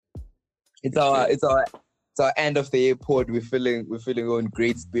It's our end of the year pod. We're feeling on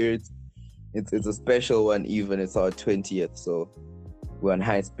great spirits. It's a special one even. It's our 20th, so we're on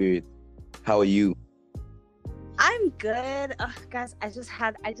high spirits. How are you? I'm good. Guys, I just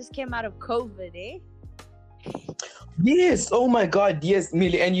came out of COVID, eh? Yes. Oh my God. Yes,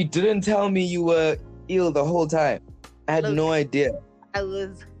 Millie. And you didn't tell me you were ill the whole time. I had no idea. I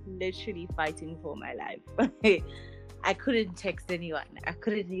was literally fighting for my life. I couldn't text anyone.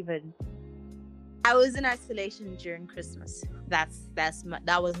 I was in isolation during Christmas. That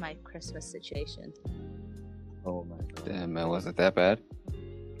was my Christmas situation. Oh my God. Damn, man, was it that bad?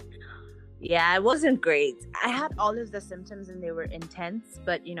 Yeah, it wasn't great. I had all of the symptoms and they were intense,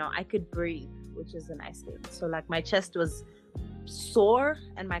 but I could breathe, which is a nice thing. So like my chest was sore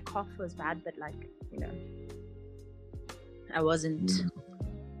and my cough was bad, but I wasn't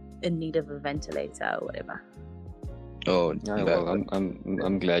in need of a ventilator or whatever. Oh, yeah, well,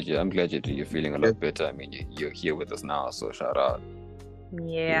 I'm glad you're feeling a lot better. I mean, you're here with us now, so shout out.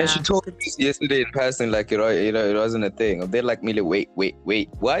 Yeah. And she told me yesterday in passing, like it wasn't a thing. They're like, Millie, wait,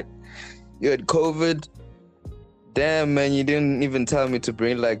 what? You had COVID? Damn, man, you didn't even tell me to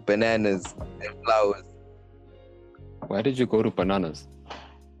bring like bananas and flowers. Why did you go to bananas?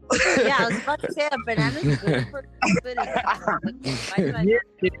 Yeah, I was about to say bananas is good for COVID. You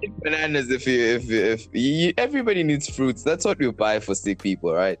need bananas if you everybody needs fruits. That's what we buy for sick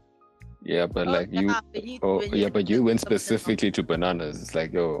people, right? Yeah, but but you went specifically to bananas. It's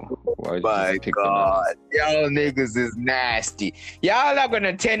like, yo, why did you pick bananas? Y'all niggas is nasty. Y'all are gonna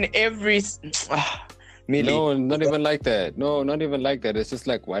attend every. No, not even like that. No, not even like that. It's just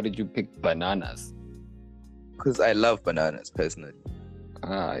like, why did you pick bananas? Because I love bananas personally.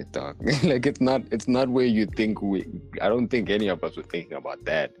 I thought like it's not where you think I don't think any of us were thinking about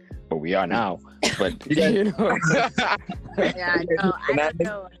that, but we are now. But Yeah, I don't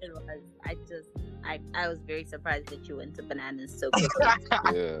know what it was. I was very surprised that you went to bananas so quickly.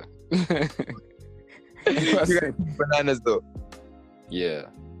 Yeah. You guys eat bananas though. Yeah.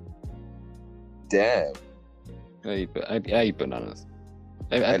 Damn. I eat bananas.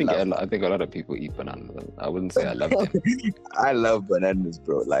 I think a lot of people eat bananas. I wouldn't say I love them. I love bananas,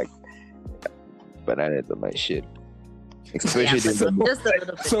 bro. Like, bananas are my shit. Especially just a little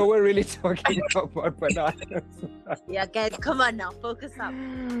bit. So we're really talking about bananas. Yeah, guys, come on now, focus up.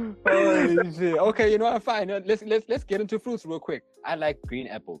 Oh shit. Okay, fine. Let's get into fruits real quick. I like green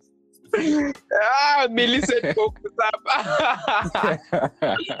apples. Millie said focus up.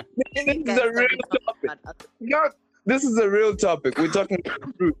 This is a real topic. This is a real topic. We're talking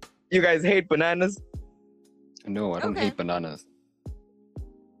about fruit. You guys hate bananas? No, I don't hate bananas.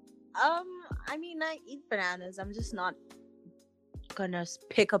 I mean, I eat bananas. I'm just not gonna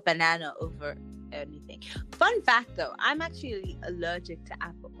pick a banana over anything. Fun fact though, I'm actually allergic to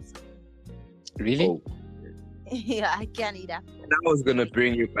apples. Really? Oh. Yeah, I can't eat apples. And I was gonna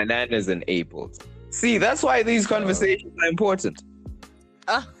bring you bananas and apples. See, that's why these conversations are important.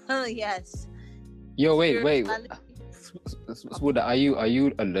 Oh, yes. Yo, wait. Sbuda, are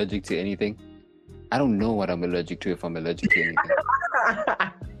you allergic to anything? I don't know what I'm allergic to if I'm allergic to anything.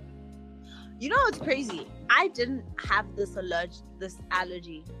 You know what's crazy? I didn't have this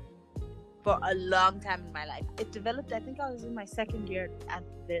allergy for a long time in my life. It developed, I think I was in my second year at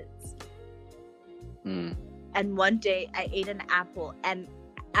Wits. And one day I ate an apple and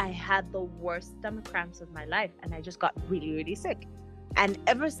I had the worst stomach cramps of my life and I just got really, really sick. And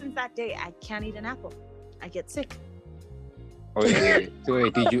ever since that day, I can't eat an apple. I get sick. Wait.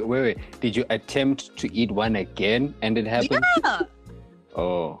 Did you attempt to eat one again and it happened? Yeah.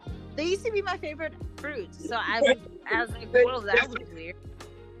 Oh. They used to be my favorite fruit. So I was like, well, that was weird.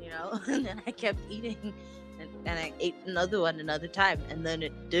 And then I kept eating and I ate another one another time and then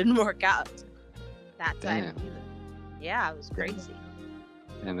it didn't work out that time either. Yeah, it was crazy.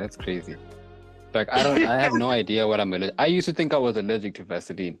 Man, that's crazy. Like I have no idea what I'm allergic. I used to think I was allergic to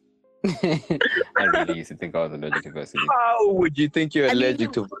Vaseline. I really used to think I was allergic to Vaseline. How would you think you're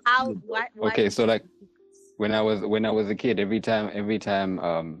allergic to Vaseline? Why okay, so like when I was a kid, every time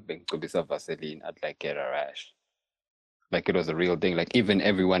Sbusiso Vaseline, I'd like get a rash. Like it was a real thing. Like even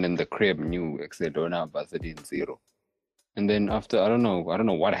everyone in the crib knew except Dona Vaseline zero. And then after I don't know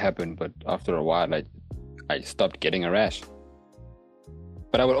what happened, but after a while I stopped getting a rash.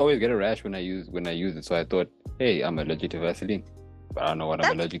 But I would always get a rash when I use it. So I thought, hey, I'm allergic to Vaseline. But I don't know what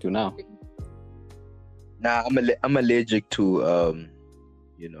I'm allergic to now. Nah, I'm allergic to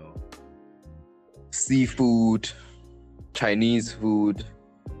seafood, Chinese food,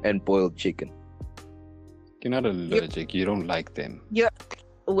 and boiled chicken. You're not allergic. You don't like them.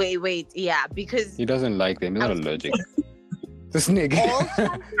 Wait, yeah, because he doesn't like them. He's not allergic. This nigga.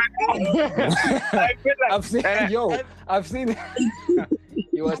 I feel like, I've seen.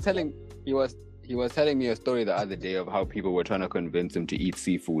 He was telling me a story the other day of how people were trying to convince him to eat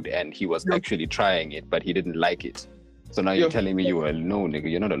seafood, and he was actually trying it, but he didn't like it. So now you're telling me no,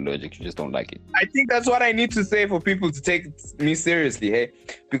 nigga, you're not allergic, you just don't like it. I think that's what I need to say for people to take me seriously, hey?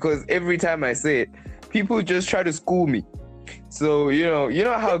 Because every time I say it, people just try to school me. So, you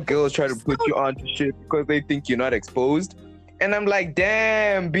know how girls try to put you on to shit because they think you're not exposed? And I'm like,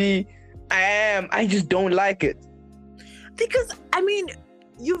 damn, B, I am. I just don't like it. Because, I mean,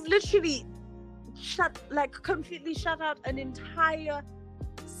 you've literally completely shut out an entire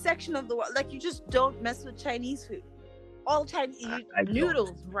section of the world. Like, you just don't mess with Chinese food. All Chinese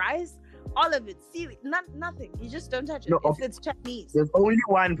noodles, rice, all of it, seaweed, nothing. You just don't touch it if it's Chinese. There's only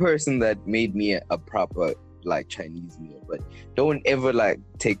one person that made me a proper Chinese meal, but don't ever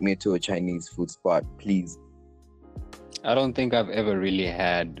take me to a Chinese food spot, please. I don't think I've ever really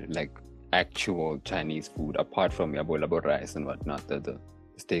had actual Chinese food apart from yabo rice and whatnot, the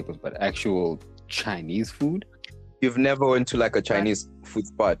staples, but actual Chinese food. You've never went to a Chinese food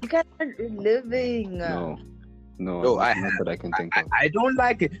spot? You guys are living. No, I have. That I can think of. I don't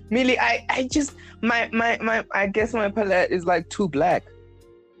like it. Millie, I just I guess my palate is too black.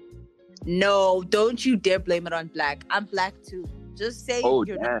 No, don't you dare blame it on black. I'm black too. Just say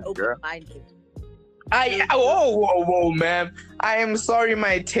you're not open-minded. Whoa, man. I am sorry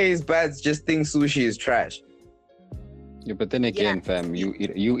my taste buds just think sushi is trash. Yeah, but then again, fam, you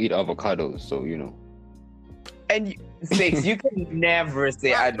eat avocados, so you know. And you can never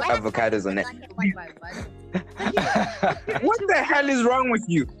say avocados on it. What the hell is wrong with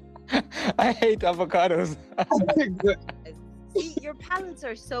you? I hate avocados. See, your palates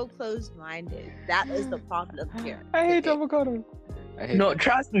are so closed-minded. That is the problem here. I hate avocados. No,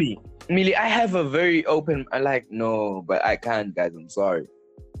 trust me, Millie. I have a very open. No, but I can't, guys. I'm sorry.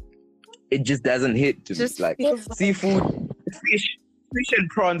 It just doesn't hit to me. Seafood, fish and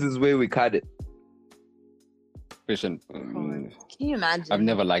prawns is where we cut it. Fish and Can you imagine? I've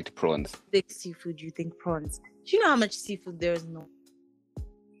never liked prawns. Big seafood, you think prawns? Do you know how much seafood there is? No.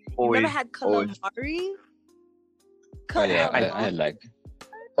 You never had calamari? Oh yeah, I like.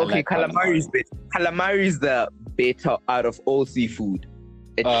 Okay, calamari is the better out of all seafood.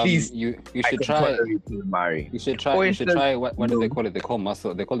 At least you should try calamari. You should try what do they call it? They call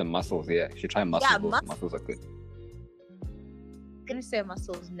them mussels. Yeah, you should try mussels. Yeah, mussels are good. I'm gonna say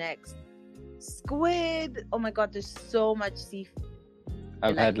mussels next. Squid. Oh my god, there's so much seafood.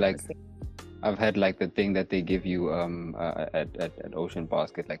 I've had the thing that they give you at Ocean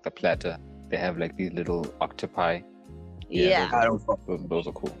Basket, the platter. They have these little octopi. Yeah. Those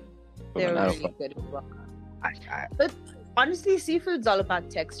are cool. They're really good as well. But honestly, seafood's all about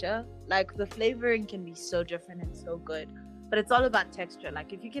texture. The flavoring can be so different and so good, but it's all about texture.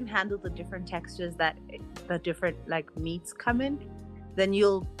 If you can handle the different textures that the different meats come in, then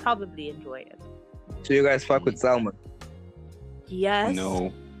you'll probably enjoy it. So you guys fuck with salmon? Yes.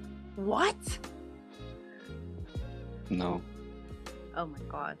 No. What? No. Oh my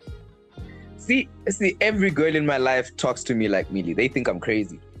god. See, every girl in my life talks to me like Millie. They think I'm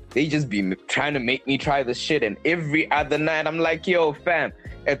crazy. They just be trying to make me try the shit, and every other night I'm like, yo, fam,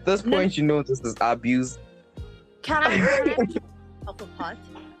 at this point, this is abuse. Can I off a pot?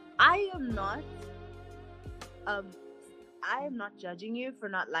 I am not judging you for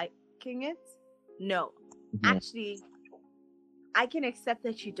not liking it. No. Mm-hmm. Actually, I can accept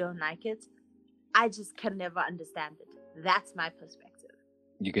that you don't like it. I just can never understand it. That's my perspective.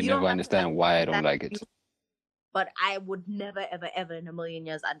 You can never understand why I don't like it. But I would never, ever, ever in a million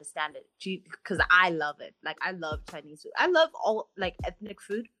years understand it. Because I love it. I love Chinese food. I love all, ethnic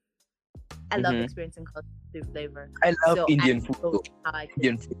food. I love experiencing culture through flavor. I love Indian food.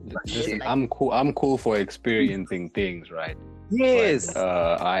 Indian food. I'm cool for experiencing things, right? Yes.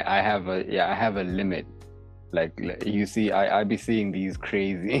 But, I have a limit. You see, I be seeing these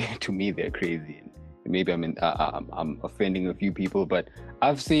crazy. To me, they're crazy. Maybe I'm offending a few people, but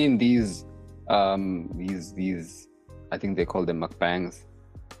I've seen these I think they call them mukbangs,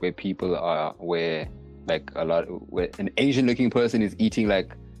 where people are where an Asian looking person is eating the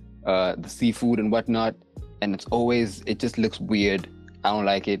seafood and whatnot, and it just looks weird. I don't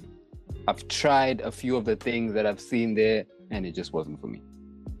like it. I've tried a few of the things that I've seen there, and it just wasn't for me,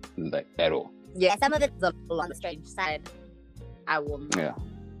 at all. Yeah, some of it's a little on the strange side. I will. Yeah.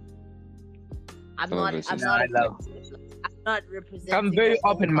 I'm not representing. I'm very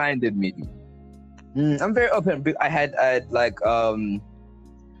open-minded, maybe. I'm very open. I had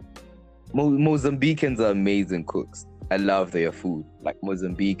Mozambicans are amazing cooks. I love their food.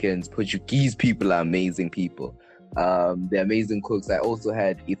 Mozambicans, Portuguese people are amazing people. They're amazing cooks. I also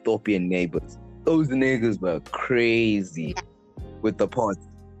had Ethiopian neighbors. Those niggas were crazy with the pots.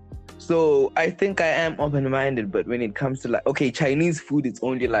 So I think I am open-minded, but when it comes to like, okay, Chinese food, it's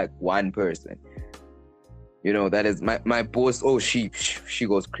only like one person. You know, that is my boss. Oh, she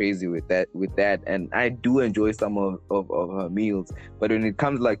goes crazy with that, and I do enjoy some of her meals. But when it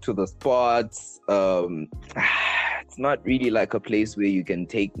comes like to the spots, it's not really like a place where you can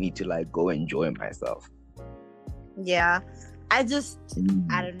take me to like go enjoy myself. Yeah, I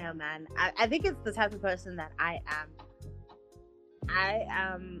don't know, man. I think it's the type of person that I am. I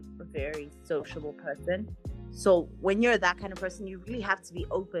am a very sociable person. So when you're that kind of person, you really have to be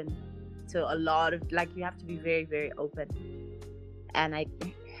open to a lot of, like, you have to be very, very open. And I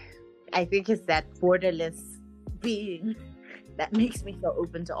think it's that borderless being that makes me so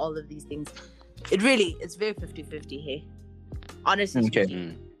open to all of these things. It's very 50-50, hey? Honestly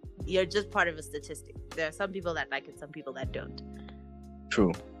speaking, you're just part of a statistic. There are some people that like it, some people that don't.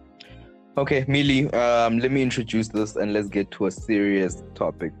 True. Okay, Millie, let me introduce this and let's get to a serious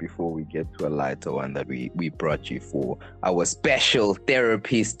topic before we get to a lighter one that we brought you for. Our special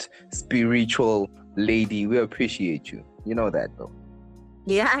therapist, spiritual lady. We appreciate you. You know that, though.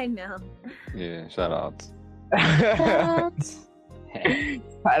 Yeah, I know. Yeah, shout out.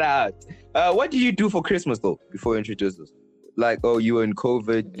 Shout out. What did you do for Christmas, though, before you introduce us? Like, oh, you were in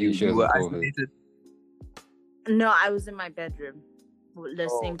COVID? You were isolated? No, I was in my bedroom,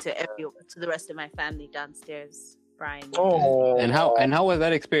 listening to the rest of my family downstairs, Brian. Oh, and how was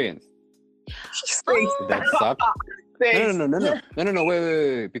that experience? Did that suck? No,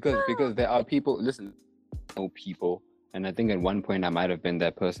 wait, because there are people. Listen, people, and I think at one point I might have been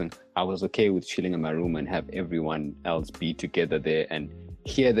that person. I was okay with chilling in my room and have everyone else be together there and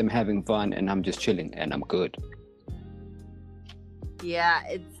hear them having fun, and I'm just chilling and I'm good. Yeah,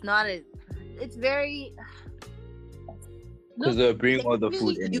 it's very. Because they bring all the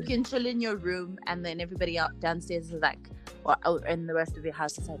food in. You can chill in your room, and then everybody out downstairs is like, or in the rest of your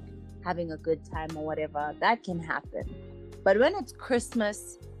house is like having a good time or whatever. That can happen. But when it's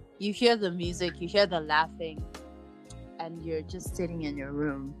Christmas, you hear the music, you hear the laughing, and you're just sitting in your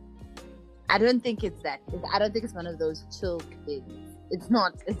room. I don't think it's that. I don't think it's one of those chill things. It's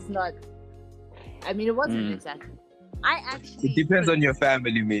not. I mean, it wasn't exactly. It depends on your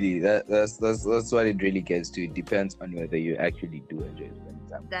family, Millie. That's what it really gets to. It depends on whether you actually do enjoy spending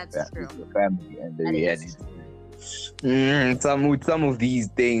time with your family and the reality. Some of these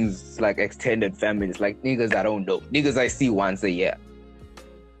things, like extended families, like niggas I don't know, niggas I see once a year.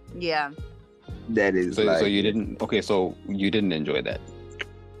 Yeah. That is. So you didn't. Okay, so you didn't enjoy that.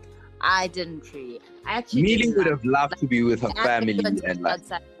 I didn't really. I actually. Millie would have loved to be with her family and like.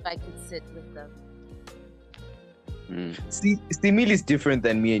 Outside if I could sit with them. See, Millie is different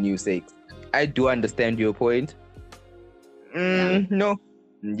than me and you, Sakes. I do understand your point. No.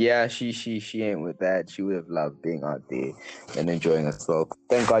 Yeah, she ain't with that. She would have loved being out there and enjoying herself.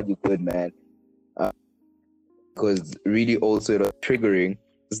 Thank God you could, man. Because really also it was triggering.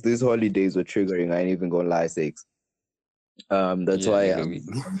 These holidays were triggering. I ain't even gonna lie, Sakes. That's why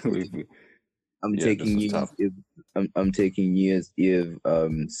I'm taking New Year's Eve. I'm taking New Year's Eve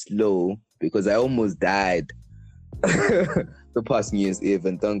slow because I almost died the past New Year's Eve,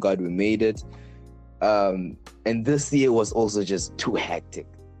 and thank God we made it. And this year was also just too hectic.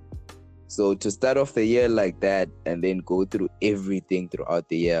 So to start off the year like that and then go through everything throughout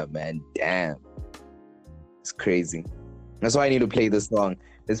the year, man, damn, it's crazy. That's why I need to play this song.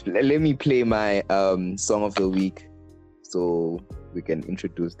 Let me play my song of the week so we can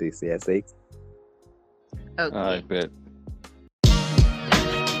introduce this. Yeah, Sakes. Okay. I bet.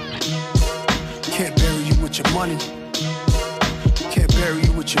 Can't bury you with your money. Can't bury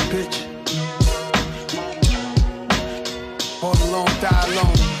you with your bitch. All alone, die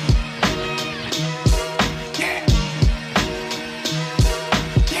alone.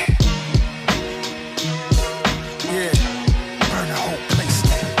 Yeah. Burn the whole place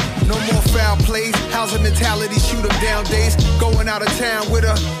down. No more foul plays. Housing mentality, shoot 'em down days. Going out of town with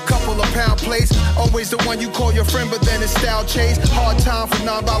a couple of pound plates. Always the one you call your friend, but then it's style chase. Hard time for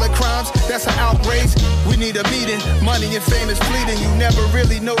non-violent crimes, that's an outrage. We need a meeting, money and fame is fleeting. You never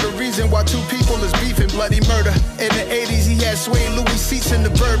really know the reason why two people is beefing. Bloody murder. In the 80s, he had suede Louis seats in the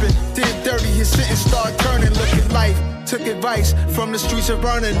bourbon. Did dirty, his sentence started turning. Look at life, took advice from the streets of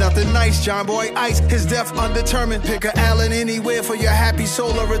burning. Nothing nice, John Boy Ice. His death undetermined. Pick a Allen anywhere for your happy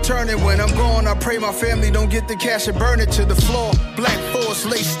soul of returning. When I'm gone, I pray my family don't get the cash and burn it to the floor. Black Force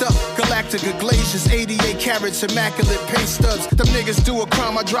laced up, Galactica glaciers, 88 carats, immaculate pay stubs. Them niggas do a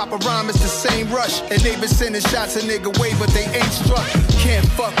crime, I drop a rhyme, it's the same rush. And they been sending shots a nigga way, but they ain't struck. Can't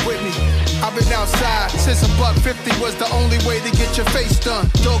fuck with me. I've been outside since $1.50 was the only way to get your face done.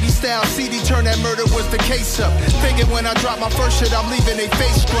 Doggy style CD, turn that murder was the case up. Thinking when I drop my first shit, I'm leaving they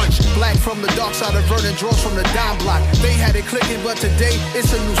face crunch. Black from the dark side of Vernon, draws from the dime block. They had it clicking, but today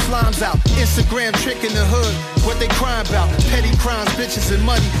it's a new slimes out. Instagram trick in the hood, what they crying about? Petty crimes, bitches and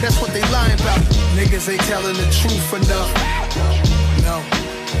money, that's what they lying about. Niggas ain't telling the truth enough. No.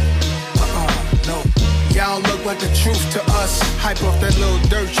 No. Y'all look like the truth to us. Hype off that little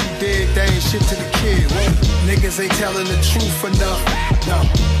dirt you did, they ain't shit to the kid. Whoa. Niggas ain't telling the truth enough. No.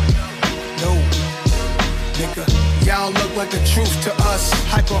 Nigga, y'all look like the truth to us.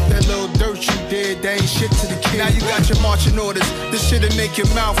 Hype off that little dirt you did, they ain't shit to the kid. Now you got your marching orders. This shit'll make your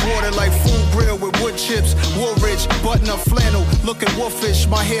mouth water like food grill with wood chips. Woolrich, button up flannel, looking wolfish.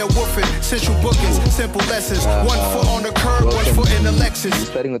 My hair woofing, central bookings, simple lessons. 1 foot on the curb, 1 foot in the Lexus.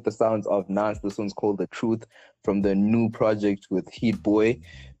 Starting with the sounds of Nas. This one's called The Truth from the new project with Hitboy.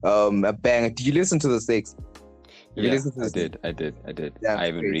 A banger. Did you listen to the stakes? Yeah, I did. That's I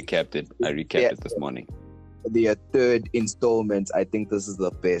even crazy. recapped it. I recapped it this morning. The third installment, I think this is the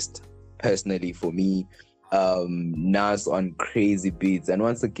best, personally, for me. Nas on crazy beats. And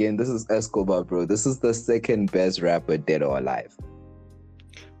once again, this is Escobar, bro. This is the second best rapper, dead or alive.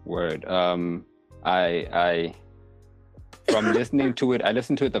 Word. I from listening to it, I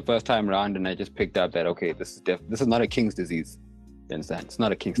listened to it the first time around and I just picked up that, okay, this is not a king's disease. You understand? It's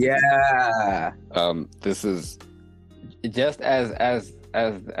not a king's disease. Yeah. This is just as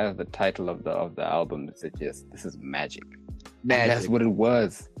the title of the album suggests, this is magic. And that's what it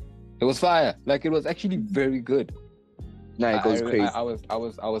was. It was fire. Like, it was actually very good. No, it goes crazy. I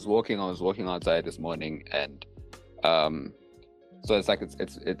was walking outside this morning, and so it's like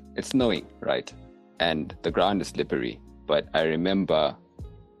it's snowing, right? And the ground is slippery. But I remember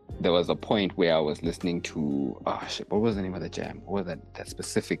there was a point where I was listening to what was the name of the jam? What was that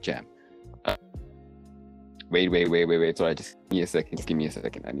specific jam? Wait. Sorry, just give me a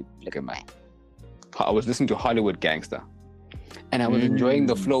second. I need to look at I was listening to Hollywood Gangster. And I was enjoying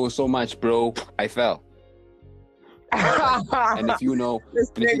the flow so much, bro. I fell. And if you know...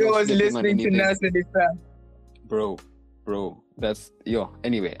 This nigga was listening to Nas and Hitboy. Bro. That's...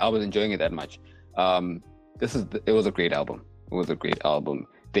 Anyway, I was enjoying it that much. It was a great album.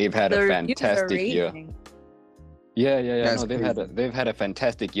 They've had a fantastic year. Yeah. No, they've had a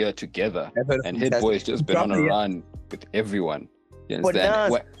fantastic year together, and Hitboy has just been on a run with everyone. You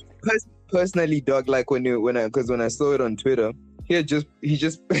understand? Personally, dog, like when I saw it on Twitter, he just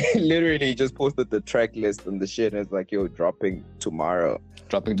literally just posted the track list and the shit, and it's like, yo, dropping tomorrow.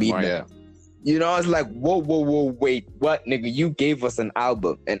 Yeah. You know, I was like, whoa, wait, what, nigga? You gave us an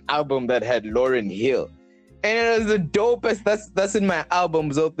album that had Napoleon Hill. And it was the dopest. That's in my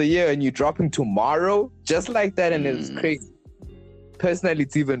albums of the year, and you're dropping tomorrow, just like that, and it's crazy. Personally,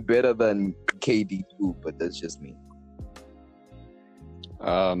 it's even better than KD2, but that's just me.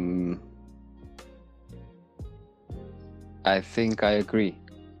 I think I agree.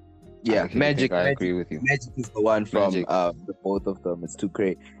 Yeah, Magic. I agree with you. Magic is the one from the both of them. It's too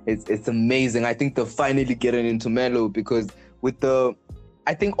great. It's amazing. I think they're finally getting into mellow, because with the.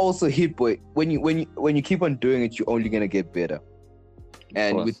 I think also Hitboy, when you keep on doing it, you're only gonna get better.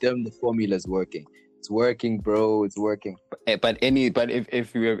 And with them, the formula's working. It's working, bro. It's working. But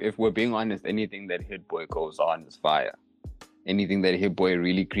if we're being honest, anything that Hitboy goes on is fire. Anything that Hitboy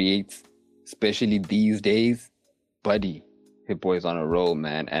really creates, especially these days, buddy, Hitboy is on a roll,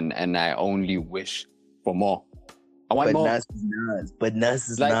 man. And I only wish for more. I want more. But Nas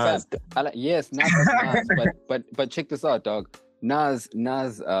is like Nas. Yes, Nas is Nas. but check this out, dog. Nas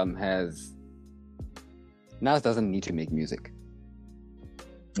doesn't need to make music.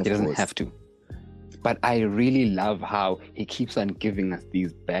 He doesn't have to. But I really love how he keeps on giving us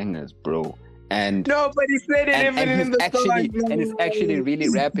these bangers, bro. And nobody said it even in the song. And he's actually really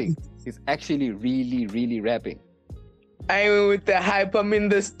rapping. He's actually really, really rapping. I'm with the hype. I'm in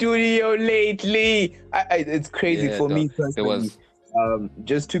the studio lately. It's crazy for me personally.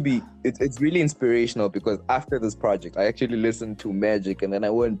 It's really inspirational, because after this project, I actually listened to Magic, and then I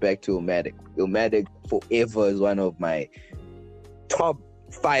went back to Illmatic. Illmatic forever is one of my top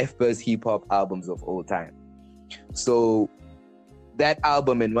 5 best hip hop albums of all time. So that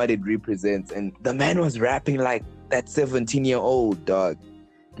album and what it represents, and the man was rapping like that 17-year-old dog.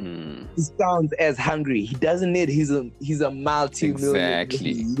 He sounds as hungry. He doesn't need. He's a multi-millionaire.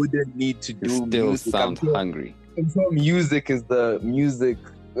 Exactly. He wouldn't need to He do still music. sounds hungry. I'm sure music is the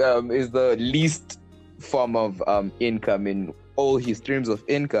least form of income in all his streams of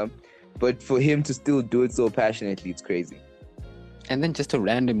income, but for him to still do it so passionately, it's crazy. And then just to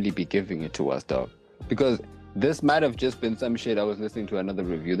randomly be giving it to us, dog, because this might have just been some shit. I was listening to another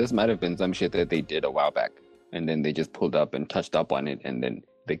review. This might have been some shit that they did a while back, and then they just pulled up and touched up on it, and then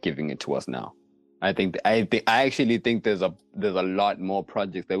they're giving it to us now. I actually think there's a lot more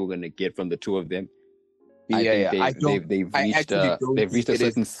projects that we're gonna get from the two of them. They've reached a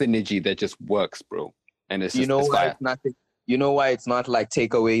certain synergy that just works, bro. And it's just, you know why it's not like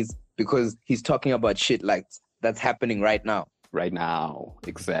takeaways? Because he's talking about shit like that's happening right now. Right now,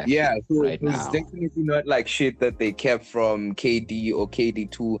 exactly. Yeah, so right it's now. definitely not like shit that they kept from KD or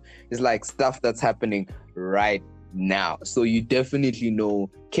KD2. It's like stuff that's happening right now. So you definitely know,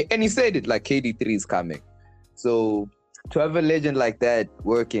 and he said it, like KD3 is coming. So to have a legend like that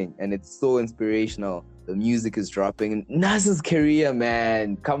working, and it's so inspirational. The music is dropping. And Nas's career,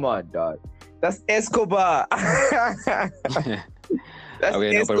 man. Come on, dog. That's Escobar. That's okay, no, but I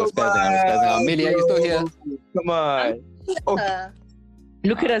was Escobar. spazzing. Millie, are you still here? Come on. Oh,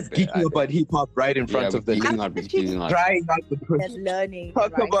 look at us geeking about hip hop right in front of the geeking out. Drying out the person. Learning.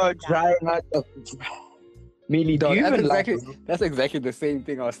 Talk about drying out the. Millie, do you even that's exactly the same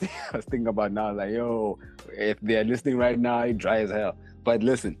thing I was thinking about now. Like, yo, if they're listening right now, it dry as hell. But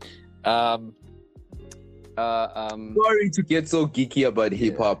listen, sorry to get so geeky about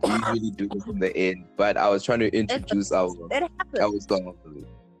hip hop. We usually do it in the end, but I was trying to introduce our song.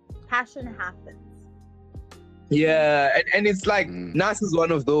 Passion happens. Yeah, and it's like Nas is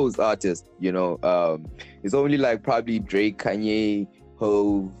one of those artists, you know. It's only like probably Drake, Kanye,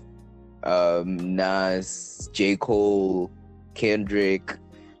 Hove, Nas, J. Cole, Kendrick.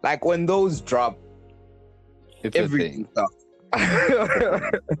 Like when those drop, everything stops.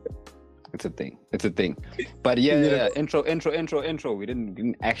 It's a thing. But yeah. Intro. We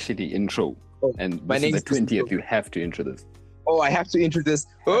didn't actually intro. Oh, and this is the 20th. You have to intro this. Oh, I have to intro this.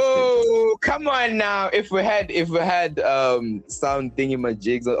 Oh, come on now. If we had sound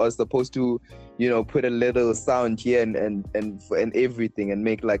thingy-majigs, I was supposed to, you know, put a little sound here and everything and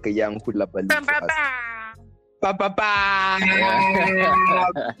make like a young hula balloon for us.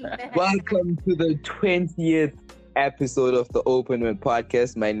 Welcome to the 20th episode of the Open-Mindedness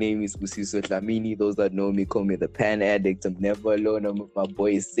podcast. My name is Sbusiso and Sakhile. Those that know me call me the Pan Addict. I'm never alone. I'm with my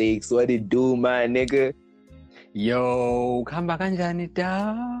boy Sakes. What it do, my nigga? Yo, come back and join it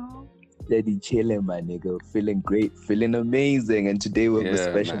down. Steady chilling, my nigga. Feeling great, feeling amazing. And today we have a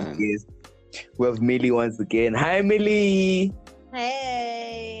special guest. We have Millie once again. Hi, Millie.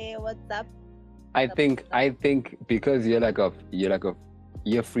 Hey, what's up? I think because you're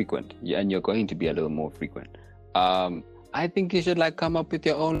frequent, and you're going to be a little more frequent. I think you should like come up with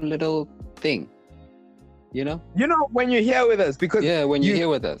your own little thing. You know when you're here with us, because when you're here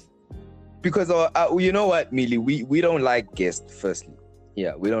with us. Because you know what, Millie, we don't like guests. Firstly,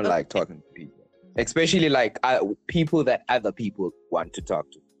 we don't like talking to people, especially like people that other people want to talk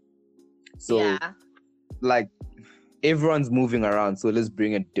to. So, like, everyone's moving around, so let's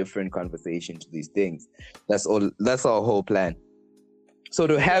bring a different conversation to these things. That's all. That's our whole plan. So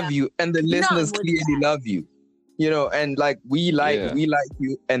to have you, and the listeners clearly love you, you know, and like we like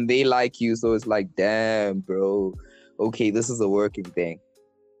you, and they like you. So it's like, damn, bro. Okay, this is a working thing.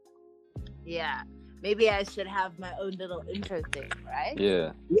 Yeah, maybe I should have my own little intro thing, right?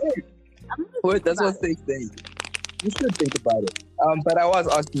 Yeah. Wait, that's what they say. You should think about it. But I was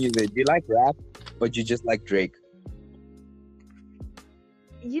asking you that, do you like rap or do you just like Drake?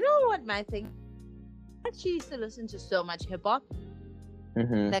 You know what my thing? I actually used to listen to so much hip hop.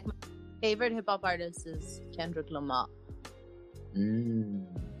 Mm-hmm. Like my favorite hip hop artist is Kendrick Lamar.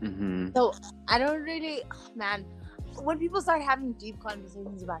 Mm-hmm. So I don't really, man. When people start having deep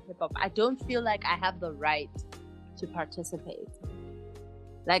conversations about hip hop, I don't feel like I have the right to participate.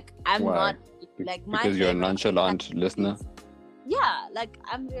 Like I'm not like my because you're a nonchalant listener. Yeah, like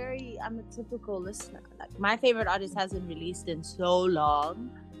I'm a typical listener. Like my favorite artist hasn't released in so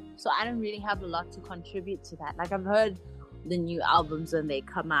long, so I don't really have a lot to contribute to that. Like I've heard the new albums when they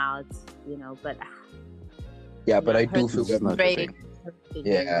come out, you know, but but I do feel that.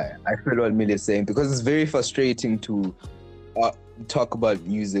 Yeah, I feel what Millie is saying, because it's very frustrating to talk about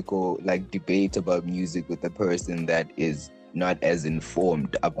music or like debate about music with a person that is not as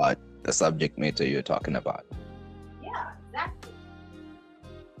informed about the subject matter you're talking about. Yeah, exactly.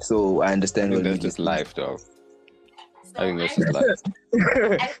 So I understand what that's just life, though. I think that's just life.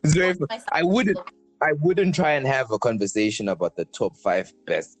 It's very. I wouldn't try and have a conversation about the top 5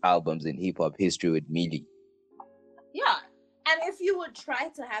 best albums in hip hop history with Millie. Yeah. And if you would try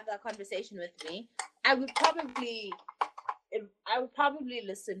to have that conversation with me, I would probably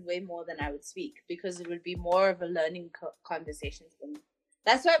listen way more than I would speak, because it would be more of a learning conversation for me.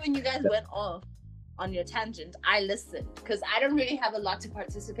 That's why when you guys went off on your tangent, I listened, because I don't really have a lot to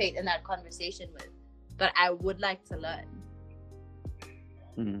participate in that conversation with, but I would like to learn.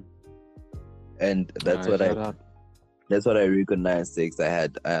 And that's what I recognized. I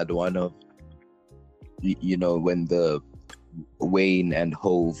had one of, you know, when the Wayne and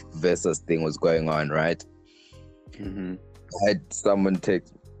Hove versus thing was going on, right? I had someone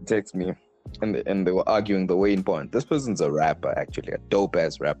text me, and they were arguing the Wayne point. This person's a rapper, actually, a dope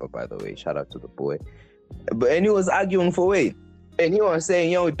ass rapper, by the way. Shout out to the boy. And he was arguing for Wayne, and he was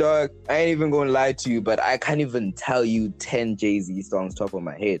saying, "Yo, dog, I ain't even gonna lie to you, but I can't even tell you 10 Jay-Z songs top of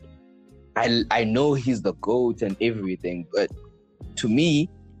my head. I know he's the GOAT and everything, but to me,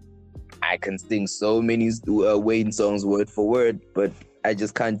 I can sing so many Wayne songs word for word, but I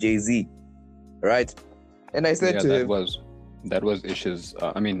just can't Jay-Z." Right? And I said to him, that was Ice's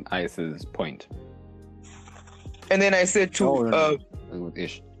point. And then I said to it was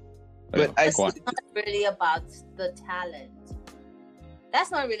Ish. But it's not really about the talent.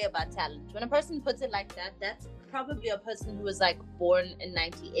 That's not really about talent. When a person puts it like that, that's probably a person who was like born in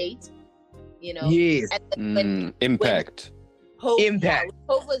 98, you know? Yes. And impact. Impact.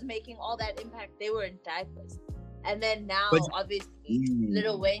 Hope was making all that impact. They were in diapers. And then now, obviously,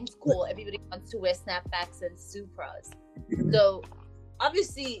 Lil Wayne's cool. Everybody wants to wear snapbacks and Supras. So,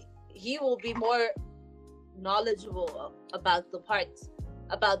 obviously, he will be more knowledgeable about the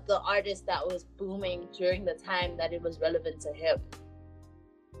artist that was booming during the time that it was relevant to him.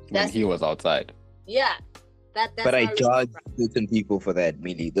 When he was outside. Yeah. That's but I judge certain people for that,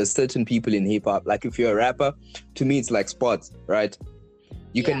 Millie. There's certain people in hip hop, like if you're a rapper, to me it's like sports, right?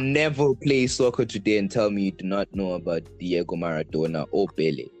 You can never play soccer today and tell me you do not know about Diego Maradona or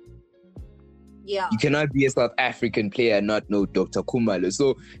Pele. Yeah. You cannot be a South African player and not know Dr. Khumalo.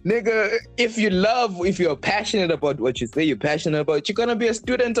 So, nigga, if you're passionate about what you say you're passionate about, you're gonna be a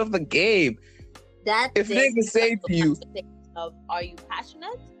student of the game. If niggas say to you, are you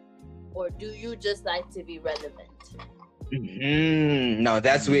passionate? Or do you just like to be relevant? Now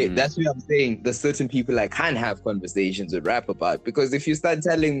that's where I'm saying there's certain people I can't have conversations with rap about, because if you start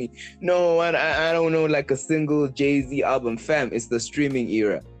telling me, no, I don't know like a single Jay-Z album, fam, it's the streaming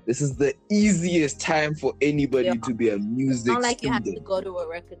era. This is the easiest time for anybody to be a music. It's not like student. you have to go to a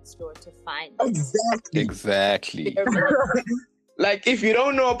record store to find it. Exactly. Like, if you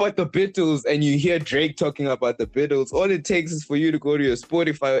don't know about the Beatles and you hear Drake talking about the Beatles, all it takes is for you to go to your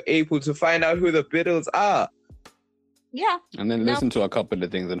Spotify or Apple to find out who the Beatles are. Yeah. And then listen to a couple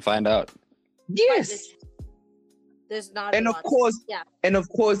of things and find out. Yes. There's not. And of course,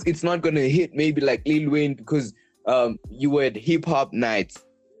 it's not gonna hit maybe like Lil Wayne, because you were at hip hop nights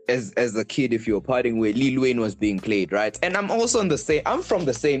as a kid if you were partying where Lil Wayne was being played, right? And I'm from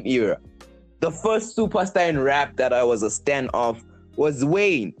the same era. The first superstar in rap that I was a stan of was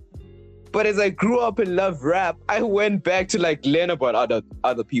Wayne. But as I grew up and loved rap, I went back to like learn about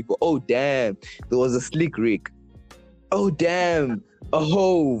other people. Oh damn, there was a Slick Rick. Oh damn, a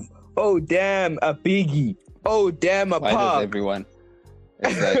Hove. Oh damn, a Biggie. Oh damn, a Pop. Why does everyone?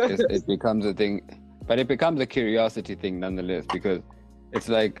 It becomes a thing, but it becomes a curiosity thing nonetheless, because it's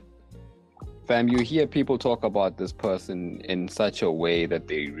like, fam, you hear people talk about this person in such a way that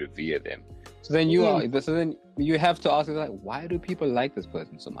they revere them. So then you have to ask, like, why do people like this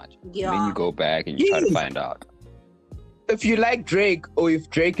person so much? Yeah. And then you go back and you try to find out. If you like Drake, or if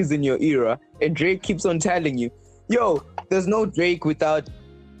Drake is in your era, and Drake keeps on telling you, yo, there's no Drake without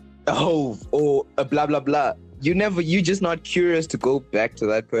a Hove or a blah blah blah. You just not curious to go back to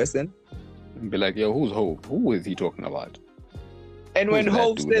that person and be like, yo, who's Hove? Who is he talking about? And when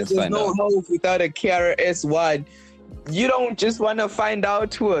Hove says there's no Hove without a KRS-One, you don't just want to find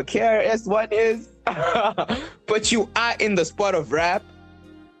out who a KRS-One is, but you are in the spot of rap.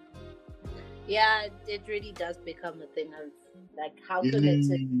 Yeah, it really does become a thing of like, how committed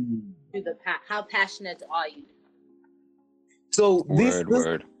to how passionate are you? So this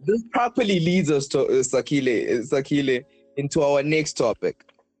properly leads us to Sakhile into our next topic,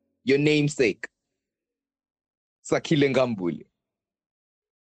 your namesake, Sakhile Nkhambule.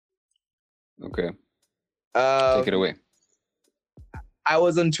 Okay. Take it away. I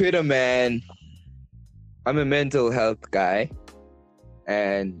was on Twitter, man. I'm a mental health guy,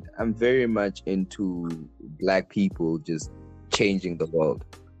 and I'm very much into Black people just changing the world.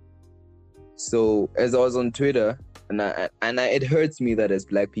 So as I was on Twitter, it hurts me that as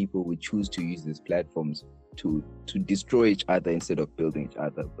black people we choose to use these platforms to destroy each other instead of building each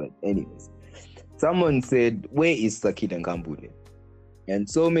other. But anyways, someone said, where is Sakhile Nkhambule? And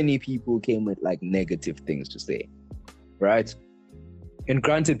so many people came with like negative things to say, right? And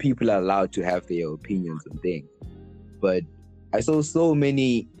granted, people are allowed to have their opinions and things, but I saw so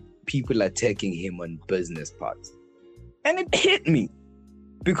many people attacking him on business parts, and it hit me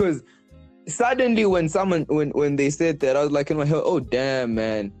because suddenly when they said that, I was like, oh damn,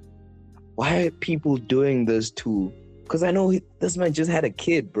 man, why are people doing this too? Because I know this man just had a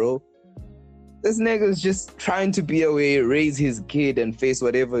kid, bro. This nigga's just trying to be away, raise his kid, and face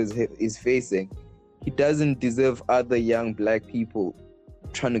whatever he's facing. He doesn't deserve other young black people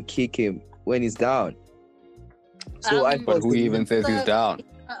trying to kick him when he's down. So but who even says he's down?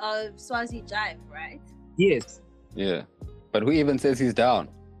 Swazi Jive, right? Yes. Yeah. But who even says he's down?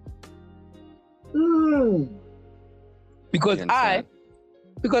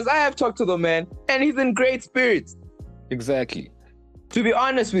 Because I have talked to the man and he's in great spirits. Exactly. To be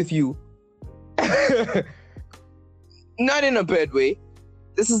honest with you, not in a bad way,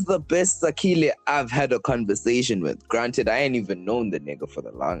 this is the best Sakhile I've had a conversation with. Granted, I ain't even known the nigga for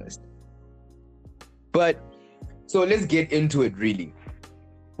the longest. But, so let's get into it really.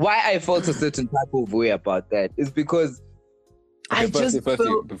 Why I felt a certain type of way about that is because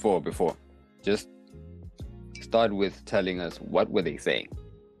before, just start with telling us what were they saying.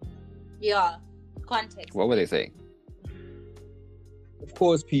 Yeah, context. What were they saying? Of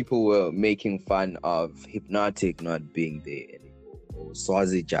course, people were making fun of Hypnotic not being there anymore, or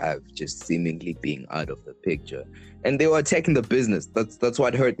Swazi Jive just seemingly being out of the picture, and they were attacking the business. That's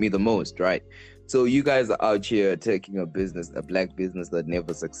what hurt me the most, right? So you guys are out here attacking a black business that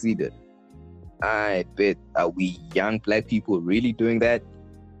never succeeded. I bet, are we young black people really doing that?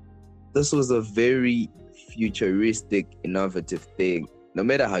 This was a very futuristic, innovative thing. No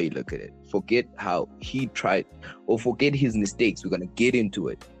matter how you look at it, forget how he tried or forget his mistakes. We're going to get into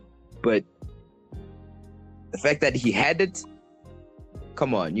it. But the fact that he had it,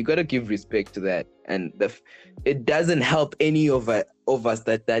 come on, you got to give respect to that. And it doesn't help any of us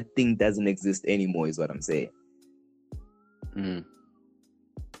that thing doesn't exist anymore, is what I'm saying. Mm.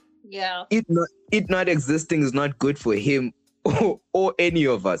 Yeah. It not existing is not good for him or any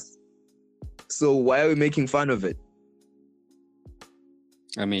of us. So why are we making fun of it?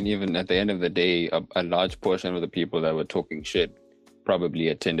 I mean, even at the end of the day, a large portion of the people that were talking shit probably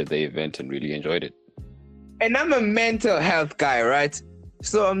attended the event and really enjoyed it. And I'm a mental health guy, right?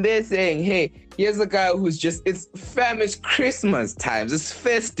 So I'm there saying, hey, here's a guy who's just, it's Christmas times, it's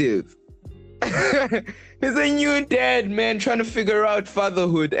festive. He's a new dad, man, trying to figure out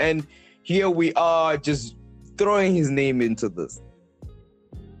fatherhood. And here we are just throwing his name into this.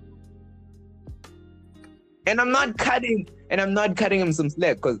 And I'm not cutting him some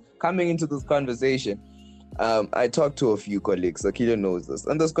slack, because coming into this conversation, I talked to a few colleagues. Sakhile knows this.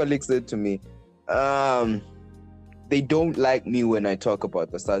 And those colleagues said to me, they don't like me when I talk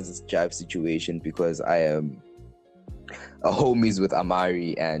about the Swazi Jive situation because I am a homies with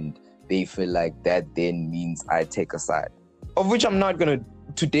Amari, and they feel like that then means I take a side. Of which I'm not going to.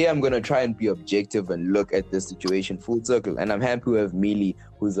 Today I'm going to try and be objective and look at this situation full circle. And I'm happy to have Millie,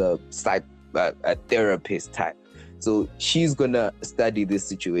 who's a therapist type. So she's going to study this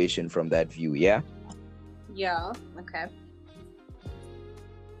situation from that view, yeah? Yeah, okay.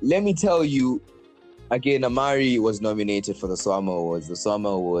 Let me tell you, again, Amari was nominated for the SWAMA Awards. The SWAMA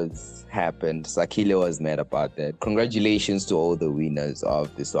Awards happened. Sakhile was mad about that. Congratulations to all the winners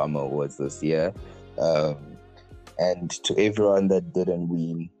of the SWAMA Awards this year. And to everyone that didn't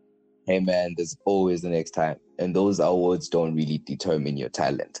win, hey man, there's always the next time. And those awards don't really determine your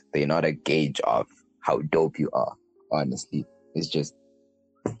talent. They're not a gauge of how dope you are, honestly. It's just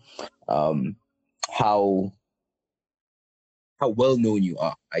how well known you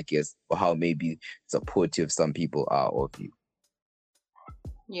are, I guess, or how maybe supportive some people are of you.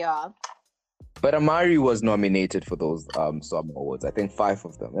 Yeah. But Amari was nominated for those SWAMA Awards. I think 5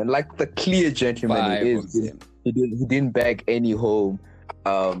 of them. And like the clear gentleman he is, he didn't bag any home.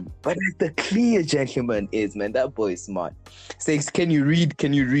 But like the clear gentleman is, man, that boy is smart. Says, can you read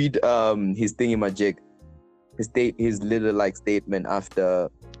his thing in my jig? His little like statement after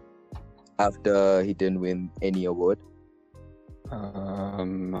he didn't win any award. Give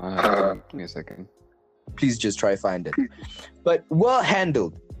me a second. Please just try find it. But well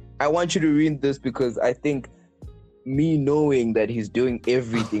handled. I want you to read this because I think me knowing that he's doing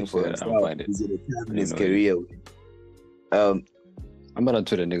everything for himself, he's going to have his career. I'm not on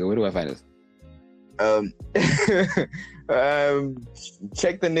Twitter, nigga. Where do I find this?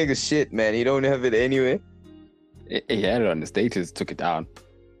 Check the nigga's shit, man. You don't have it anyway. He had it on the status, took it down.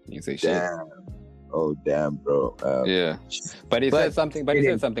 You say shit. Damn. Oh damn, bro. Yeah, but he said something. But he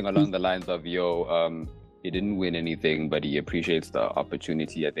said something along the lines of, "Yo, he didn't win anything, but he appreciates the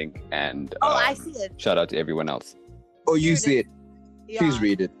opportunity, I think." And I see it. Shout out to everyone else. Oh, you see it? Yeah. Please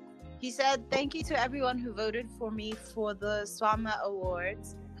read it. He said, "Thank you to everyone who voted for me for the Swama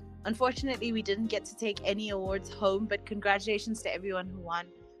Awards. Unfortunately, we didn't get to take any awards home, but congratulations to everyone who won.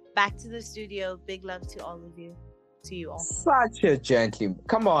 Back to the studio. Big love to all of you. To you all." Such a gentleman.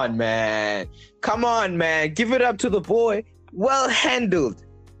 Come on, man. Come on, man. Give it up to the boy. Well handled.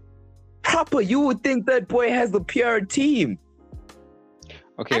 Proper. You would think that boy has the PR team.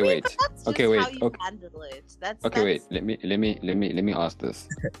 Okay, I mean, wait. but that's Okay, just wait. how you Okay. handle it. That's Okay, wait. Let me ask this.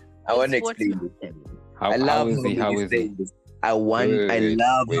 I want to It's explain sports this. How I love is he? How he's is he? saying this. I want. Wait, I wait,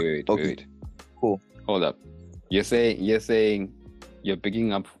 love. Wait. Okay. Cool. Hold up. You're saying you're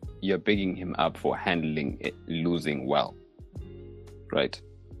picking him up for handling it, losing well, right?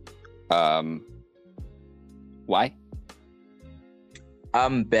 Why?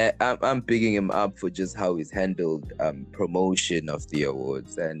 I'm picking him up for just how he's handled promotion of the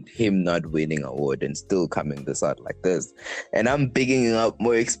awards and him not winning award and still coming this out like this. And I'm picking him up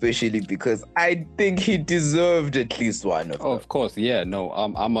more especially because I think he deserved at least one of them. Of course, yeah. No,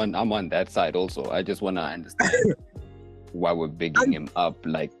 I'm on that side also. I just want to understand why we're bigging him up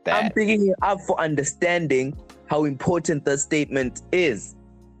like that. I'm picking him up for understanding how important that statement is.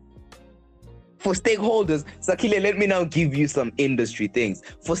 For stakeholders, Sakhile, let me now give you some industry things.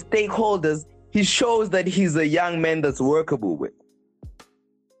 For stakeholders, he shows that he's a young man that's workable with.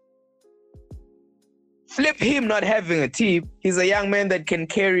 Flip him not having a team. He's a young man that can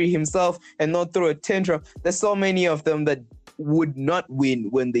carry himself and not throw a tantrum. There's so many of them that would not win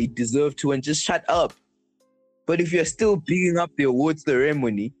when they deserve to and just shut up. But if you're still bigging up the awards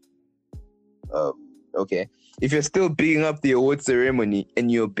ceremony, okay. If you're still bigging up the award ceremony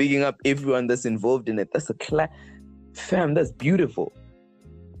and you're bigging up everyone that's involved in it, that's a fam, that's beautiful.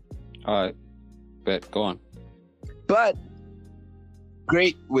 All right, but go on. But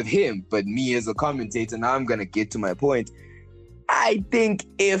great with him, but me as a commentator, now I'm gonna get to my point. I think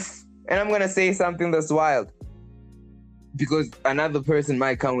and I'm gonna say something that's wild, because another person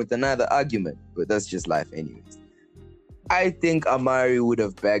might come with another argument, but that's just life anyways. I think Amari would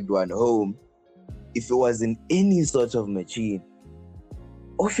have bagged one home if it was in any sort of machine,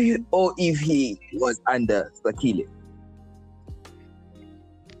 or if he was under Sakhile.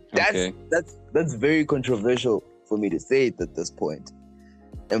 That's very controversial for me to say it at this point.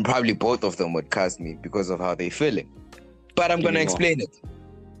 And probably both of them would cast me because of how they're feeling. But I'm going to explain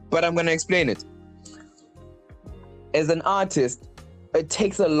it. As an artist, it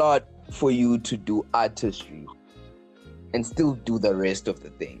takes a lot for you to do artistry and still do the rest of the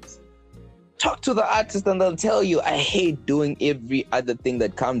things. Talk to the artist and they'll tell you, I hate doing every other thing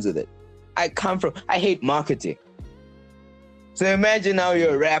that comes with it. I hate marketing. So imagine now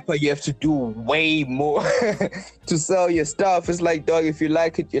you're a rapper, you have to do way more to sell your stuff. It's like, dog, if you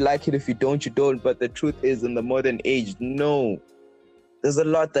like it, you like it. If you don't, you don't. But the truth is, in the modern age, no. There's a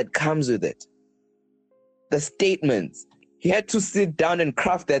lot that comes with it. The statements. He had to sit down and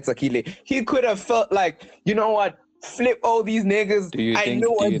craft that, Sakhile. He could have felt like, you know what? Flip all these niggas. I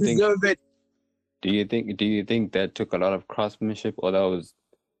know I deserve it. Do you think that took a lot of craftsmanship, or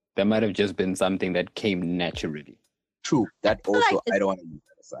that might have just been something that came naturally? True. That also, I don't want to leave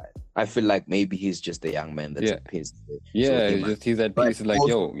that aside. I feel like maybe he's just a young man that's at peace. Yeah, he's at peace. He's like,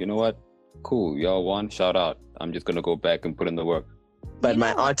 yo, you know what? Cool, y'all won. Shout out. I'm just gonna go back and put in the work. But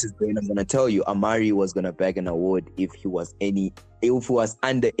my artist brain, I'm gonna tell you, Amari was gonna bag an award if he was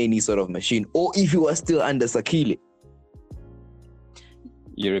under any sort of machine, or if he was still under Sakhile.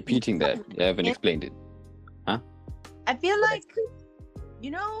 You're repeating that. You haven't explained it. Huh? I feel like, you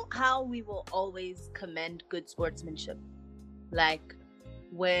know how we will always commend good sportsmanship? Like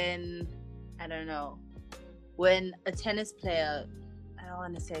when a tennis player, I don't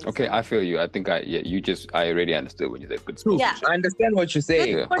want to say. Okay, I feel you. I think I already understood when you said good sportsmanship. Yeah. I understand what you're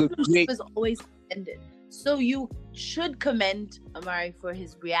saying. Good sportsmanship is always commended. So you should commend Amari for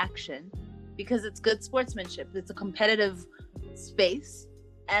his reaction because it's good sportsmanship. It's a competitive space.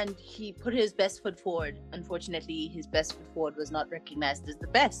 And he put his best foot forward. Unfortunately, his best foot forward was not recognized as the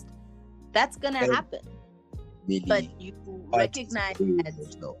best. That's gonna happen. Really, but you recognize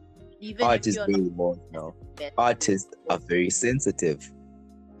as even artists if you're not artists are very sensitive.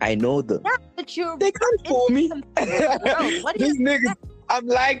 I know them. Yeah, but they can't fool me. These niggas, I'm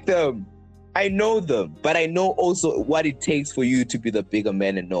like them. I know them, but I know also what it takes for you to be the bigger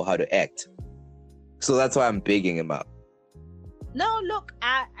man and know how to act. So that's why I'm bigging him up. No, look,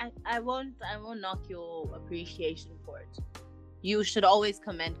 I won't knock your appreciation for it. You should always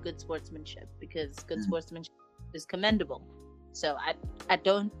commend good sportsmanship because good sportsmanship is commendable. So I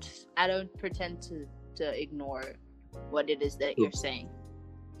don't pretend to ignore what it is that you're saying.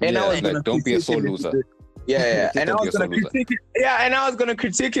 And Yeah, I was like, gonna don't be a critique sore him if loser. he did- Yeah. And I Don't be was a sore gonna loser. critique him. Yeah, and I was gonna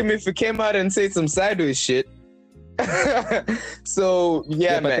critique him if he came out and said some sideways shit. So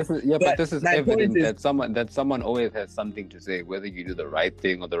But man. this is my point evident is- that someone always has something to say, whether you do the right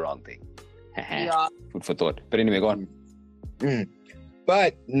thing or the wrong thing. Yeah. Food for thought. But anyway, go on.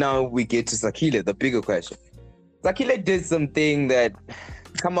 But now we get to Sakhile, the bigger question. Sakhile did something that,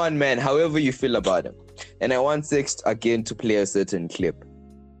 come on, man, however you feel about him. And I want Sex again to play a certain clip.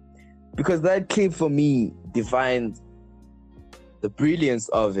 Because that clip for me defines the brilliance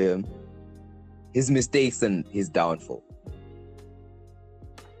of him, his mistakes, and his downfall.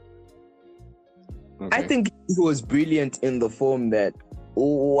 Okay. I think he was brilliant in the form that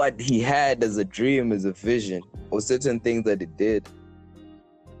what he had as a dream, as a vision, or certain things that he did.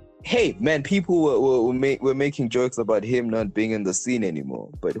 Hey, man, people were making jokes about him not being in the scene anymore.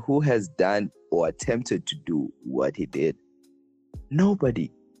 But who has done or attempted to do what he did?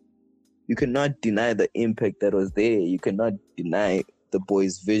 Nobody. You cannot deny the impact that was there. You cannot deny the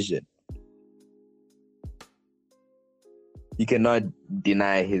boy's vision. You cannot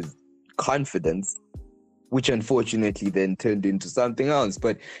deny his confidence, which unfortunately then turned into something else.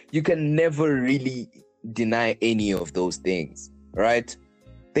 But you can never really deny any of those things, right?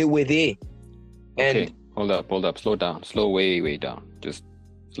 They were there. And Okay, hold up, slow down, slow way down, just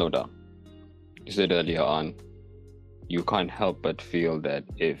slow down. You said earlier on, you can't help but feel that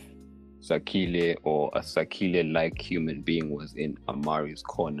if Sakhile or a Sakhile-like human being was in Amari's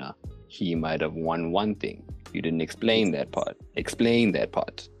corner, he might have won one thing. You didn't explain that part. Explain that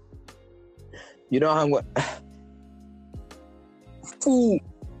part. you know how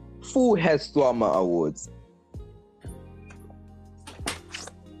Fu has Swama Awards.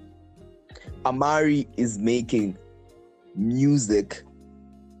 Amari is making music,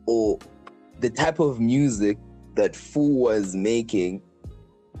 or the type of music that Fu was making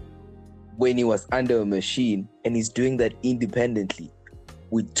when he was under a machine, and he's doing that independently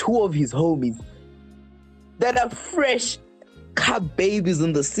with two of his homies that are fresh cub babies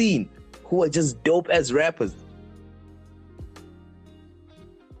in the scene who are just dope as rappers.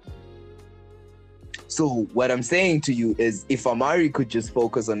 So what I'm saying to you is, if Amari could just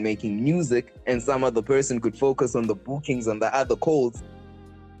focus on making music and some other person could focus on the bookings and the other calls,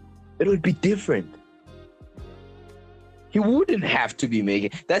 it would be different. He wouldn't have to be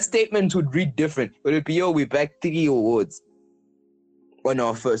making that statement. Would read different. It would be, yo, we back 3 awards on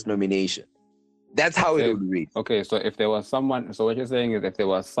our first nomination. That's how it would read. Okay, so if there was someone, so what you're saying is if there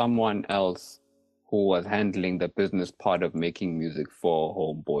was someone else who was handling the business part of making music for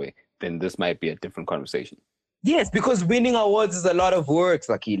Homeboy, then this might be a different conversation. Yes, because winning awards is a lot of work,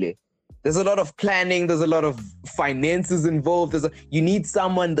 Sakhile. There's a lot of planning. There's a lot of finances involved. You need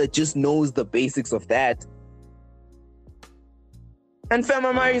someone that just knows the basics of that. And Fam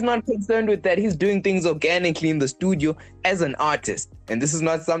Amari is not concerned with that. He's doing things organically in the studio as an artist. And this is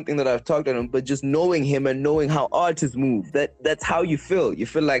not something that I've talked on him, but just knowing him and knowing how artists move. That's how you feel. You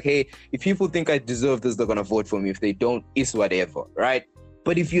feel like, hey, if people think I deserve this, they're going to vote for me. If they don't, it's whatever, right?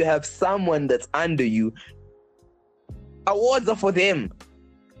 But if you have someone that's under you, awards are for them.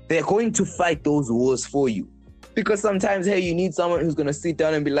 They're going to fight those wars for you. Because sometimes, hey, you need someone who's going to sit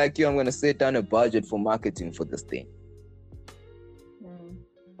down and be like, yo, I'm going to set down a budget for marketing for this thing.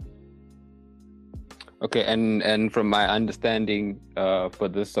 Okay, and from my understanding, for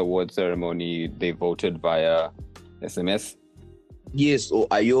this award ceremony, they voted via SMS. Yes, or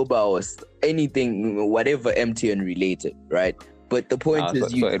Ayoba or anything, whatever MTN related, right? But the point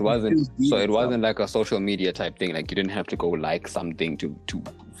is, so it wasn't like a social media type thing. Like you didn't have to go like something to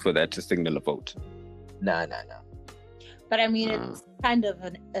for that to signal a vote. Nah. But I mean, it's kind of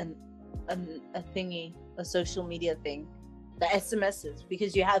a thingy, a social media thing, the SMSs,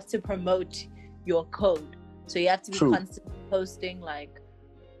 because you have to promote your code, so you have to be constantly posting like,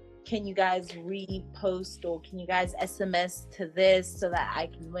 can you guys repost or can you guys SMS to this so that I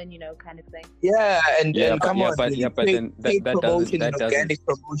can win, kind of thing. Yeah, and come on, but then that promotion and doesn't organic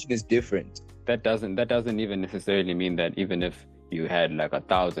promotion is different. That doesn't even necessarily mean that even if you had like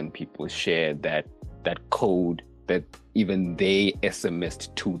 1,000 people share that code, that even they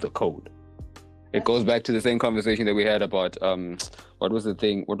SMS'd to the code. It goes back to the same conversation that we had about what was the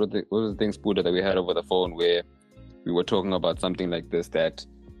thing Spuda, that we had over the phone, where we were talking about something like this, that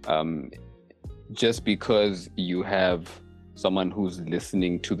just because you have someone who's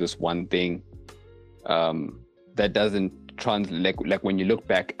listening to this one thing, that doesn't like when you look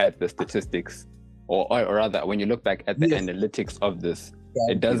back at the statistics, or rather when you look back at the analytics of this,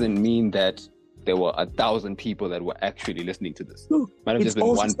 it doesn't mean that there were 1,000 people that were actually listening to this. Might have It's just been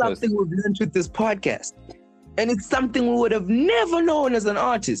also one something person. we've learned with this podcast. And it's something we would have never known as an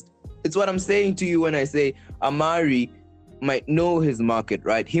artist. It's what I'm saying to you when I say Amari might know his market,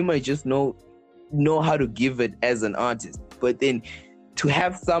 right? He might just know how to give it as an artist. But then to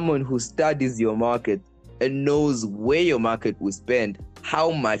have someone who studies your market and knows where your market will spend,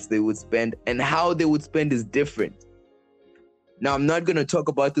 how much they would spend, and how they would spend is different. Now, I'm not going to talk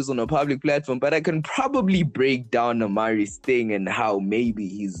about this on a public platform, but I can probably break down Amari's thing and how maybe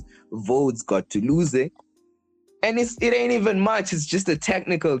his votes got to losing. And it ain't even much. It's just a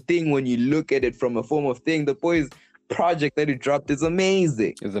technical thing when you look at it from a form of thing. The boy's project that he dropped is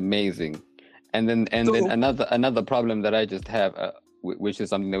amazing. It's amazing. And then another problem that I just have, which is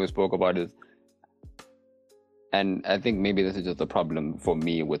something that we spoke about, is, and I think maybe this is just a problem for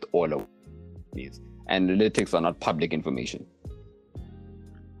me with all of these, analytics are not public information.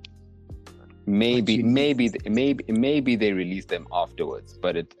 Maybe they release them afterwards,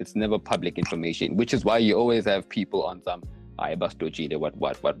 but it's never public information, which is why you always have people on some what.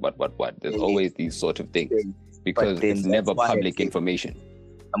 There's always these sort of things because it's never public information.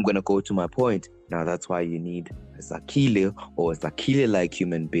 I'm gonna go to my point. Now that's why you need a Sakhile or a Sakhile-like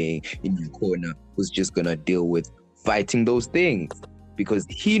human being in your corner who's just gonna deal with fighting those things, because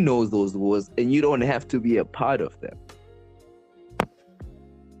he knows those wars and you don't have to be a part of them.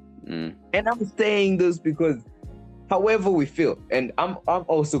 And I'm saying this because however we feel, and I'm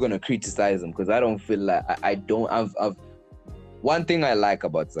also gonna criticize him because I don't feel like I've one thing I like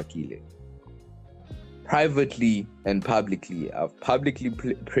about Sakhile, privately and publicly, I've publicly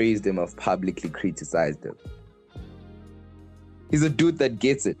praised him, I've publicly criticized him. He's a dude that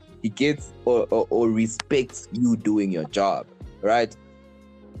gets it. He gets or respects you doing your job, right?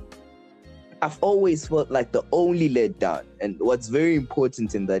 I've always felt like the only letdown, and what's very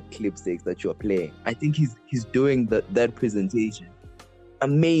important in that clip stakes that you're playing, I think he's doing that presentation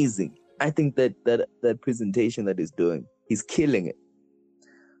amazing. I think that presentation that he's doing, he's killing it.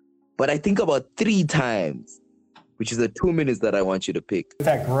 But I think about 3 times, which is the 2 minutes that I want you to pick.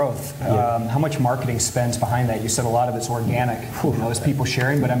 That growth, how much marketing spends behind that? You said a lot of it's organic. You know, there's people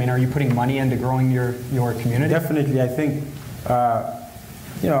sharing, but I mean, are you putting money into growing your community? Definitely, I think.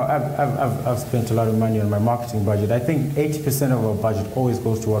 I've spent a lot of money on my marketing budget. I think 80% of our budget always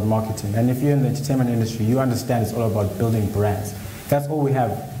goes toward marketing. And if you're in the entertainment industry, you understand it's all about building brands. That's all we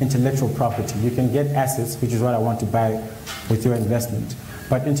have, intellectual property. You can get assets, which is what I want to buy with your investment.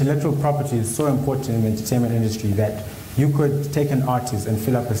 But intellectual property is so important in the entertainment industry that you could take an artist and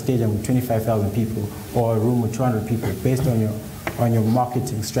fill up a stadium with 25,000 people or a room with 200 people based on your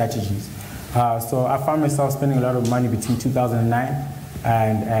marketing strategies. So I found myself spending a lot of money between 2009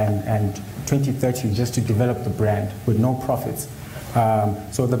 and 2013 just to develop the brand with no profits.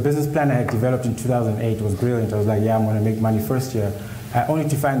 So the business plan I had developed in 2008 was brilliant. I was like, yeah, I'm going to make money first year, only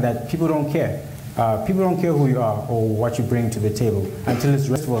to find that people don't care. People don't care who you are or what you bring to the table until this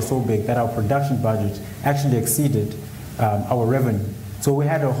festival was so big that our production budget actually exceeded our revenue. So we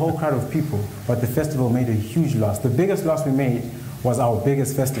had a whole crowd of people, but the festival made a huge loss. The biggest loss we made was our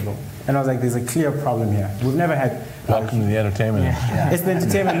biggest festival. And I was like, there's a clear problem here. We've never had... Welcome to the entertainment industry. It's the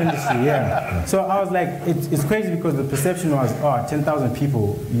entertainment industry, yeah. So I was like, it's crazy because the perception was, 10,000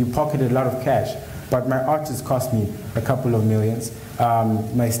 people, you pocketed a lot of cash. But my artists cost me a couple of millions.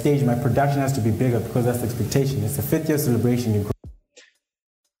 My stage, my production has to be bigger because that's the expectation. It's a 5th year celebration.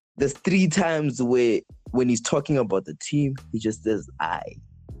 There's 3 times where when he's talking about the team, he just says, I,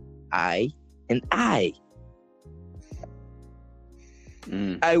 and I.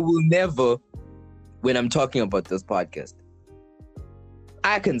 I will never, when I'm talking about this podcast,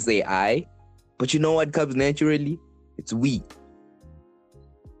 I can say I, but you know what comes naturally? It's we.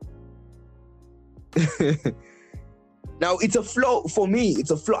 Now, it's a flow for me.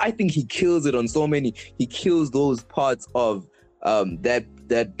 It's a flow. I think he kills it on so many. He kills those parts of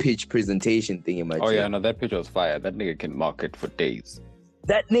that pitch presentation thing in my yeah, no, that pitch was fire. That nigga can market for days.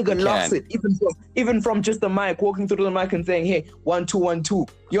 That nigga loves it, even from just the mic, walking through the mic and saying, hey, 1 2 1 2.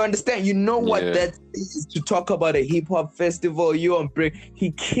 You understand? You know what that is to talk about a hip hop festival. You on break. He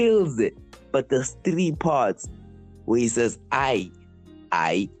kills it. But there's 3 parts where he says I,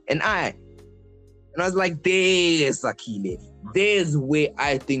 and I. And I was like, there's Sakhile. There's where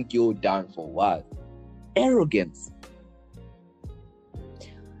I think you're down for what? Arrogance.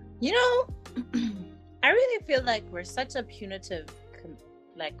 You know, I really feel like we're such a punitive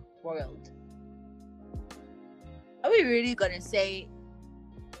world. Are we really gonna say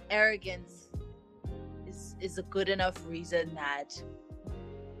arrogance is a good enough reason that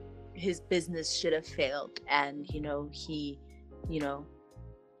his business should have failed, and he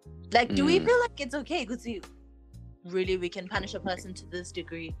like, do we feel like it's okay because we can punish a person to this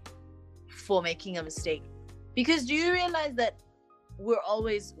degree for making a mistake? Because do you realize that we're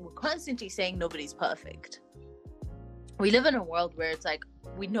constantly saying nobody's perfect? We live in a world where it's like,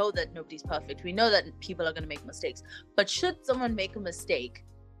 we know that nobody's perfect, we know that people are going to make mistakes, but should someone make a mistake,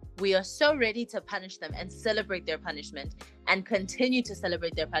 we are so ready to punish them and celebrate their punishment and continue to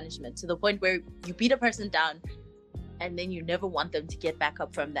celebrate their punishment to the point where you beat a person down and then you never want them to get back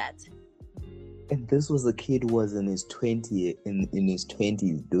up from that. And this was a kid who was in his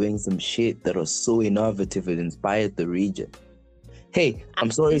 20s doing some shit that was so innovative, it inspired the region. Hey,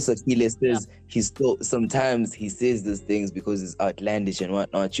 I'm sorry, Sakhile says sometimes he says these things because it's outlandish and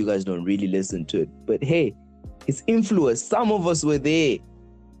whatnot. You guys don't really listen to it. But hey, his influence, some of us were there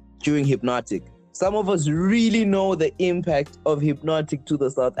during Hypnotic. Some of us really know the impact of Hypnotic to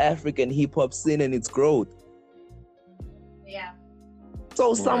the South African hip-hop scene and its growth. Yeah.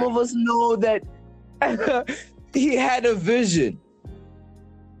 So some of us know that he had a vision.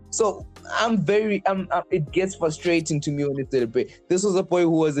 So it gets frustrating to me when they celebrate. This was a boy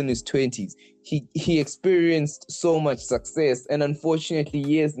who was in his 20s. He experienced so much success, and unfortunately,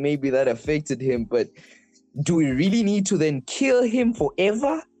 yes, maybe that affected him, but do we really need to then kill him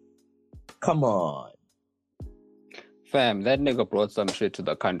forever? Come on. Fam, that nigga brought some shit to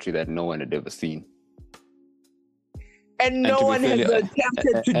the country that no one had ever seen. And no one has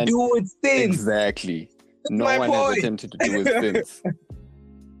attempted to do it since. Exactly. No one has attempted to do it since.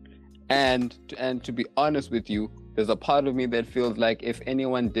 And to be honest with you, there's a part of me that feels like if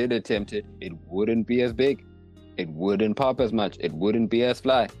anyone did attempt it, it wouldn't be as big. It wouldn't pop as much. It wouldn't be as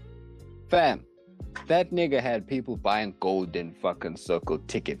fly. Fam, that nigga had people buying golden fucking circle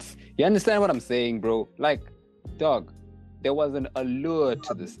tickets. You understand what I'm saying, bro? Like, dog, there was an allure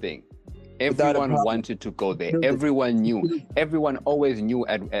to this thing. Everyone wanted to go there. Everyone knew. Everyone always knew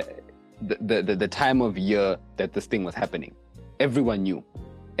at the time of year that this thing was happening. Everyone knew.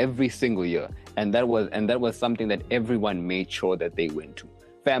 Every single year. And that was something that everyone made sure that they went to.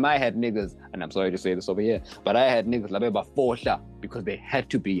 Fam, I had niggas, and I'm sorry to say this over here, but I had niggas like about 4 because they had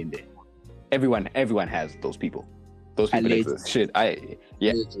to be in there. Everyone has those people. Those people exist. Shit,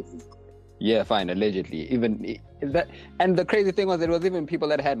 yeah, fine, allegedly. Even that, and the crazy thing was there was even people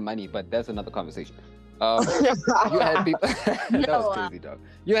that had money, but that's another conversation. You had people. That was crazy, dog.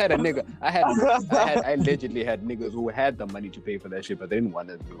 You had a nigga. I allegedly had niggas who had the money to pay for that shit, but they didn't want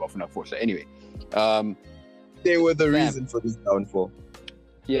to do off enough for. So anyway, they were the reason for this downfall.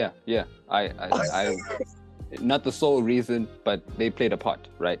 Yeah. I not the sole reason, but they played a part,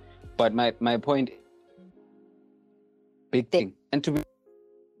 right? But my point, big thing, and to be,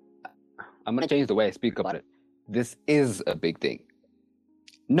 I'm gonna change the way I speak about it. This is a big thing.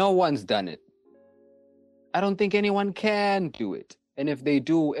 No one's done it. I don't think anyone can do it. And if they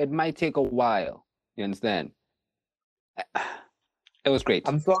do, it might take a while. You understand? It was great.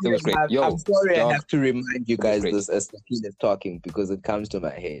 I'm sorry, it was great. I'm sorry I have to remind you guys this as Sakhile is talking because it comes to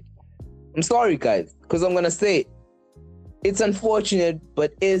my head. I'm sorry, guys, because I'm going to say it's unfortunate,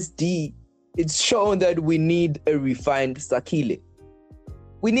 but SD, it's shown that we need a refined Sakhile.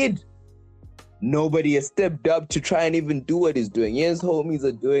 Nobody has stepped up to try and even do what he's doing. Yes, homies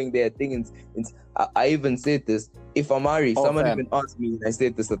are doing their thing. I even said this. If Amari, someone even asked me when I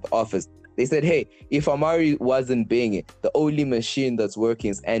said this at the office. They said, hey, if Amari wasn't being it, the only machine that's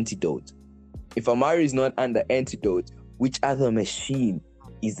working is Antidote. If Amari is not under Antidote, which other machine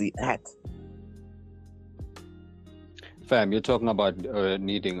is he at? Fam, you're talking about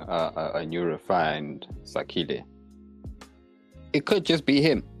needing a new refined Sakhile. It could just be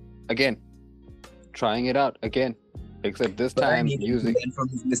him again. Trying it out again, except this time using from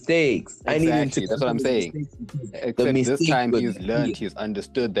his mistakes. Exactly, I need him to that's what I'm saying. Except this time he's learned, he's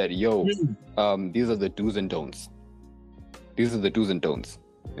understood that these are the do's and don'ts. These are the do's and don'ts.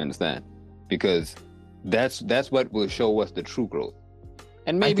 You understand? Because that's what will show us the true growth.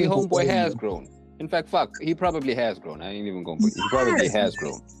 And maybe homeboy has grown. In fact, he probably has grown. I ain't even going to put. He probably has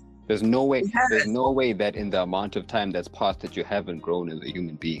grown. There's no way that in the amount of time that's passed that you haven't grown as a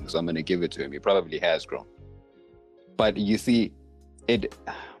human being. So I'm going to give it to him. He probably has grown. But you see, it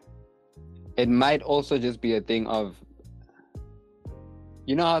might also just be a thing of,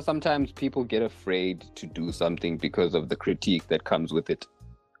 you know how sometimes people get afraid to do something because of the critique that comes with it,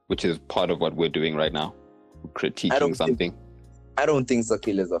 which is part of what we're doing right now, critiquing something. I don't think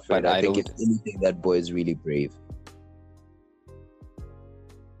Sakhile is afraid. I think if anything, that boy is really brave.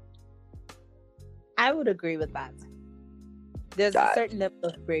 I would agree with that. There's a certain level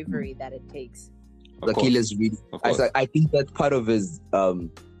of bravery that it takes. Sakhile's really. I think that's part of his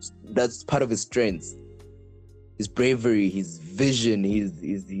strengths. His bravery, his vision,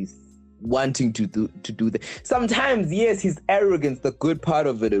 his wanting to do that. Sometimes, yes, his arrogance, the good part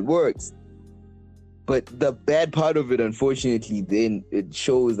of it works. But the bad part of it, unfortunately, then it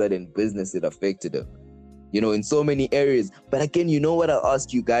shows that in business it affected him. In so many areas. But again, you know what I'll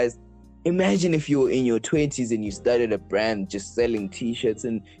ask you guys? Imagine if you were in your 20s and you started a brand just selling t-shirts,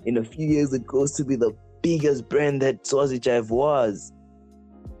 and in a few years it goes to be the biggest brand that Swazi Jive was.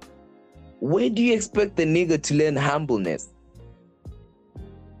 Where do you expect the nigga to learn humbleness?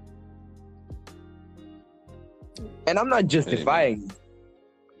 And I'm not justifying it.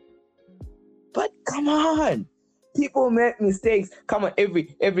 But come on. People make mistakes. Come on,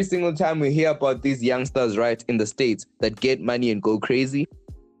 every single time we hear about these youngsters, right, in the States that get money and go crazy.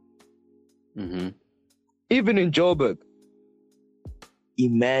 Mm-hmm. Even in Joburg.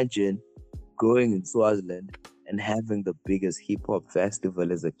 Imagine growing in Swaziland and having the biggest hip-hop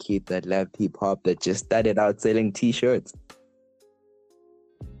festival as a kid that loved hip-hop, that just started out selling t-shirts.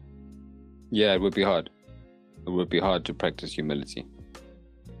 Yeah, it would be hard. It would be hard to practice humility.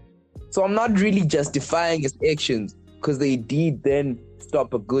 So I'm not really justifying his actions, because they did then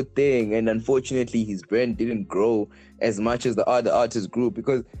stop a good thing, and unfortunately his brand didn't grow as much as the other artists grew,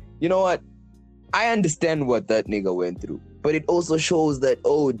 because you know what? I understand what that nigga went through, but it also shows that,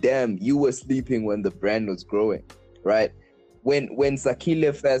 oh damn, you were sleeping when the brand was growing, right? When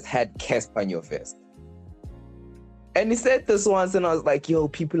Sakhile first had Casper on your vest. And he said this once, and I was like, yo,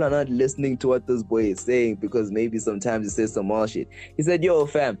 people are not listening to what this boy is saying, because maybe sometimes he says some more shit. He said, yo,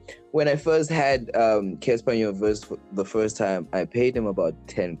 fam, when I first had Casper on your vest for the first time, I paid him about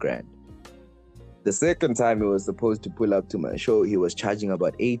 10 grand. The second time he was supposed to pull up to my show, he was charging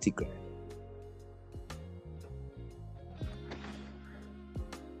about 80 grand.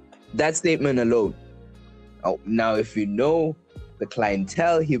 That statement alone. Oh, now, if you know the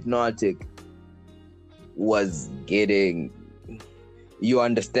clientele Hypnotic was getting, you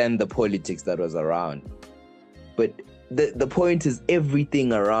understand the politics that was around. But the point is,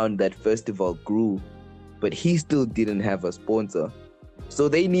 everything around that festival grew, but he still didn't have a sponsor. So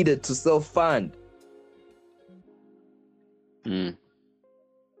they needed to self-fund. And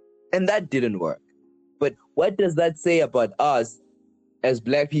that didn't work. But what does that say about us as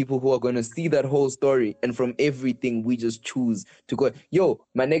black people who are going to see that whole story, and from everything we just choose to go, yo,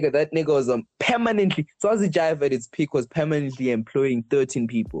 my nigga, that nigga was permanently, Swazi Jive at its peak was permanently employing 13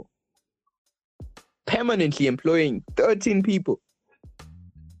 people. Permanently employing 13 people.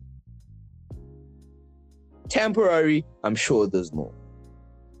 Temporary, I'm sure there's more.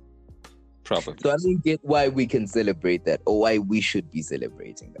 Probably. So I don't get why we can celebrate that, or why we should be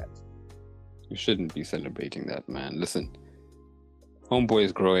celebrating that. You shouldn't be celebrating that, man. Listen. Homeboy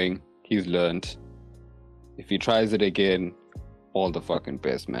is growing. He's learned. If he tries it again, all the fucking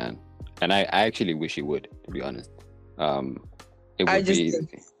best, man. And I actually wish he would, to be honest. It would be. I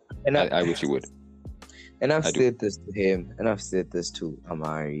wish he would. And I've said this to him, and I've said this to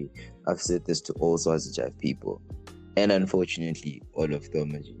Amari. I've said this to all Swazi Jive people. And unfortunately, all of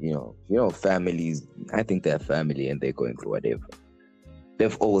them, families, I think they're family and they're going through whatever.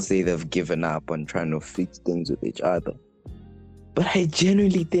 They've all said they've given up on trying to fix things with each other. But I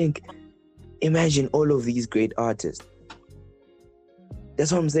genuinely think, imagine all of these great artists.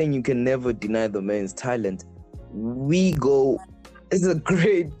 That's what I'm saying. You can never deny the man's talent. It's a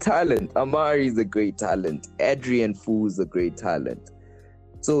great talent. Amari is a great talent. Adrian Fu is a great talent.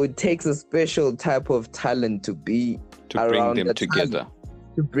 So it takes a special type of talent to be around bring them together.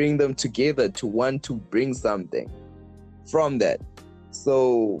 To bring them together, to want to bring something from that.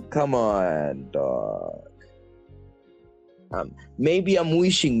 So come on, dog. Maybe I'm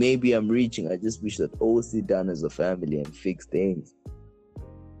wishing, maybe I'm reaching. I just wish that all sit down as a family and fix things.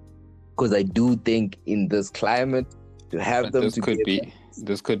 Because I do think in this climate, to have them together.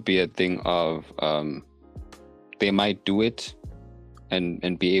 This could be a thing of they might do it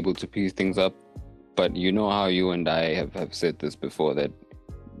and be able to piece things up. But you know how you and I have said this before, that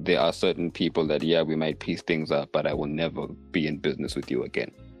there are certain people that, yeah, we might piece things up, but I will never be in business with you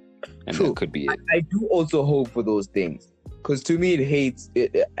again. And True. That could be it. I do also hope for those things. Because to me,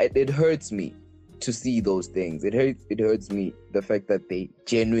 it hurts me to see those things. It hurts me, the fact that they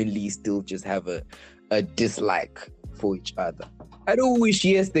genuinely still just have a dislike for each other. I don't wish,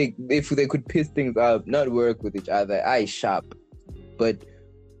 yes, if they could piece things up, not work with each other, sharp. But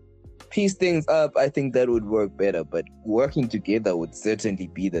piece things up, I think that would work better. But working together would certainly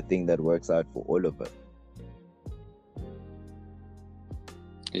be the thing that works out for all of us.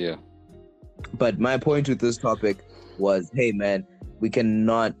 Yeah. But my point with this topic was, hey man, we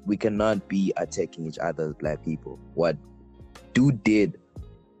cannot be attacking each other as black people. What dude did,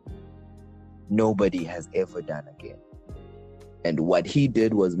 nobody has ever done again. And what he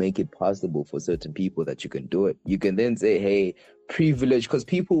did was make it possible for certain people that you can do it. You can then say, hey, privilege, because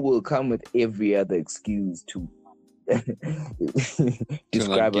people will come with every other excuse to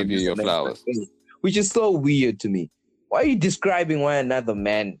describe give you your flowers, which is so weird to me. Why are you describing why another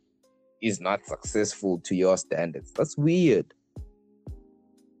man is not successful to your standards? That's weird.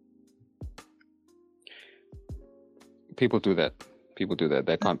 People do that.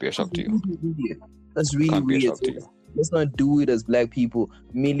 That can't be a shock to you. That's really weird. Let's not do it as black people.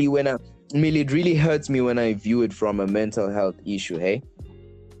 Millie, it really hurts me when I view it from a mental health issue, hey?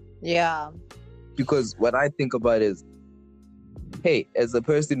 Yeah. Because what I think about is, hey, as a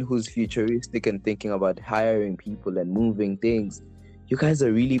person who's futuristic and thinking about hiring people and moving things, you guys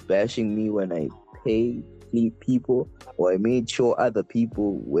are really bashing me when I pay people, or I made sure other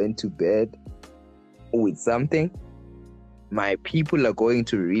people went to bed with something. My people are going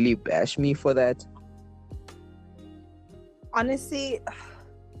to really bash me for that. Honestly,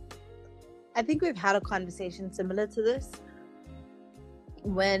 I think we've had a conversation similar to this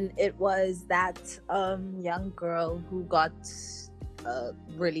when it was that young girl who got a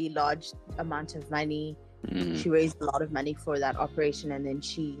really large amount of money. She raised a lot of money for that operation, and then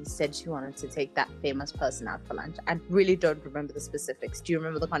she said she wanted to take that famous person out for lunch. I really don't remember the specifics. Do you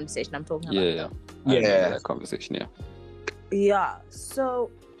remember the conversation I'm talking about? Yeah. That conversation, yeah. Yeah,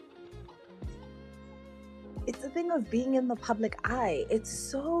 so it's a thing of being in the public eye. It's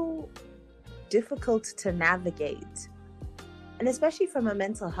so difficult to navigate, and especially from a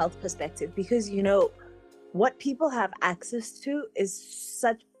mental health perspective, because what people have access to is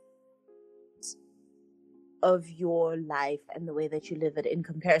such of your life and the way that you live it in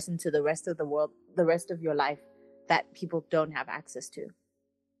comparison to the rest of the world, the rest of your life that people don't have access to.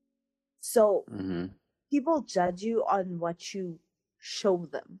 So people judge you on what you show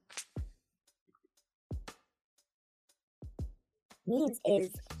them. Means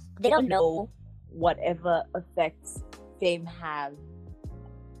is they don't know whatever effects fame have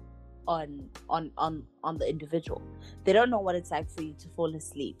on the individual. They don't know what it's like for you to fall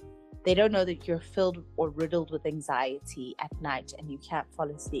asleep. They don't know that you're filled or riddled with anxiety at night and you can't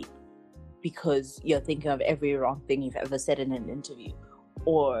fall asleep because you're thinking of every wrong thing you've ever said in an interview.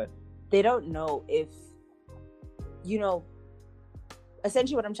 Or they don't know if,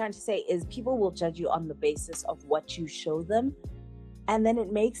 essentially what I'm trying to say is people will judge you on the basis of what you show them. And then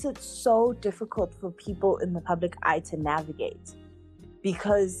it makes it so difficult for people in the public eye to navigate,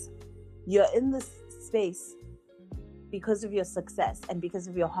 because you're in this space because of your success and because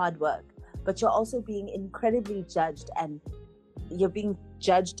of your hard work, but you're also being incredibly judged, and you're being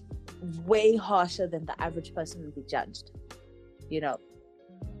judged way harsher than the average person would be judged.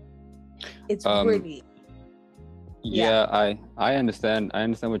 It's really... Yeah, I understand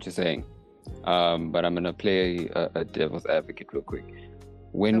what you're saying. But I'm gonna play a devil's advocate real quick.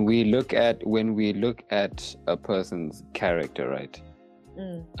 When we look at a person's character, right?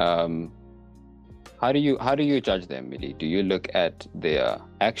 How do you judge them, Millie? Do you look at their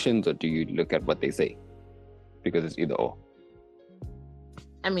actions or do you look at what they say? Because it's either or.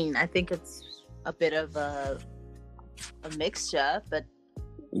 I mean, I think it's a bit of a mixture, but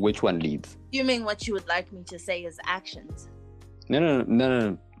which one leads? You mean what you would like me to say is actions?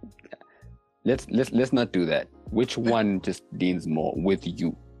 No. Let's not do that. Which one just leans more with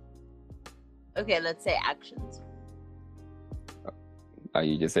you? Okay, let's say actions. Are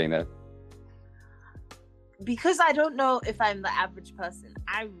you just saying that? Because I don't know if I'm the average person.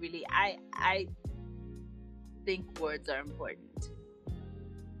 I think words are important.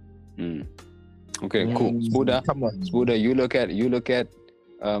 Okay, cool. Sbuda, you look at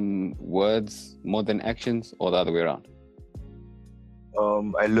words more than actions, or the other way around?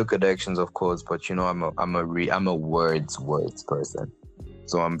 I look at actions, of course, but I'm a words person.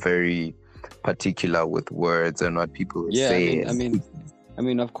 So I'm very particular with words and what people say. I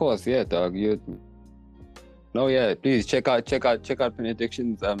mean, of course, yeah, dog. Please check out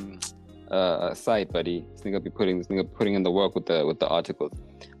Benediction's site, buddy. This nigga be putting in the work with the articles.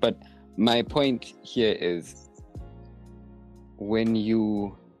 But my point here is,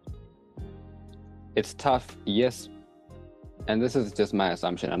 it's tough, yes. And this is just my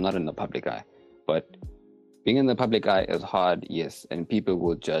assumption. I'm not in the public eye, but being in the public eye is hard, yes, and people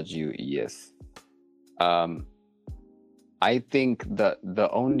will judge you, yes. I think the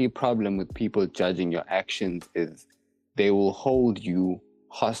only problem with people judging your actions is they will hold you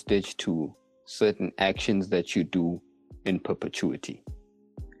hostage to certain actions that you do in perpetuity.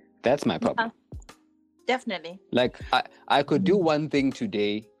 That's my problem. Definitely. Like I could do one thing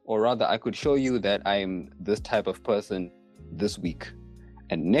today, or rather I could show you that I am this type of person this week,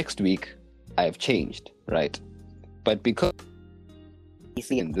 and next week I've changed, right? But because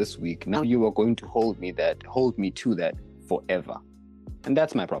in this week, now you are going to hold me to that forever. And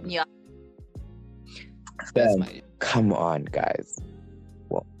that's my problem. Yeah. That's my Come on, guys.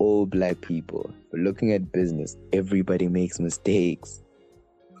 We're all black people. We're looking at business. Everybody makes mistakes.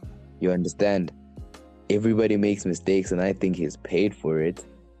 You understand? Everybody makes mistakes, and I think he's paid for it.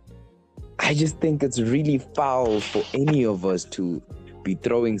 I just think it's really foul for any of us to be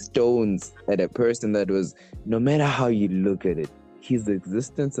throwing stones at a person that was, no matter how you look at it, his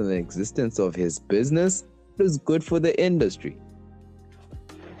existence and the existence of his business was good for the industry.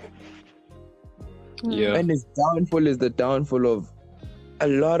 Yeah. And his downfall is the downfall of a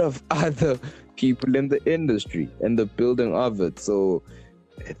lot of other people in the industry and the building of it. So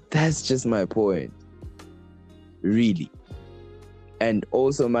that's just my point. Really. And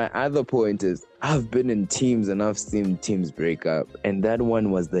also my other point is I've been in teams and I've seen teams break up, and that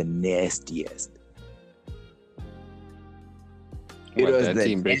one was the nastiest. That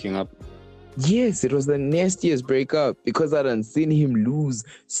team breaking up? Yes, it was the nastiest breakup because I done seen him lose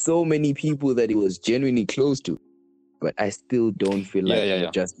so many people that he was genuinely close to. But I still don't feel like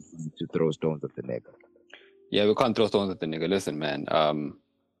it's just to throw stones at the nigga. Yeah, we can't throw stones at the nigga. Listen, man.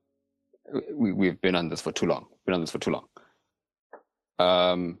 We've been on this for too long.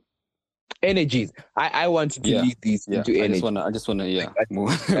 Energies. I wanted to lead these into energy. I just wanna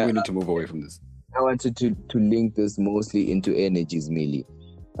move. We need to move away from this. I wanted to link this mostly into energies, Millie.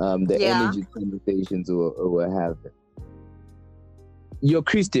 The energy conversations we're having. You're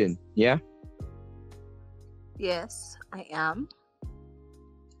Christian, yeah? Yes, I am.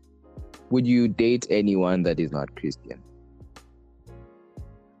 Would you date anyone that is not Christian?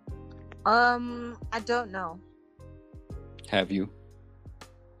 I don't know. Have you?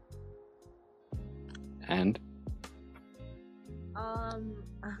 And?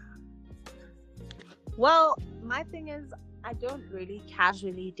 Well, my thing is, I don't really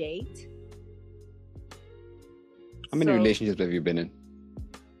casually date. How many relationships have you been in?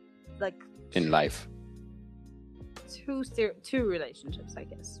 Like in life? Two relationships, I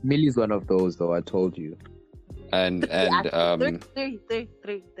guess. Millie's one of those, though. I told you. And three.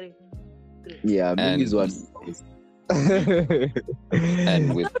 Yeah, Millie's one of those.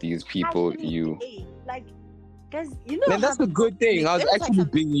 And with these people, you like, guys, you know. Man, that's a good thing. I was actually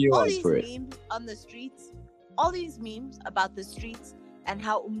bringing you on for it. Memes on the streets, all these memes about the streets and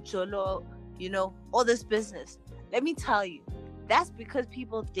how umcholo, all this business. Let me tell you, that's because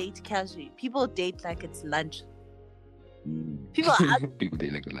people date casually. People date like it's lunch. People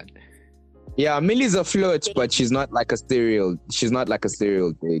date like lunch. Yeah, Millie's a flirt, but she's not like a serial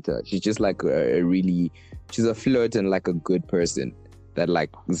dater. She's just like she's a flirt and like a good person that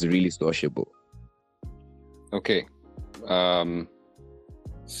like is really sociable. Okay.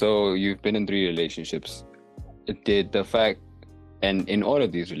 So you've been in 3 relationships. Did the fact, and in all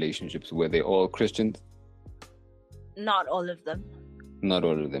of these relationships, were they all Christians? Not all of them. Not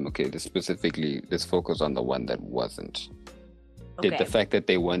all of them. Okay, let's focus on the one that wasn't. Okay. Did the fact that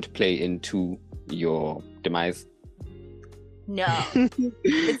they weren't play into your demise? No.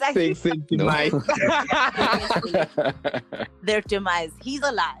 It's actually demise. Their demise. He's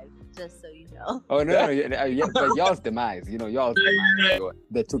alive, just so you know. Oh no, but y'all's demise. Y'all's demise.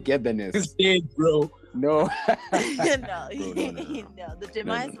 The togetherness. It's dead, bro. No. No. The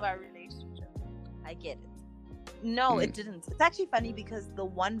demise of our relationship. I get it. No, it didn't. It's actually funny because the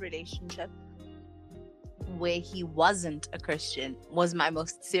one relationship where he wasn't a Christian was my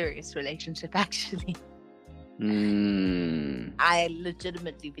most serious relationship, actually. I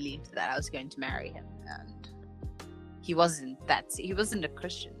legitimately believed that I was going to marry him, and he wasn't a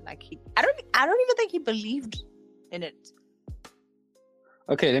Christian. Like I don't even think he believed in it.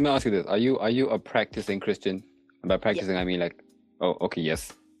 Okay, let me ask you this: Are you a practicing Christian? And by practicing, I mean like, oh, okay,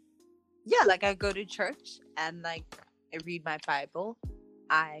 yes. Yeah, like I go to church and like I read my Bible.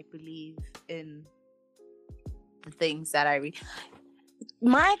 I believe in the things that I read.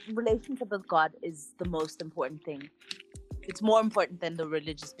 My relationship with God is the most important thing. It's more important than the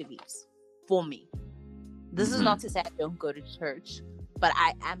religious beliefs for me. This is not to say I don't go to church, but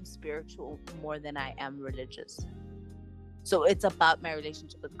I am spiritual more than I am religious. So it's about my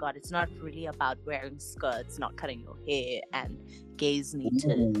relationship with God. It's not really about wearing skirts, not cutting your hair, and gays need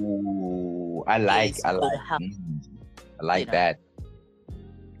to. Ooh, I like that.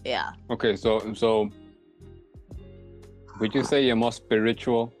 Yeah. Okay, so would you say you're more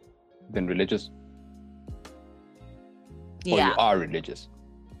spiritual than religious? Or you are religious?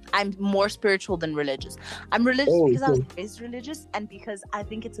 I'm more spiritual than religious. I'm religious because I was raised religious, and because I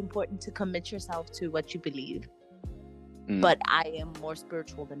think it's important to commit yourself to what you believe. But I am more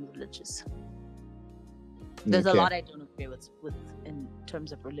spiritual than religious. There's a lot I don't agree with in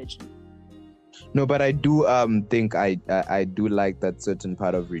terms of religion. No, but I do think I do like that certain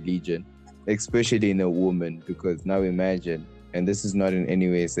part of religion, especially in a woman, because now imagine, and this is not in any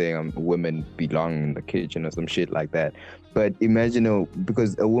way saying women belong in the kitchen or some shit like that, but imagine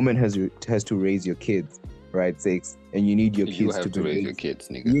because a woman has to raise your kids, right? And you need your kids to raise your kids,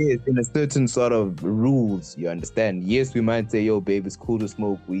 nigga. Yes, in a certain sort of rules, you understand? Yes, we might say, yo, babe, it's cool to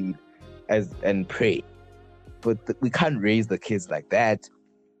smoke weed and pray, but we can't raise the kids like that.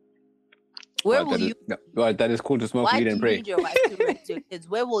 Where will you? That is cool to smoke weed and pray. Why do you need your wife to raise your kids?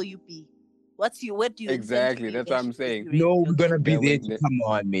 Where will you be? Where do you exactly? That's what I'm saying. No, I'm gonna be there. Come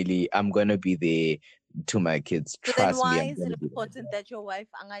on, Millie. I'm gonna be there to my kids. So Trust then why me. is it important that your wife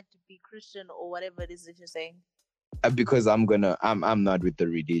to be Christian or whatever it is that you're saying? Because I'm not with the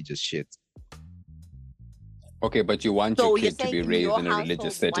religious shit. Okay, but you want your kid to be raised in a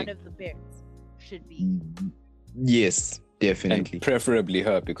religious setting. One of the parents should be. Yes. Definitely. And preferably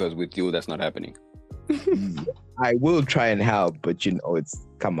her, because with you, that's not happening. I will try and help, but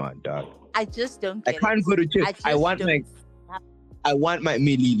come on, dog. I just don't get I can't go to church. I want my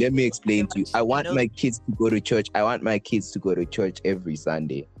Millie, let me explain to you. I want my kids to go to church. I want my kids to go to church every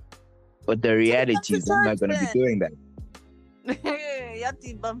Sunday. But the reality is I'm not going to be doing that.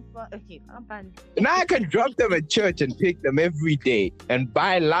 Now I can drop them at church and pick them every day and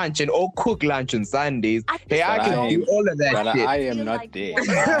buy lunch and cook lunch on Sundays. I can do all of that but shit. I am not there.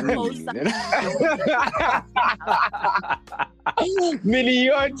 Millie,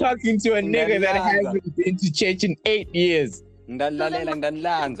 you're talking to a nigga that hasn't been to church in 8 years. And I'll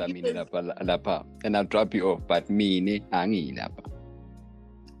drop you off, but me,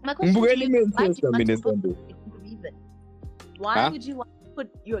 why would you want to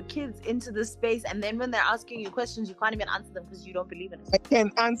put your kids into this space, and then when they're asking you questions, you can't even answer them because you don't believe in it? I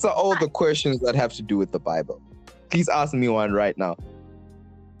can answer all the questions that have to do with the Bible. Please ask me one right now.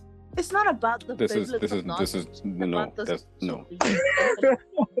 It's not about the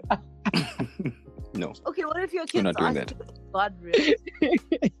No. Okay, what if your kids ask God really?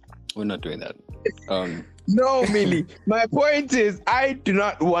 We're not doing that. No, Millie. My point is, I do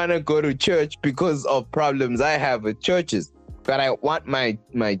not want to go to church because of problems I have with churches. But I want my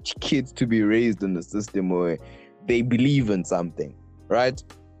kids to be raised in the system where they believe in something, right?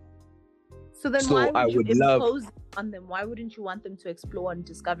 So then why would you impose on them? Why wouldn't you want them to explore and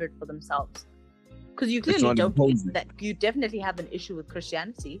discover it for themselves? Because you clearly don't believe that. You definitely have an issue with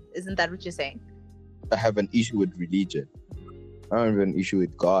Christianity. Isn't that what you're saying? I have an issue with religion. I don't have an issue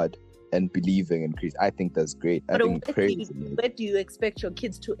with God and believing in Christ. I think that's great. But where do you expect your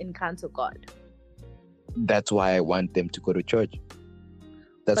kids to encounter God? That's why I want them to go to church.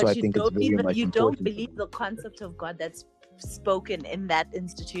 That's why I think it's very much important. You don't believe the concept of God that's spoken in that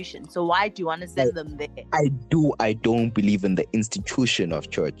institution. So why do you want to send them there? I do. I don't believe in the institution of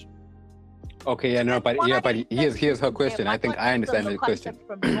church. Okay, but here's her question. I think I understand the question.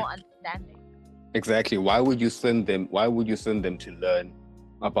 From your understanding. Exactly. Why would you send them to learn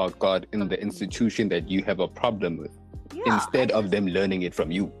about God in the institution that you have a problem with, instead of them learning it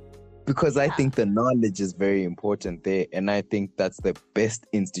from you? Because I think the knowledge is very important there, and I think that's the best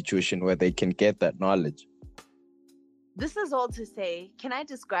institution where they can get that knowledge. This is all to say, can I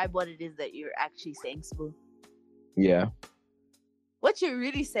describe what it is that you're actually saying, Sbu? Yeah. What you're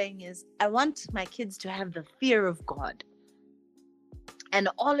really saying is, I want my kids to have the fear of God and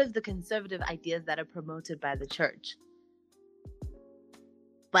all of the conservative ideas that are promoted by the church.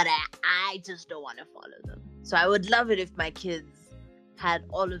 But I just don't want to follow them. So I would love it if my kids had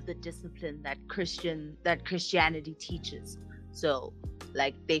all of the discipline that Christianity teaches. So,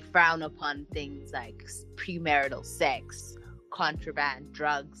 like, they frown upon things like premarital sex, contraband,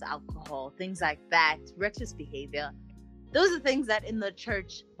 drugs, alcohol, things like that, reckless behavior. Those are things that in the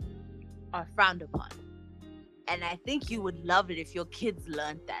church are frowned upon. And I think you would love it if your kids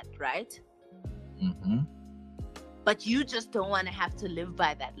learned that, right? Mm-hmm. But you just don't want to have to live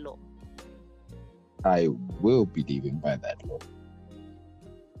by that law. I will be living by that law.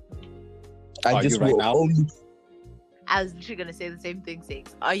 Are you right now? I was literally gonna say the same thing,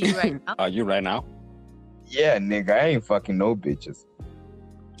 Sakes. Are you right now? Are you right now? Yeah, nigga, I ain't fucking no bitches.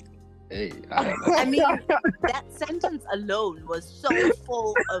 Hey, I mean, that sentence alone was so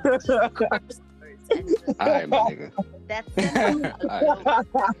full of curse words. Alright, my nigga. That sentence alone.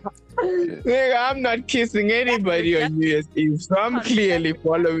 Nigga, I'm not kissing anybody on New Year's Eve, so I'm clearly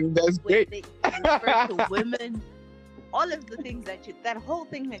following. That's great. They refer to women all of the things that whole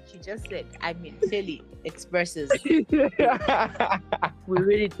thing that you just said, I mean, clearly expresses. We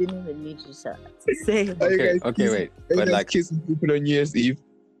really didn't even need to say it. Okay, wait. But But like, kissing people on New Year's Eve.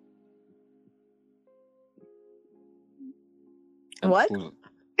 What?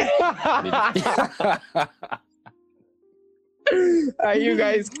 Are you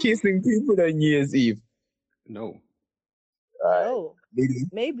guys kissing people on New Year's Eve? No. Oh, Really?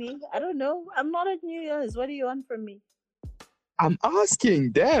 maybe. I don't know. I'm not at New Year's. What do you want from me? I'm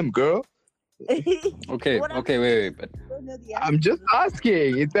asking. Damn, girl. Okay, What wait. But don't know the I'm answer just to this.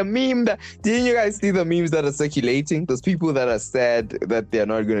 asking. It's a meme that. Didn't you guys see the memes that are circulating? Those people that are sad that they're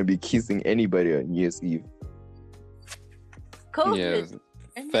not going to be kissing anybody on New Year's Eve. COVID. yes,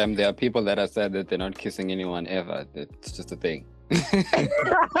 fam, there are people that are sad that they're not kissing anyone ever. It's just a thing. That's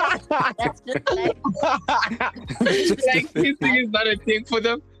just like Like kissing is not a thing for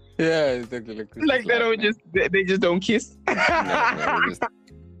them. Yeah, exactly. Like they don't just they just don't kiss. No,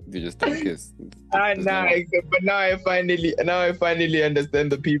 they just don't kiss. But There's now I finally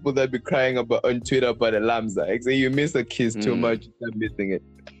understand the people that be crying about on Twitter about the lambza. Like say you miss a kiss too much, you start missing it.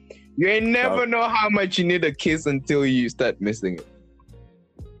 You ain't never know how much you need a kiss until you start missing it.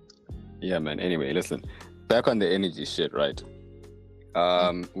 Yeah, man. Anyway, listen. Back on the energy shit, right?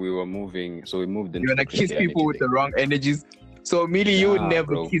 We were moving, so we moved into. You're gonna kiss people with the wrong energies. So Millie, you would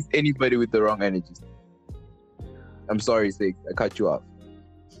never kiss anybody with the wrong energies. I'm sorry, Six. I cut you off.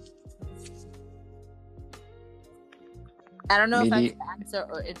 I don't know if I Maybe- can answer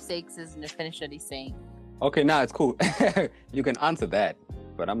or if Sakes isn't finish what he's saying. Okay, nah, it's cool. You can answer that,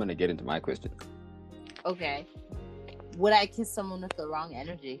 but I'm gonna get into my question. Okay. Would I kiss someone with the wrong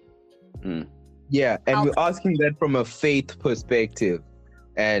energy? Yeah, and How- we're asking that from a faith perspective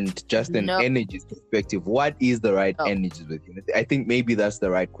and just an No. energy perspective. What is the right No. energies with you? I think maybe that's the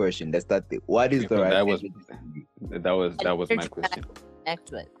right question. Let's start there. What is the right That was- energies with you? That was my Energy question. that I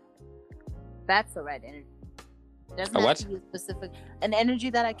connect with. That's the right energy. Doesn't A have what? to be specific. An energy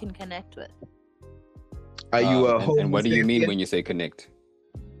that I can connect with. Are you a and what do you mean homosapien? when you say connect?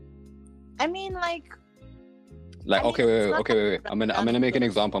 I mean, like, Like, I mean, okay, it's wait. not Okay, wait. I'm gonna make an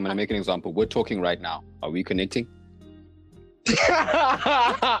example. We're talking right now. Are we connecting?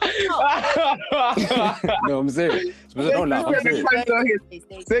 No, I'm serious. Don't laugh. I'm serious.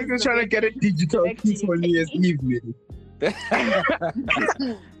 Six is trying to get a digital kiss on New Year's Eve, man.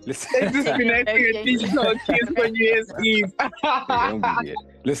 Listen. Six is connecting a digital kiss on New Year's Eve. Don't be weird.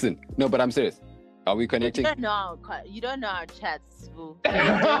 Listen, no, but I'm serious. Are we You connecting? don't know. You don't know our chats, Sbu.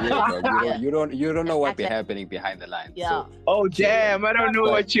 Yeah, bro, you don't know what be Okay. happening behind the lines. Yeah. So, Oh damn! I don't know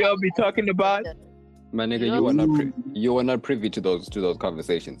what you all be talking about. my nigga, You you are not privy to those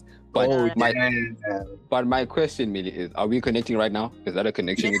conversations. But Oh my damn! my question, Millie, is: are we connecting right now? Is that a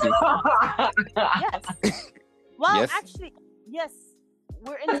connection with you? Yes. Well, Yes? actually, yes.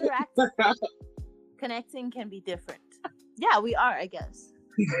 We're interacting. Connecting can be different. Yeah, we are, I guess.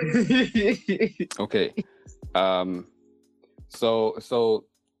 Okay. So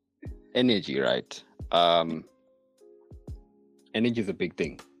energy, right? Energy is a big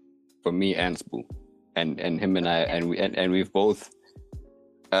thing for me and Sbu, and him and I, and we've both.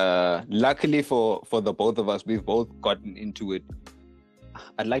 Luckily for the both of us, we've both gotten into it.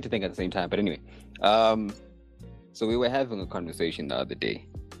 I'd like to think at the same time, but anyway. So we were having a conversation the other day,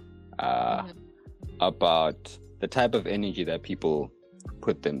 about the type of energy that people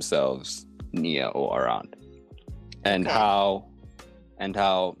put themselves near or around, and Okay.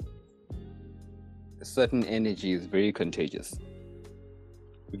 how certain energy is very contagious,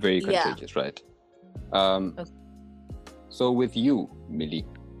 Yeah. right? So with you, Millie,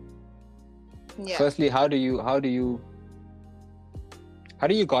 Yeah. firstly, how do you guard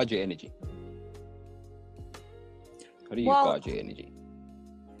your energy? How do you Well, guard your energy?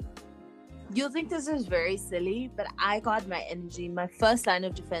 You'll think this is very silly, but I guard my energy. My first line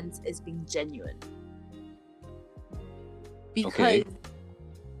of defense is being genuine. Because Okay.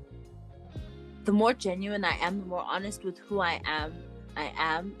 the more genuine I am, the more honest with who I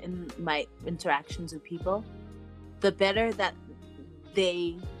am in my interactions with people, the better that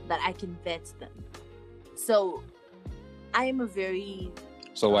I can vet them. So I am a very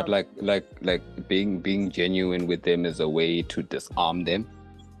So what, like being genuine with them is a way to disarm them?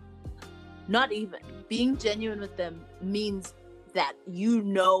 not even being genuine with them means that you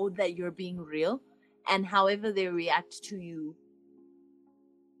know that you're being real, and however they react to you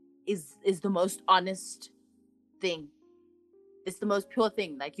is the most honest thing. It's the most pure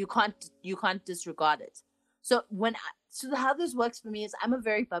thing. Like you can't disregard it. So how this works for me is I'm a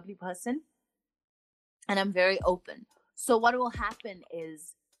very bubbly person and I'm very open. So what will happen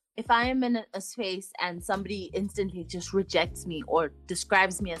is if I am in a space and somebody instantly just rejects me or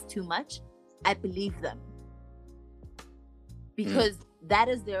describes me as too much, I believe them. Because that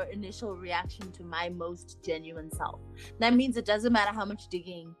is their initial reaction to my most genuine self. That means it doesn't matter how much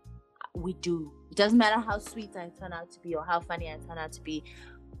digging we do. It doesn't matter how sweet I turn out to be or how funny I turn out to be.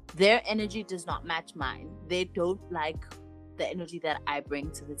 Their energy does not match mine. They don't like the energy that I bring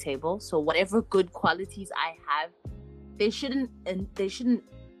to the table. So whatever good qualities I have, they shouldn't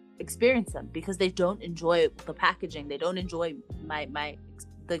experience them because they don't enjoy the packaging. They don't enjoy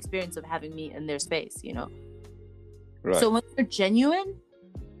the experience of having me in their space, you know? Right. So when you're genuine,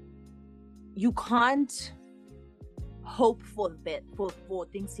 you can't hope for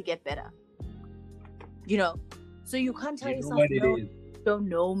things to get better, you know? So you can't tell yourself, no, you don't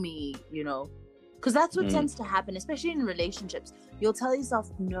know me, you know? Because that's what tends to happen, especially in relationships. You'll tell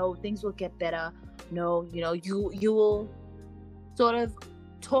yourself, no, things will get better. No, you know, you will sort of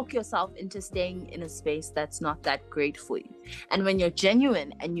talk yourself into staying in a space that's not that great for you. And when you're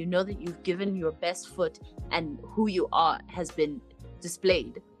genuine and you know that you've given your best foot and who you are has been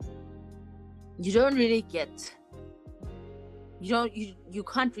displayed, you don't really get, you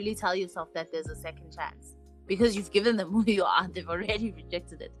can't really tell yourself that there's a second chance because you've given them who you are. They've already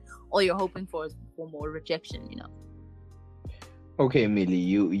rejected it. All you're hoping for is for more rejection, you know. Okay, Millie,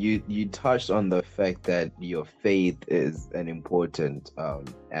 you touched on the fact that your faith is an important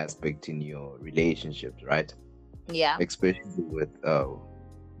aspect in your relationships, right? Yeah. Especially with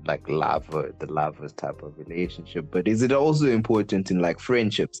like the lovers type of relationship. But is it also important in like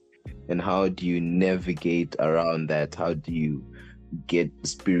friendships? And how do you navigate around that? How do you get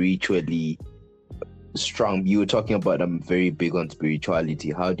spiritually strong? You were talking about I'm very big on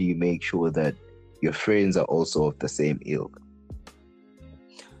spirituality. How do you make sure that your friends are also of the same ilk?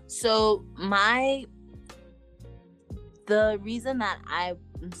 So the reason that I'm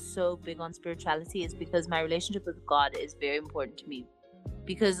so big on spirituality is because my relationship with God is very important to me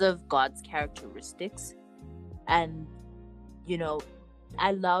because of God's characteristics. And, you know,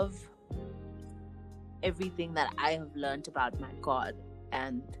 I love everything that I have learned about my God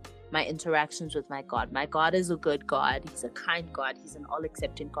and my interactions with my God. My God is a good God. He's a kind God. He's an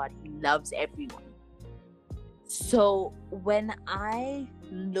all-accepting God. He loves everyone. So when I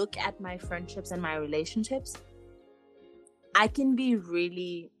look at my friendships and my relationships, I can be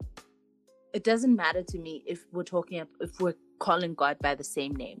really, it doesn't matter to me if we're calling God by the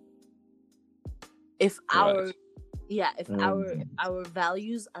same name. If our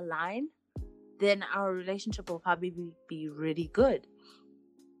values align, then our relationship will probably be really good.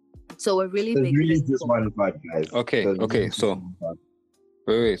 So we're really big. Really just one God, guys. Okay. So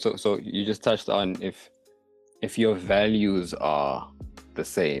wait. So you just touched on if your values are the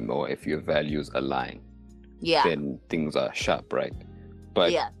same or if your values align, then things are sharp, right?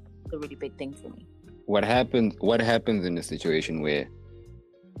 But yeah, it's a really big thing for me. What happens in a situation where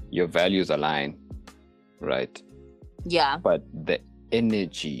your values align, right? Yeah. But the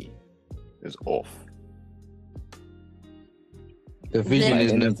energy is off. The vision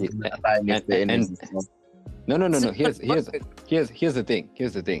is No. Here's the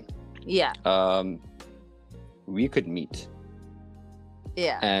thing. Yeah. We could meet.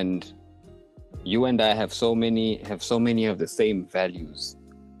 Yeah. And you and I have so many of the same values.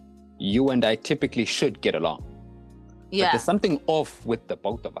 You and I typically should get along. Yeah. But there's something off with the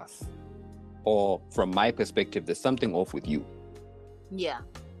both of us. Or from my perspective, there's something off with you. Yeah.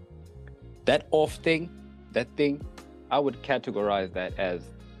 That thing, I would categorize that as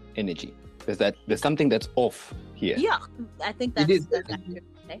energy. There's something that's off here. Yeah. I think that's accurate.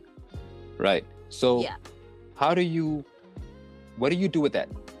 Okay. Right. So yeah. What do you do with that?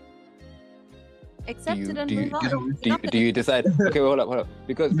 Accept it and move on. Do you decide? Okay, hold up.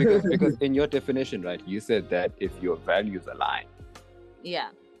 Because in your definition, right, you said that if your values align. Yeah.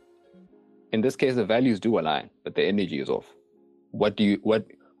 In this case, the values do align, but the energy is off.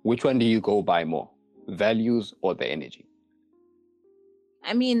 Which one do you go by more? Values or the energy?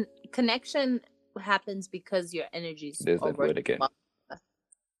 I mean, connection happens because your energy's There's that word again.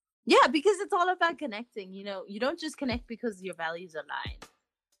 Yeah, because it's all about connecting. You know, you don't just connect because your values align.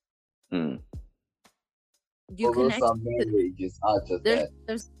 You connect.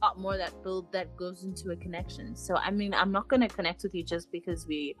 There's a lot more that goes into a connection. So I mean, I'm not gonna connect with you just because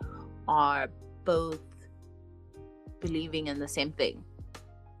we are both believing in the same thing.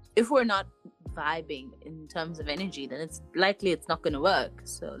 If we're not vibing in terms of energy, then it's likely it's not gonna work.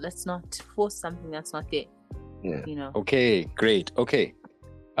 So let's not force something that's not there. Yeah. You know. Okay, great. Okay.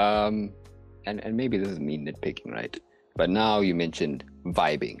 And maybe this is me nitpicking, right? But now you mentioned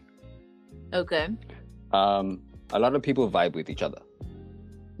vibing. Okay. A lot of people vibe with each other.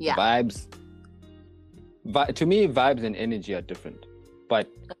 Yeah. To me, vibes and energy are different, but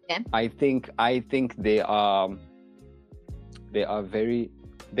Okay. I think they have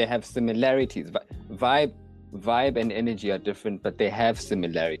similarities. Vibe and energy are different, but they have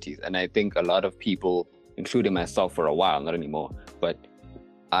similarities. And I think a lot of people, including myself for a while, not anymore, but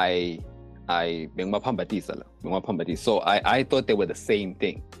so I thought they were the same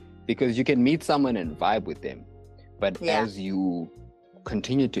thing, because you can meet someone and vibe with them, but as you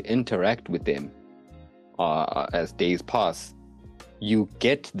continue to interact with them, as days pass, you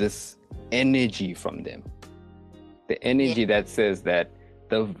get this energy from them. The energy that says that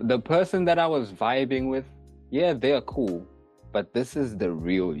the person that I was vibing with, yeah, they're cool, but this is the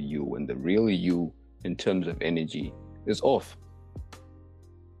real you, and the real you in terms of energy is off.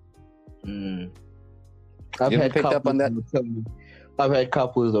 I've had picked up on that? I've had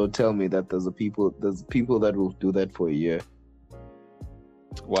couples that will tell me that there's people that will do that for a year.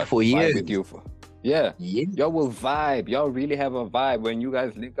 What? For vibe years. with you for? Yeah. Y'all will vibe. Y'all really have a vibe when you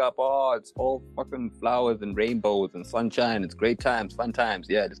guys link up. Oh, it's all fucking flowers and rainbows and sunshine. It's great times, fun times.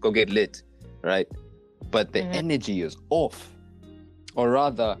 Yeah, let's go get lit, right? But the energy is off. Or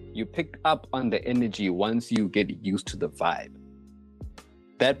rather, you pick up on the energy once you get used to the vibe.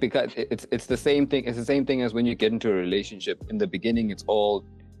 That, because it's the same thing. It's the same thing as when you get into a relationship. In the beginning, it's all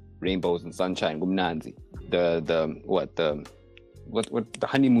rainbows and sunshine. Gumnanzi. The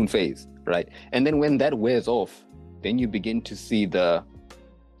honeymoon phase, right? And then when that wears off, then you begin to see the,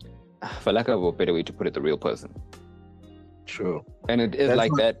 for lack of a better way to put it, the real person. True. And it is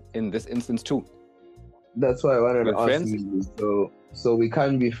that in this instance too. That's why I wanted With to ask friends? you. So we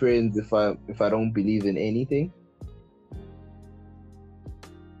can't be friends if I don't believe in anything.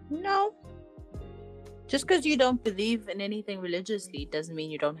 No. Just because you don't believe in anything religiously doesn't mean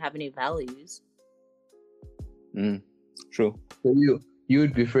you don't have any values. True. So you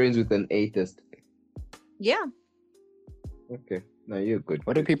would be friends with an atheist. Yeah. Okay. No, you're good.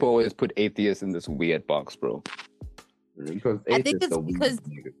 Why do people always put atheists in this weird box, bro? Because I think atheists it's are weird, because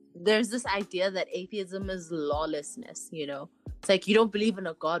nigga. there's this idea that atheism is lawlessness, you know? It's like, you don't believe in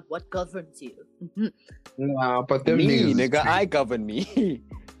a God, what governs you? Nah, but them Me, niggas, nigga, I govern me.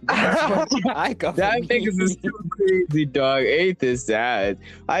 I govern that me. niggas is too crazy, dog. Atheist, sad.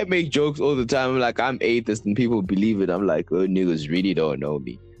 I make jokes all the time. I'm like, I'm atheist, and people believe it. I'm like, oh, niggas really don't know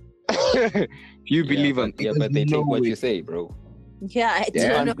me. You believe I'm yeah, but they take what you say, bro. Yeah, I You don't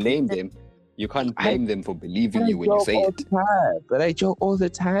know. can't blame them. You can't blame them for believing you when you joke say all it. the time, but I joke all the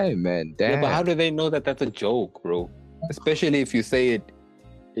time, man. Damn. Yeah, but how do they know that that's a joke, bro? Especially if you say it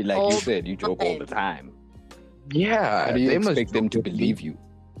like All you said, you joke all the time. time. Yeah. How do you they must expect them to joke with me. believe you?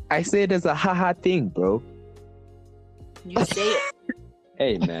 I say it as a haha thing, bro. You say it.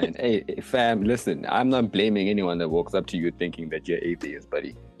 Hey, man. Hey, fam, listen. I'm not blaming anyone that walks up to you thinking that you're atheist,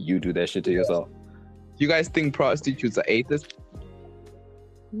 buddy. You do that shit to yourself. You guys think prostitutes are atheists?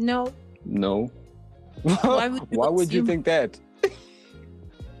 No. No. Why would you Why would you assume- think that?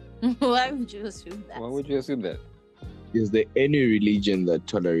 Why would you assume that? Why would you assume that? Is there any religion that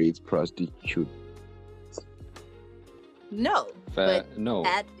tolerates prostitution? No. But No,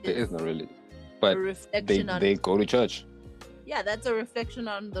 that there is is no religion. a But reflection on they go to church. Yeah, that's a reflection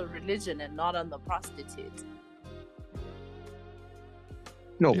on the religion and not on the prostitute.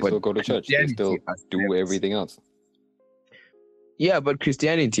 No, They but still go to church. They still Christianity do accepts- everything else. Yeah, but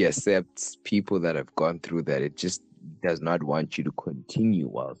Christianity accepts people that have gone through that. It just does not want you to continue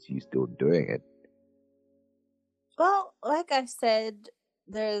whilst you're still doing it. Well, like I said,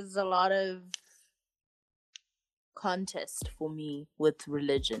 there's a lot of contest for me with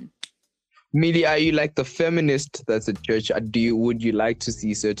religion. Millie, are you like the feminist that's a church? Would you like to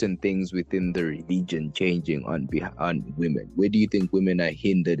see certain things within the religion changing on women? Where do you think women are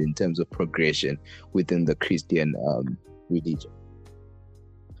hindered in terms of progression within the Christian religion?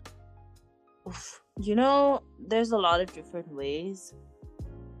 Oof. You know, there's a lot of different ways.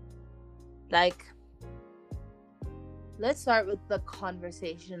 Like, let's start with the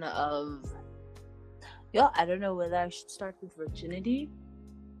conversation of, I don't know whether I should start with virginity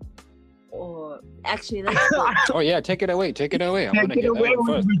or actually let's go. Oh yeah, take it away. Take it away. I want to Take it hear away that one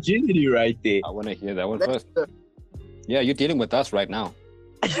with first. virginity right there. I want to hear that one Let's first. go. Yeah, you're dealing with us right now.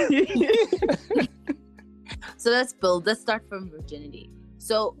 So let's start from virginity.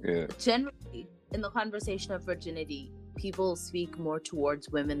 So Yeah. generally in the conversation of virginity, people speak more towards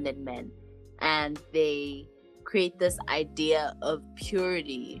women than men, and they create this idea of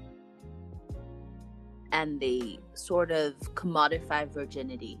purity, and they sort of commodify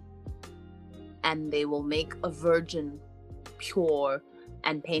virginity, and they will make a virgin pure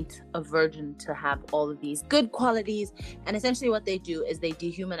and paint a virgin to have all of these good qualities. And essentially what they do is they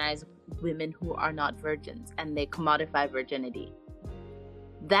dehumanize women who are not virgins, and they commodify virginity.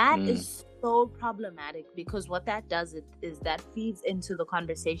 That is so problematic, because what that does is that feeds into the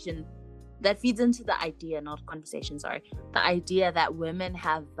conversation, that feeds into the idea, not conversation, sorry, the idea that women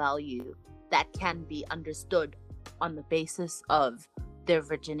have value that can be understood on the basis of their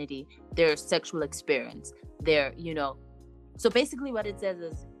virginity, their sexual experience, their, you know. So basically what it says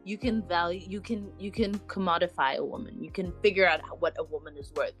is you can commodify a woman. You can figure out what a woman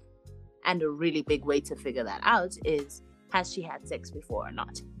is worth. And a really big way to figure that out is, has she had sex before or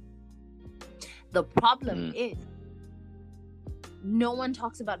not? The problem is, no one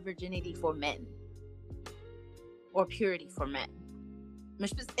talks about virginity for men or purity for men,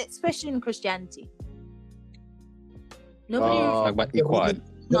 especially in Christianity. Nobody. Like equal.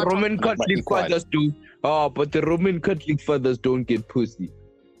 The Roman Catholic fathers do. But the Roman Catholic fathers don't get pussy.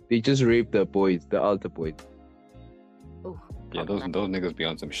 They just rape the boys, the altar boys. Ooh, Yeah, those niggas be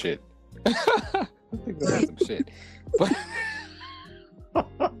on some shit. Those niggas be on some shit. But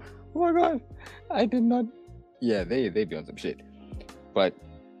oh my god, I did not. Yeah, they be on some shit. But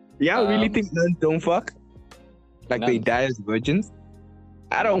yeah, I really think nuns don't fuck. Like they die as virgins.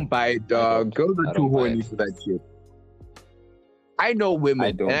 I don't buy it, dog. Girls are too horny for that shit. I know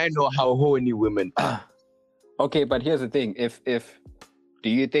women, and I know how horny women are. Okay, but here's the thing: if do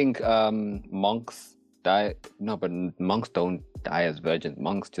you think monks die? No, but monks don't die as virgins.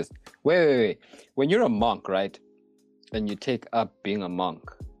 Monks just wait. When you're a monk, right, and you take up being a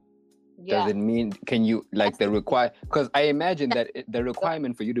monk, does it mean can you like the require? Because I imagine that the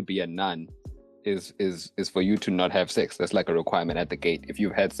requirement for you to be a nun is for you to not have sex. That's like a requirement at the gate. If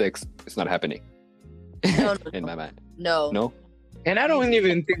you've had sex, it's not happening. No, in my mind. No. And I don't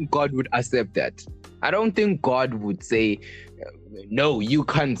even think God would accept that. I don't think God would say, no, you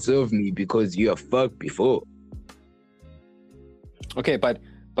can't serve me because you have fucked before. Okay, but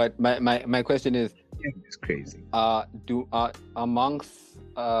my question is, it's crazy. Are monks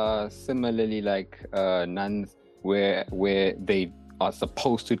similarly like nuns where they are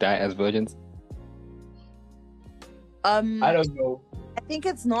supposed to die as virgins? I don't know. I think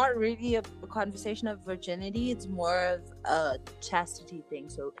it's not really a conversation of virginity. It's more of a chastity thing.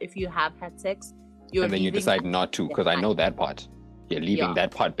 So if you have had sex, and then you decide not to, because I know that part. You're leaving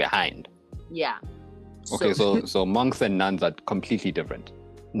that part behind. Yeah. Okay, so monks and nuns are completely different.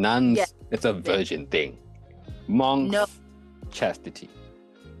 Nuns, it's a virgin thing. Monks, chastity.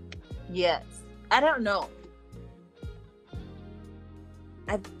 Yes. I don't know.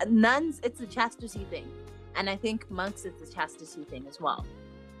 Nuns, it's a chastity thing. And I think monks, it's a chastity thing as well.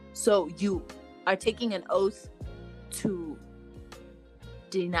 So you are taking an oath to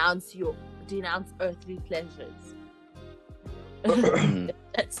denounce earthly pleasures.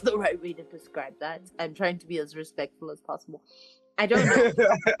 That's the right way to describe that. I'm trying to be as respectful as possible. I don't know.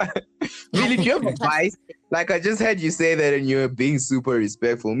 Really, do you have a vice? Like, I just heard you say that and you're being super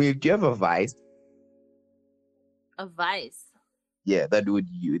respectful. Do you have a vice? A vice? Yeah,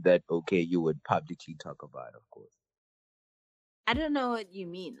 you would publicly talk about, of course. I don't know what you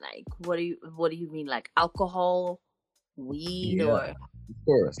mean. Like, what do you mean? Like alcohol, weed, or? Of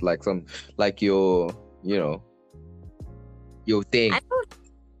course, like your thing.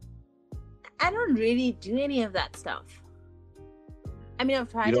 I don't really do any of that stuff. I mean,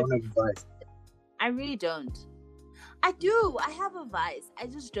 I've tried. You don't have a vice. I really don't. I do. I have a vice. I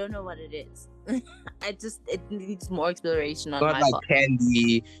just don't know what it is. It needs more exploration on my part. Not like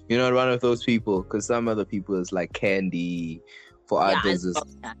candy. You're not one of those people, because some other people is like candy. For others is...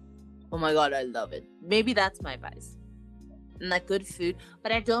 Oh my god, I love it. Maybe that's my vice. And like good food,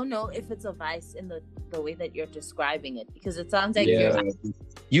 but I don't know if it's a vice in the way that you're describing it, because it sounds like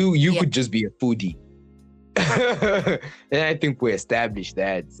you could just be a foodie. And I think we established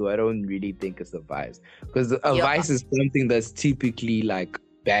that, so I don't really think it's a vice, because a vice is something that's typically like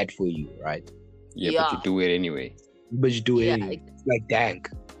bad for you, right? Yeah, but you do it anyway. Anyway. It's like dank.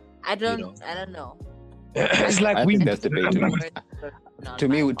 I don't know. It's like I weed. think that's debatable.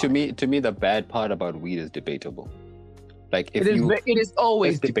 To me, the bad part about weed is debatable. Like it is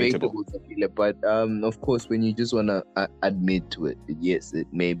always debatable. But of course, when you just wanna admit to it, yes,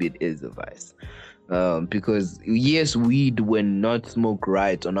 maybe it is a vice. Because yes, weed, when not smoked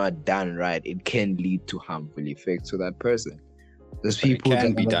right or not done right, it can lead to harmful effects to that person. There's people that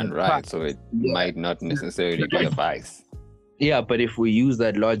can be done right, so it might not necessarily be a vice. Yeah, but if we use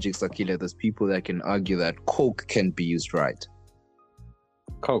that logic, Sakhile, there's people that can argue that coke can be used right.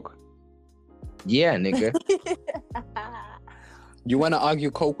 Coke? Yeah, nigga. You want to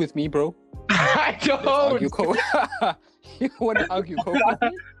argue coke with me, bro? I don't. Argue coke. You want to argue coke?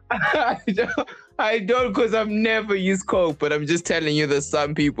 I don't, because I've never used coke, but I'm just telling you there's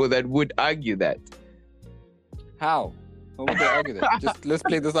some people that would argue that. How? How would they argue that? Just let's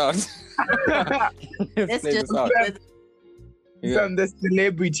play this out. let's play this out. Some the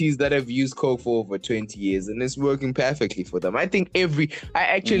celebrities that have used coke for over 20 years and it's working perfectly for them. I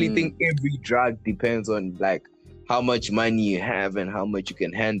actually think every drug depends on like how much money you have and how much you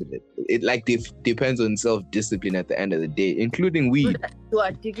can handle it. It like depends on self-discipline at the end of the day, including weed. You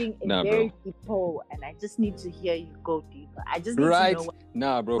are digging a very deep hole, and I just need to hear you go deeper. I just need to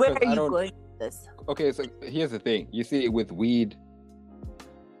know where are you going with this? Okay, so here's the thing. You see, with weed,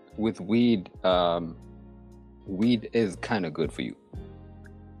 weed is kind of good for you.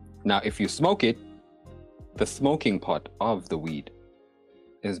 Now, if you smoke it, the smoking part of the weed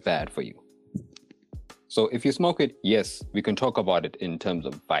is bad for you. So if you smoke it, yes, we can talk about it in terms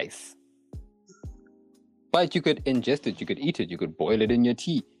of vice. But you could ingest it, you could eat it, you could boil it in your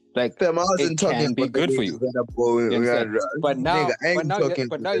tea. Like, it can be good for you. But now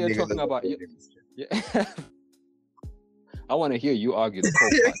you're talking about... I want to hear you argue the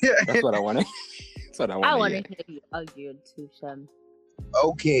coke part. That's what I want to... I want to hear you argue too, Shem.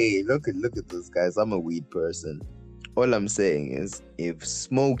 Okay, look at this, guys. I'm a weed person. All I'm saying is, if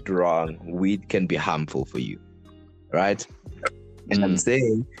smoked wrong, weed can be harmful for you, right? And I'm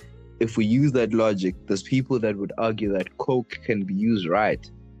saying, if we use that logic, there's people that would argue that coke can be used right.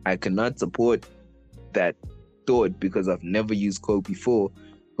 I cannot support that thought because I've never used coke before.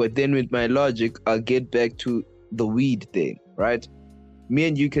 But then with my logic, I'll get back to the weed thing, right? Me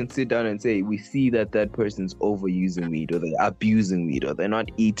and you can sit down and say, we see that person's overusing weed, or they're abusing weed, or they're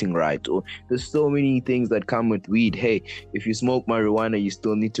not eating right, or there's so many things that come with weed. Hey, if you smoke marijuana, you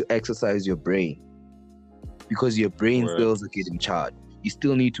still need to exercise your brain because your brain cells are getting charged. You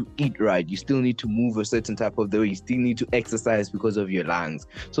still need to eat right. You still need to move a certain type of the way. You still need to exercise because of your lungs.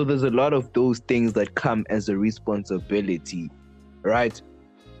 So there's a lot of those things that come as a responsibility, right?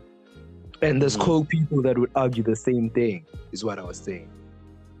 And there's coke people that would argue the same thing, is what I was saying.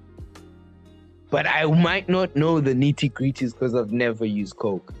 But I might not know the nitty-gritties because I've never used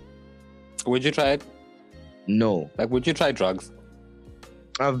coke. Would you try it? No. Like, would you try drugs?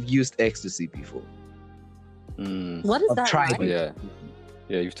 I've used ecstasy before. What is that like?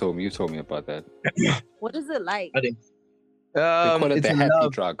 Yeah, you've told me about that. What is it like? They call it the happy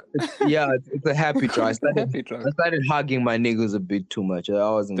drug. It's a happy drug. I started hugging my niggas a bit too much. I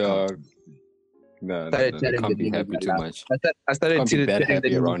wasn't No, can't be happy too much. I started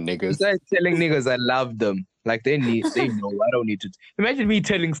happy around niggas. I started telling niggas I love them. Like they know. I don't need to. Imagine me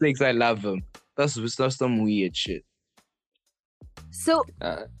telling snakes I love them. That's some weird shit. So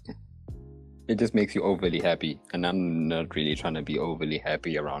it just makes you overly happy, and I'm not really trying to be overly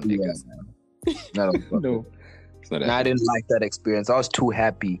happy around niggas. No, it's not. I didn't like that experience. I was too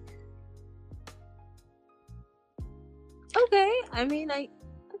happy. Okay, I mean,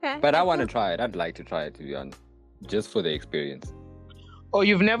 Okay. But I want to try it. I'd like to try it, to be honest, just for the experience. Oh,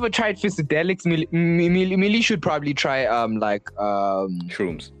 you've never tried psychedelics? Millie should probably try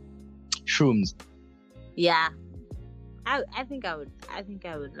shrooms. Yeah, I think I would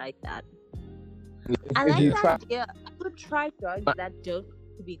like that. I like that idea. I would try drugs that don't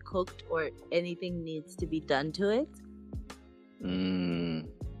need to be cooked or anything needs to be done to it.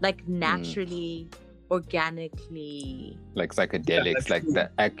 Like naturally. Organically, like psychedelics, like the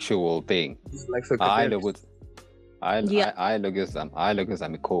actual thing. Like I look as I'm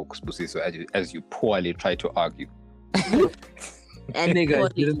a coke, Sbusiso, as you poorly try to argue. And nigga,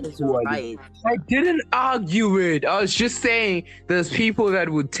 I didn't argue it. I was just saying there's people that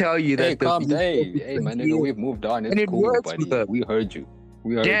would tell you that. Hey, my nigga, we've moved on. It's cool, buddy. We heard you.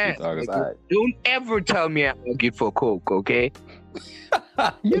 Don't ever tell me I argued for coke, okay?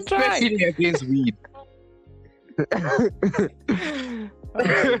 Especially against weed.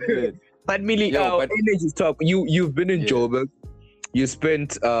 But Millie, energy talk. You've been in Joburg. You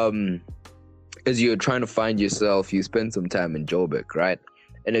spent as you're trying to find yourself, you spent some time in Joburg, right?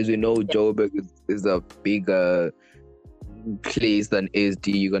 And as we know, Joburg is a bigger place than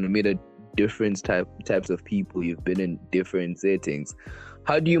SD. You're gonna meet a different types of people. You've been in different settings.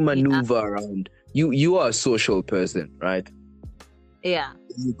 How do you maneuver around? You are a social person, right? Yeah.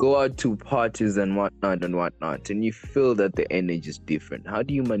 You go out to parties and whatnot, and you feel that the energy is different. How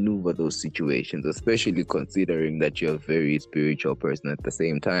do you maneuver those situations, especially considering that you're a very spiritual person at the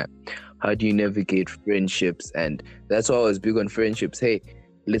same time? How do you navigate friendships? And that's why I was big on friendships. Hey,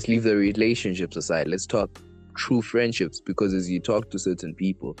 let's leave the relationships aside. Let's talk true friendships, because as you talk to certain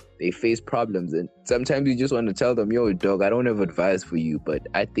people, they face problems, and sometimes you just want to tell them, yo, dog, I don't have advice for you, but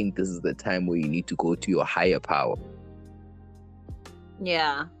I think this is the time where you need to go to your higher power.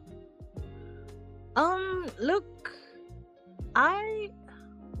 Yeah. Look, I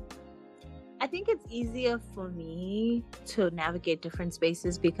think it's easier for me to navigate different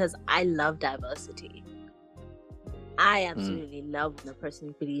spaces because I love diversity. I absolutely love when a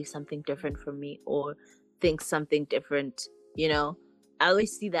person believes something different from me or thinks something different, you know. I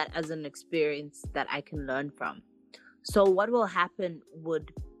always see that as an experience that I can learn from. So what will happen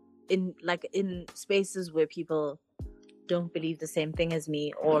in spaces where people don't believe the same thing as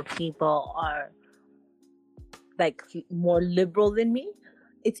me, or people are like more liberal than me,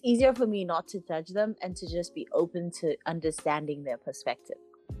 it's easier for me not to judge them and to just be open to understanding their perspective.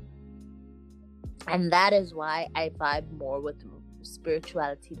 And that is why I vibe more with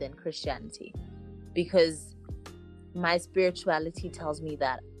spirituality than Christianity, because my spirituality tells me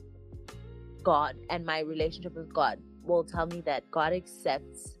that God, and my relationship with God will tell me that God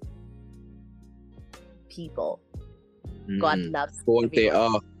accepts people. God loves for what they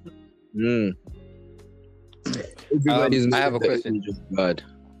are. I have a question. God.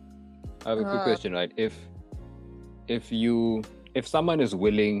 I have a quick question, right? If someone is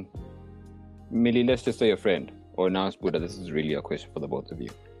willing, Millie, let's just say a friend, or now Buddha, this is really a question for the both of you.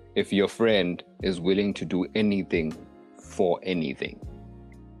 If your friend is willing to do anything for anything,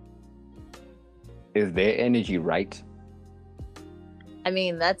 is their energy right? I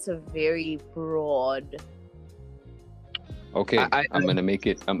mean, that's a very broad. Okay, I'm gonna make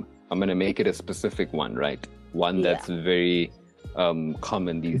it. I'm gonna make it a specific one, right? One that's very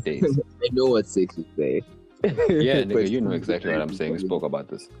common these days. I know what Six would say. Yeah, nigga, you know exactly what I'm saying. We spoke about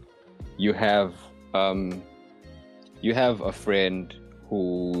this. You have a friend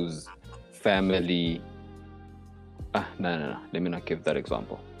whose family. No. Let me not give that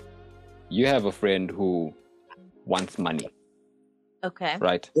example. You have a friend who wants money. Okay.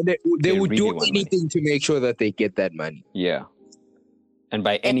 Right. They would do anything to make sure that they get that money. Yeah. And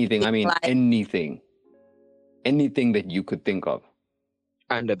by anything, I mean anything. Anything that you could think of.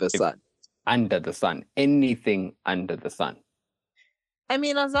 Under the sun. Under the sun. Anything under the sun. I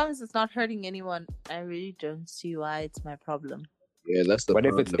mean, as long as it's not hurting anyone, I really don't see why it's my problem. Yeah, that's the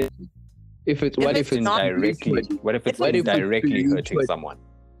problem. What if it's directly hurting someone?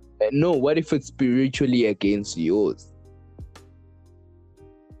 No, what if it's spiritually against yours?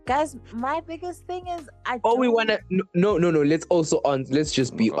 Guys, my biggest thing is let's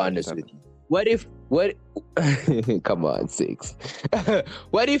just be honest with you. Come on, Six.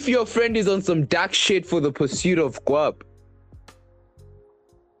 What if your friend is on some dark shit for the pursuit of guap?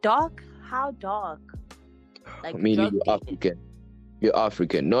 Dark? How dark? Like, Maybe you're African. You're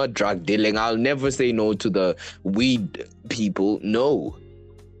African, not drug dealing. I'll never say no to the weed people. No.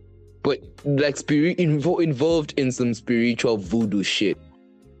 But like involved in some spiritual voodoo shit.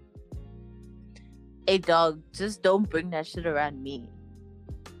 Hey dog, just don't bring that shit around me.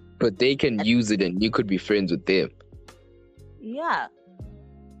 But they can use it and you could be friends with them. Yeah.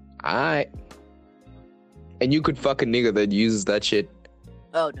 Alright. And you could fuck a nigga that uses that shit.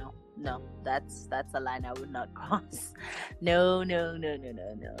 Oh no. That's a line I would not cross. No. Nah.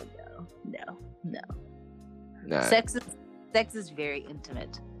 Sex is very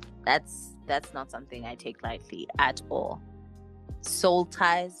intimate. That's not something I take lightly at all. Soul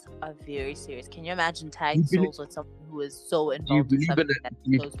ties are very serious. Can you imagine tying souls with someone who is so involved in something do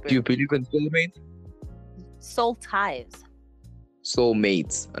you believe in soulmates? Soul ties.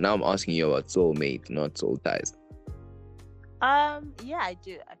 Soulmates. And now I'm asking you about soulmates, not soul ties. Yeah, I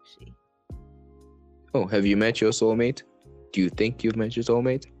do actually. Oh, have you met your soulmate? Do you think you've met your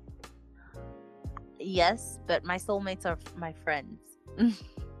soulmate? Yes, but my soulmates are my friends.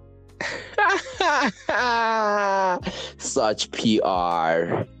 Such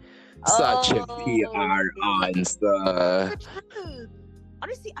PR. Such a PR answer.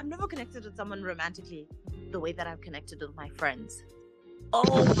 Honestly, I've never connected with someone romantically the way that I've connected with my friends.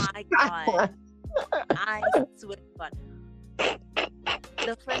 Oh my god. I swear to God.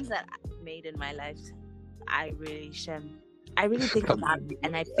 The friends that I've made in my life, I really think about it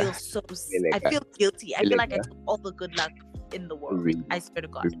and I feel I feel guilty. I feel like I took all the good luck in the world. I swear to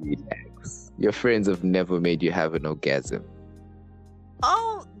God. Relax. Your friends have never made you have an orgasm.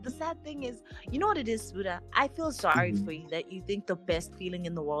 Oh, the sad thing is, you know what it is, Buddha? I feel sorry for you that you think the best feeling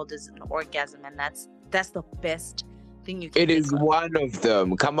in the world is an orgasm, and that's the best thing you can. It is one of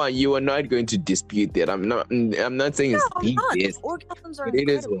them. Come on, you are not going to dispute that. I'm not saying it's the best. Orgasms are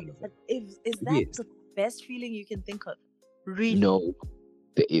incredible. But is that the best feeling you can think of? Really? No.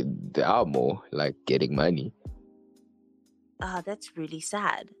 There are more, like getting money. that's really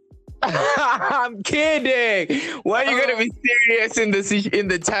sad. I'm kidding. Why are you gonna be serious in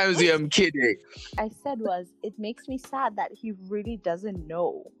the times where I'm kidding? I said was it makes me sad that he really doesn't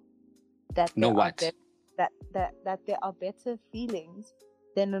know that Know there what? Are that there are better feelings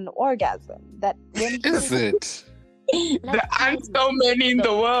than an orgasm. That when he Is it? There aren't so many in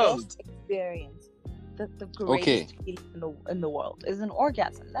the world. best experience, the greatest feeling in the world is an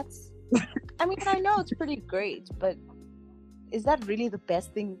orgasm. That's, I mean, I know it's pretty great, but is that really the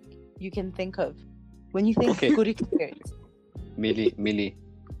best thing you can think of when you think good experience? Millie,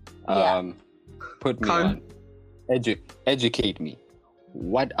 Yeah. put me on. Educate me.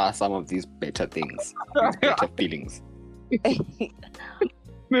 What are some of these better things? These better feelings?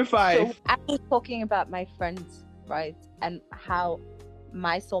 Me five. So I was talking about my friends, right? And how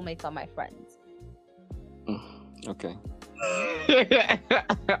my soulmates are my friends. Okay.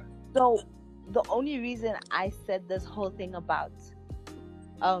 So the only reason I said this whole thing about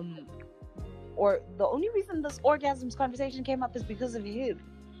or the only reason this orgasms conversation came up is because of you.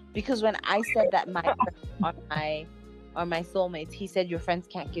 Because when I said that my friends are my soulmates, he said your friends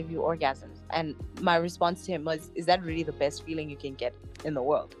can't give you orgasms. And my response to him was, is that really the best feeling you can get in the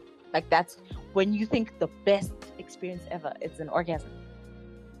world? Like, that's when you think the best experience ever, it's an orgasm.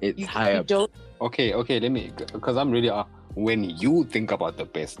 It's high up. Okay, let me, because I'm really, when you think about the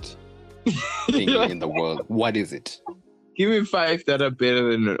best thing in the world, what is it? Give me 5 that are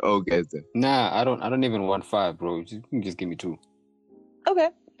better than an orgasm. Nah, I don't even want 5, bro. Just give me 2. Okay.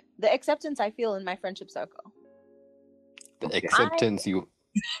 The acceptance I feel in my friendship circle. The acceptance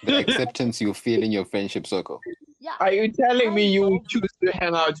you feel in your friendship circle. Yeah. Are you telling me you would choose to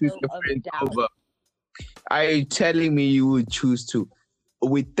hang out with your friends over? Are you telling me you would choose to,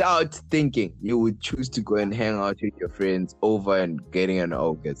 without thinking, you would choose to go and hang out with your friends over and getting an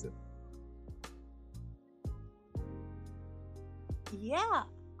orgasm? Yeah.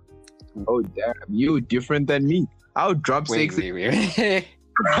 Oh damn, you different than me. I'll drop Wait. 6.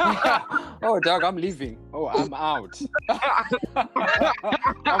 Oh, dog, I'm leaving. Oh, I'm out.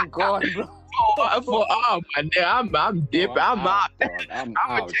 I'm gone, bro. I'm dip. I'm out. I'm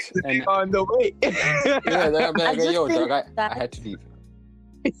out. And On the way. yeah, then I'm like, just yo, think dog, I that- had to leave.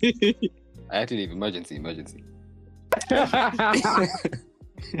 I had to leave. Emergency.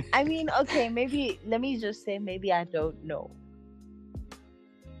 I mean, okay, maybe, let me just say, maybe I don't know.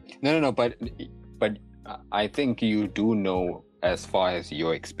 No, but I think you do know as far as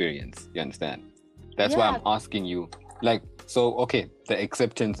your experience. You understand? That's why I'm asking you. Like, so okay, the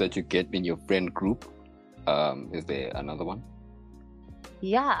acceptance that you get in your friend group. Is there another one?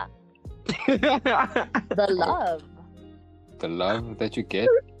 Yeah. The love. The love that you get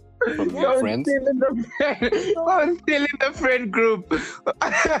from your friends. I'm still in the friend group.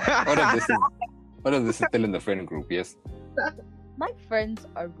 What if this is still in the friend group? Yes. My friends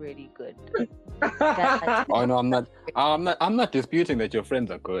are really good. Oh no, I'm not disputing that your friends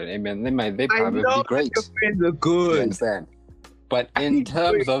are good. I mean, they I probably know be great. your friends are You good. understand? But in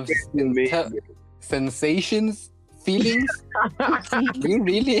terms of sensations, feelings, you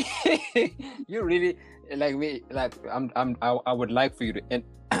really like me. Like I would like for you to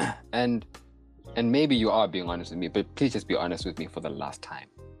and maybe you are being honest with me, but please just be honest with me for the last time.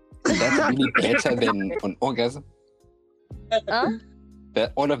 That's really better than an orgasm. Huh?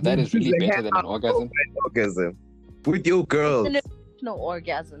 That all of that is really better than an orgasm. Orgasm with your girls. It's an emotional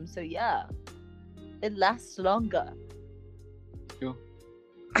orgasm, so yeah, it lasts longer. Sure.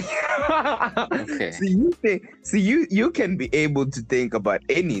 Okay. So you can be able to think about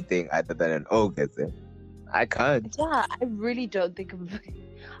anything other than an orgasm. I can't. Yeah, I really don't think of.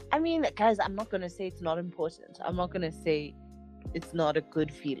 I mean, guys, I'm not gonna say it's not important. I'm not gonna say it's not a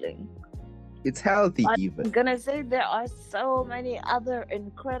good feeling. It's healthy, I'm even. gonna say there are so many other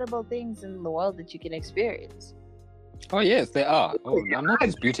incredible things in the world that you can experience. Oh yes, there are. Oh, I'm not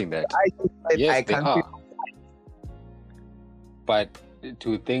disputing that. Yes, there are. But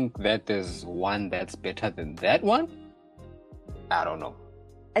to think that there's one that's better than that one, I don't know.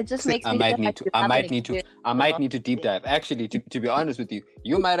 It just makes me. I might need to deep dive. Actually, to be honest with you,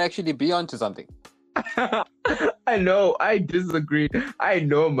 you might actually be onto something. I know. I disagree. I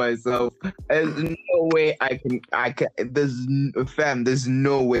know myself. There's no way I can. There's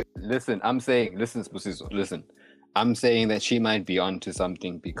no way. Listen, Sbusiso, listen. I'm saying that she might be onto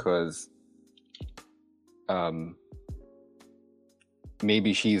something because,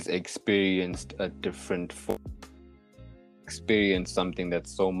 maybe she's experienced a different experience, something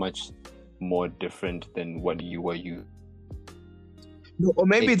that's so much more different than what you were used. No, or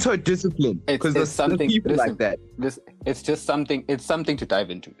maybe it's her discipline. Because there's something people like that. It's just something. It's something to dive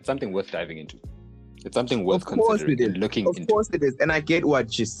into. It's something worth diving into. It's something worth Of course considering it is. and looking Of into. course it is. And I get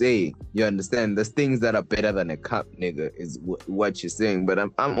what you're saying. You understand? There's things that are better than a cup, nigga, is what you're saying. But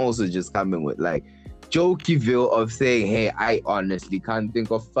I'm also just coming with like jokeyville of saying, hey, I honestly can't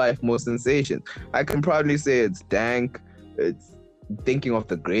think of 5 more sensations. I can probably say it's dank, it's thinking of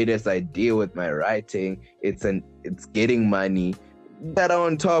the greatest idea with my writing, it's getting money. That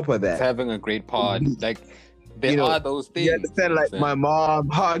on top of that, It's having a great pod. Like there You know, are those things. you understand? Like my mom,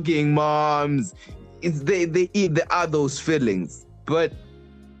 hugging moms. There are those feelings. But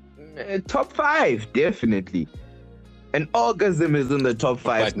top 5, definitely. An orgasm is in the top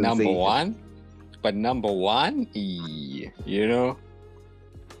 5. But number one, you know?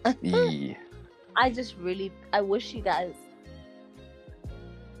 I wish you guys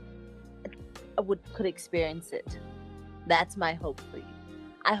could experience it. That's my hope for you.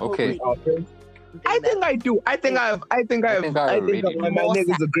 I hope. Okay. I think I do. I think my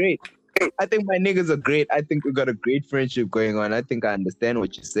niggas are great. I think my niggas are great. I think we got a great friendship going on. I think I understand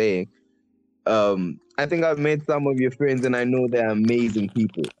what you're saying. I think I've met some of your friends and I know they're amazing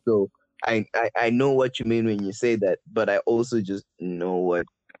people. So I know what you mean when you say that, but I also just know what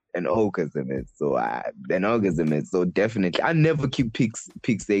an orgasm is. So definitely I never keep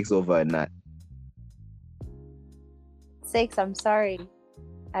pick steaks over a nut. Sakes, I'm sorry.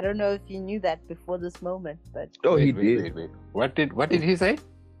 I don't know if you knew that before this moment, but he did. Wait. What did he say?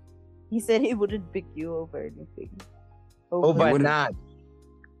 he said he wouldn't pick you over anything. Over a nut.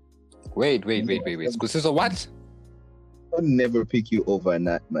 Wait. Sbusiso, what? I'll never pick you over a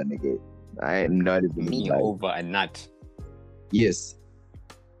nut, my nigga. I am not even Me like, over a nut. Yes.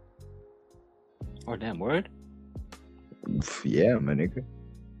 Oh damn, word. Yeah, my nigga.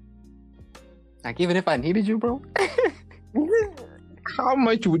 Like even if I needed you, bro. How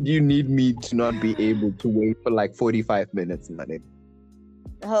much would you need me to not be able to wait for like 45 minutes, my nigga?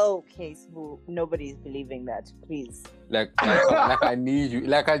 Okay, Sbu, nobody's believing that. Please. Like I need you.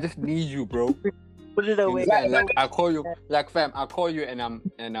 Like I just need you, bro. Put it away. Like I call you, like fam, I call you and I'm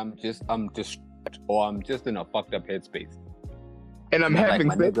just or I'm just in a fucked up headspace. And I'm having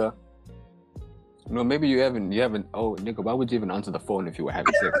sex. Nigga, no, maybe you haven't. Oh, nigga, why would you even answer the phone if you were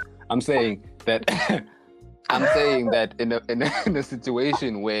having sex? I'm saying that. I'm saying that in a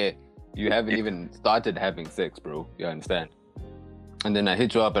situation where you haven't even started having sex, bro. You understand? And then I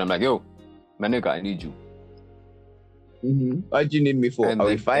hit you up and I'm like, yo, my nigga, I need you. Mm-hmm. What do you need me for? Are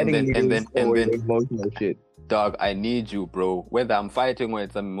we fighting? And then emotional shit. Dog, I need you, bro. Whether I'm fighting or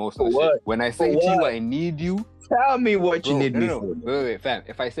it's some emotional shit. When I say to you, I need you. Tell me what you need me for. Wait, fam.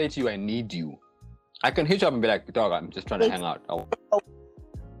 If I say to you, I need you, I can hit you up and be like, dog, I'm just trying to hang out.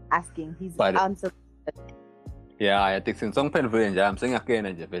 Asking, he's answered. Yeah, I think since I'm saying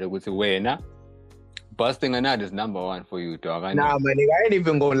again, busting a nut is number 1 for you, dog. Nah, man, I ain't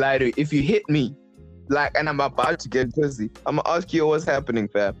even gonna lie to you. If you hit me, like, and I'm about to get pussy, I'm gonna ask you what's happening,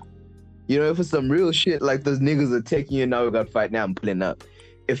 fam. You know, if it's some real shit, like those niggas are taking you now, we got to fight now, I'm pulling up.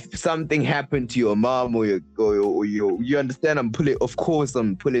 If something happened to your mom or you understand, I'm pulling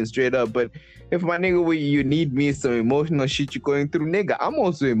straight up. But if my nigga, you need me, some emotional shit you're going through, nigga, I'm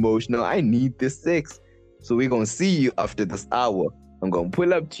also emotional. I need this sex. So we're gonna see you after this hour. I'm gonna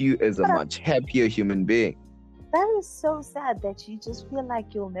pull up to you as a much happier human being. That is so sad that you just feel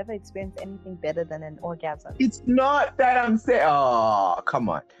like you'll never experience anything better than an orgasm. It's not that I'm saying, oh, come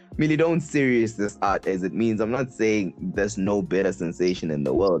on. Millie, don't serious this out as it means. I'm not saying there's no better sensation in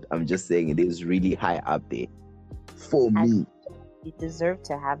the world. I'm just saying it is really high up there for me. You deserve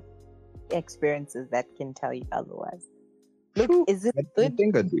to have experiences that can tell you otherwise. Look, is it good? I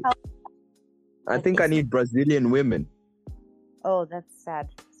think I do. I think I need Brazilian women. Oh, that's sad,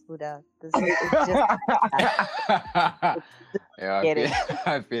 Sbuda. I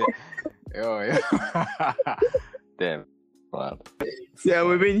feel it. Oh, yeah. Damn. Wow. Yeah,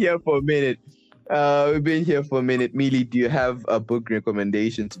 we've been here for a minute. Millie, do you have a book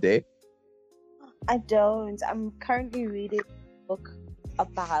recommendation today? I don't. I'm currently reading a book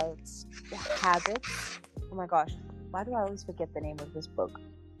about habits. Oh my gosh. Why do I always forget the name of this book?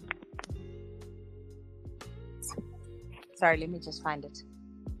 Sorry, let me just find it.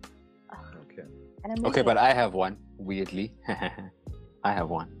 Okay. Okay, but I have one, weirdly. I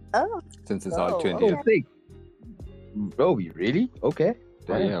have one. Oh. Since it's all 20. Okay. Oh, really? Okay.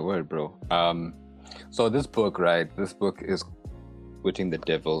 Yeah, word, bro. So this book, right? This book is Outwitting the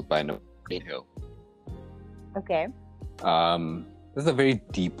Devil by Napoleon Hill. Okay. This is a very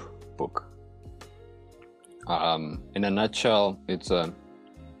deep book. In a nutshell, it's a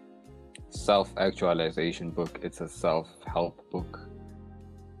self-actualization book. It's a self-help book,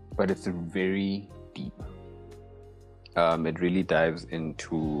 but it's very deep. It really dives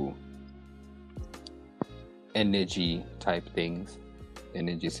into energy type things,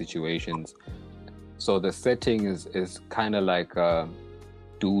 energy situations. So the setting is kind of like a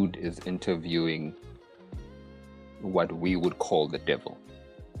dude is interviewing what we would call the devil.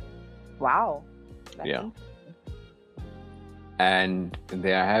 Wow. Yeah. And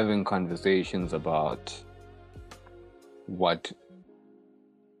they are having conversations about what,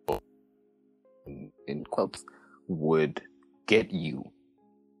 in quotes, would get you.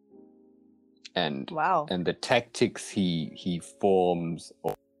 And wow. And the tactics he forms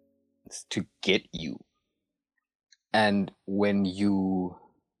to get you. And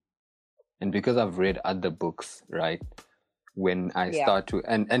because I've read other books, right? When I start to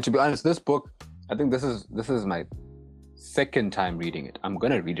and to be honest, this book, I think this is my second time reading it. I'm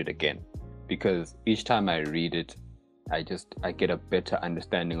gonna read it again because each time I read it, I get a better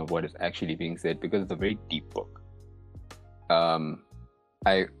understanding of what is actually being said because it's a very deep book. I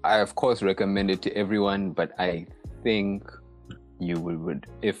of course recommend it to everyone, but I think you would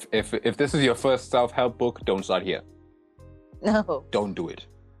if this is your first self-help book, don't start here. No. Don't do it.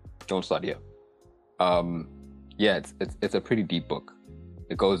 Don't start here. It's a pretty deep book.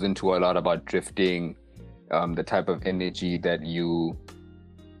 It goes into a lot about drifting, the type of energy that you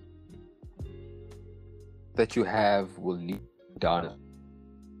have will lead down,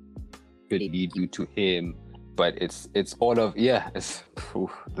 could lead you to him. But it's all of this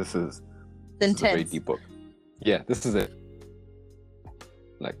is a very deep book. Yeah, this is a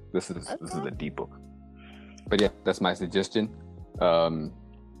deep book. But yeah, that's my suggestion. And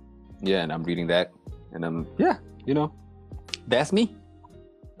I'm reading that, and that's me.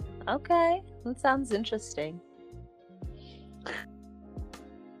 Okay, that sounds interesting.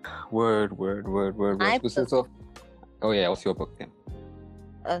 Word. Sbusiso. Oh yeah, what's your book then?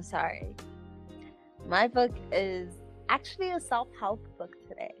 Oh, sorry. My book is actually a self-help book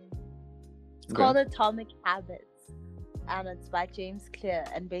today. It's called Atomic Habits, and it's by James Clear.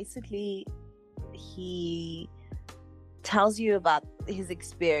 And basically, he tells you about his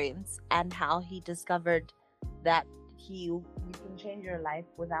experience and how he discovered that you can change your life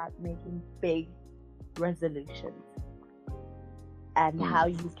without making big resolutions, and how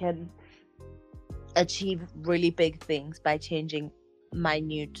you can achieve really big things by changing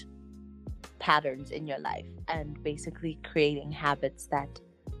minute patterns in your life and basically creating habits that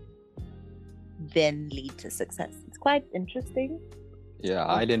then lead to success. It's quite interesting. Yeah,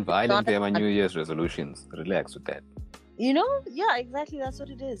 I didn't pay my New Year's resolutions. Relax with that. Yeah, exactly. That's what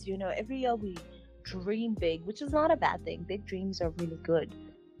it is. Every year we dream big, which is not a bad thing. Big dreams are really good.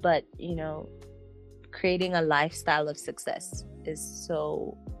 But, creating a lifestyle of success is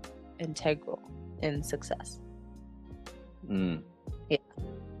so integral in success. Yeah.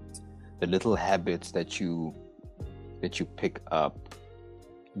 The little habits that you pick up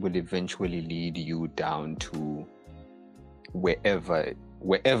will eventually lead you down to wherever it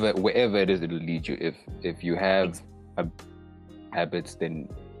is, it'll lead you. If you have habits, then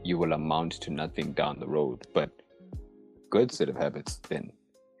you will amount to nothing down the road. But good set of habits, then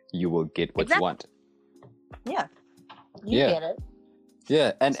you will get what you want. Yeah, you get it.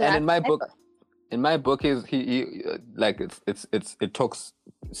 Yeah, and in my book is he like it talks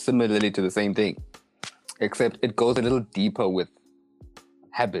similarly to the same thing, except it goes a little deeper with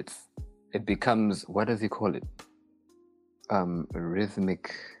habits. It becomes, what does he call it?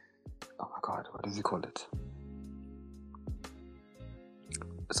 Rhythmic. Oh my God, what does he call it?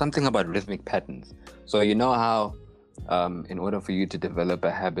 Something about rhythmic patterns. So you know how, in order for you to develop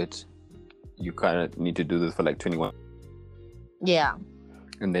a habit, you kind of need to do this for like 21. Yeah.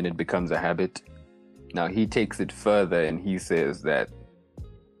 And then it becomes a habit. Now he takes it further and he says that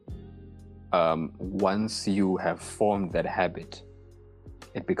once you have formed that habit,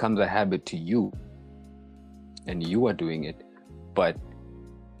 it becomes a habit to you and you are doing it. But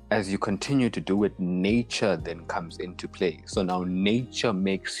as you continue to do it, nature then comes into play. So now nature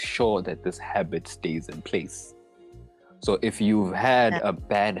makes sure that this habit stays in place. So if you've had a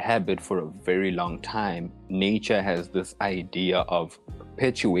bad habit for a very long time, nature has this idea of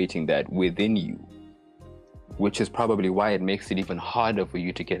perpetuating that within you, which is probably why it makes it even harder for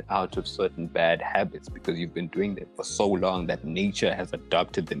you to get out of certain bad habits, because you've been doing that for so long that nature has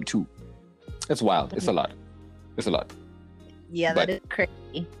adopted them too. It's wild. It's a lot. Yeah, that is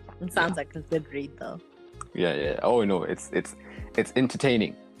crazy. It sounds like a good read though. Yeah. Oh no, it's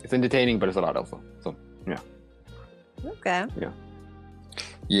entertaining. It's entertaining, but it's a lot also. So yeah. Okay.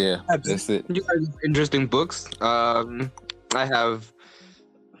 Yeah. That's it. You guys have interesting books. I have.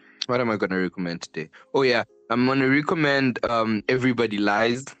 What am I gonna recommend today? Oh yeah, I'm gonna recommend Everybody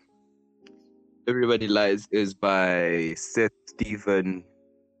Lies. Everybody Lies is by Seth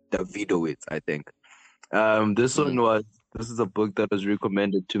Stephens-Davidowitz, I think. This is a book that was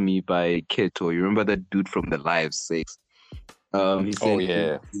recommended to me by Keto. You remember that dude from the Live 6? He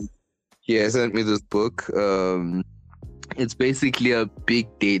said he sent me this book. It's basically a big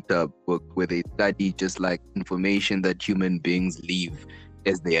data book where they study just like information that human beings leave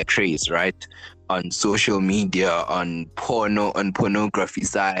as their trace, right? On social media, on pornography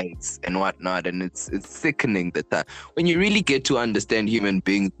sites and whatnot. And it's sickening that when you really get to understand human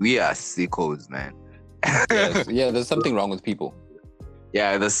beings, we are sickos, man. Yes. Yeah, there's something wrong with people.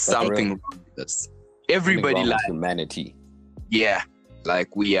 Yeah, there's something wrong with us. Everybody lies. Humanity. Yeah.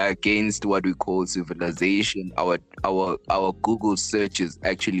 Like we are against what we call civilization. Our Google searches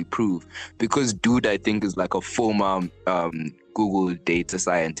actually prove, because dude I think is like a former Google data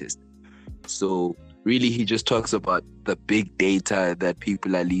scientist. So really he just talks about the big data that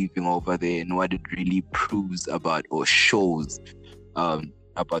people are leaving over there and what it really proves about or shows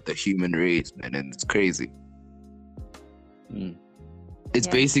about the human race, man, and it's crazy. It's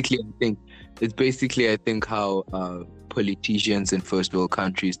basically I think how politicians in first world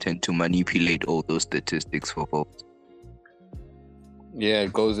countries tend to manipulate all those statistics for votes. Yeah,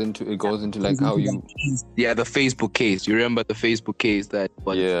 it goes into like how you the Facebook case. You remember the Facebook case that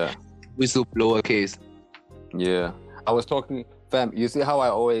was whistleblower case? Yeah. I was talking, fam, you see how I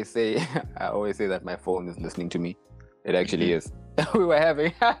always say that my phone is listening to me? It actually is. We were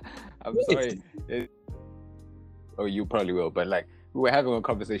having I'm sorry. Oh, you probably will, but like we were having a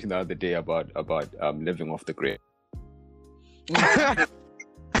conversation the other day about living off the grid.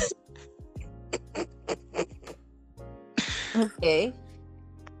 Okay.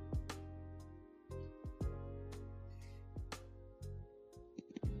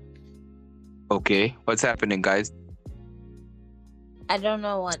 Okay, what's happening, guys? I don't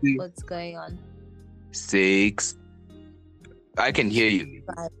know what's going on. 6. I can hear you.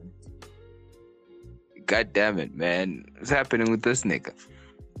 5. God damn it, man. What's happening with this nigga?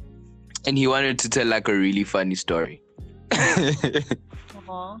 And he wanted to tell like a really funny story.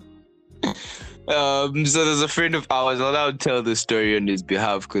 Aww. So there's a friend of ours. I'll tell the story on his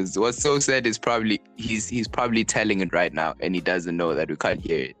behalf, because what's so sad is probably he's probably telling it right now and he doesn't know that we can't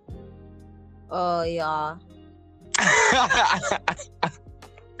hear it. Oh yeah.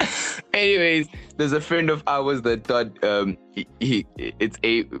 Anyways, there's a friend of ours that thought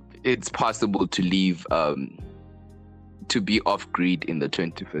it's possible to leave to be off grid in the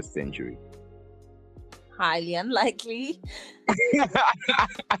 21st century. Highly unlikely.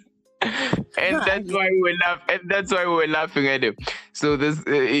 And that's why we were laughing at him. So this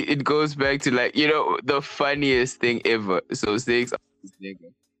it goes back to like, you know, the funniest thing ever. So 6,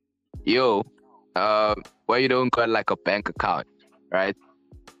 yo, why you don't got like a bank account, right?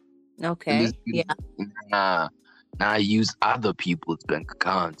 Okay. Yeah. Nah, I use other people's bank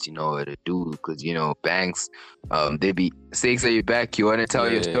accounts, you know what to do, because you know banks, they be 6. Are you back? You want to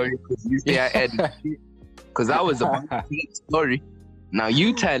tell your story? Because you say I had, because I was about to tell the story. Now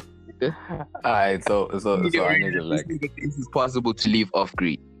you tell. Alright, so I nigga like he thinks it's possible to live off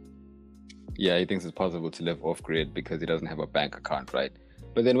grid. Yeah, he thinks it's possible to live off grid because he doesn't have a bank account, right?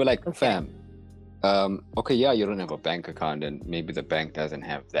 But then we're like, fam, okay, yeah, you don't have a bank account and maybe the bank doesn't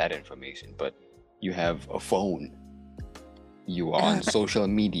have that information, but you have a phone. You are on social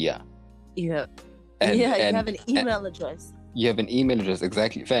media. Yeah. You have an email address. You have an email address,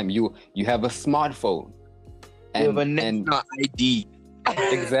 exactly. Fam, you have a smartphone. You have a national ID.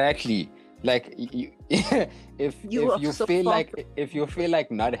 Exactly. Like if you feel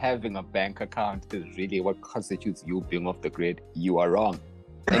like not having a bank account is really what constitutes you being off the grid, you are wrong.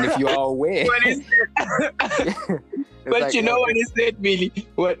 And if you are aware, but you know what he said, Millie?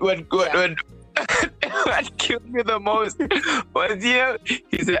 What killed me the most was, you know,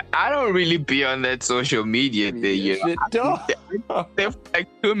 he said, I don't really be on that social media thing, you know. They're like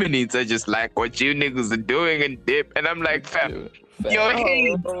 2 minutes. I just like what you niggas are doing and dip, and I'm like, fam. Yo,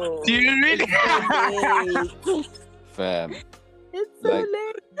 do you really? Fam. It's so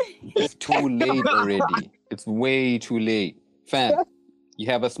late. It's too late already. It's way too late. Fam, you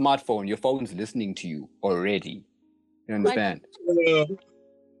have a smartphone. Your phone's listening to you already. You understand?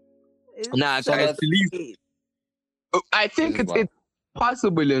 Nah, so guys, I think it's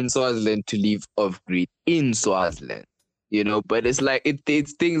possible in Swaziland to live off grid in Swaziland, you know, but it's like,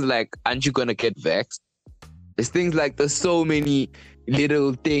 it's things like, aren't you gonna get vexed? It's things like there's so many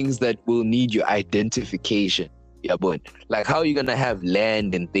little things that will need your identification. Yeah, but like how are you gonna have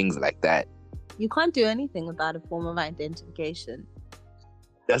land and things like that? You can't do anything without a form of identification.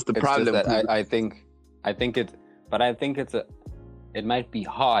 That's the problem. That I think it might be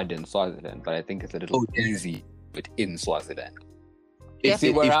hard in Swaziland, but I think it's a little easy within Swaziland. You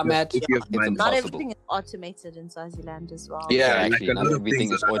see where I'm at? if you have It's money. Not impossible. everything is automated in Swaziland as well. Yeah, Exactly. like a Not lot of everything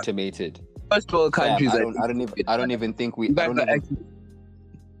things is are- automated. First world countries. I don't even think we. You I guys don't are even, actually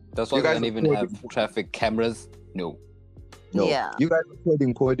that's why you we guys don't are even coding. have traffic cameras. No. no. Yeah. You guys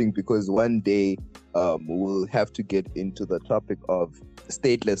are coding because one day we'll have to get into the topic of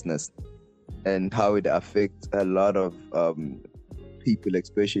statelessness and how it affects a lot of people,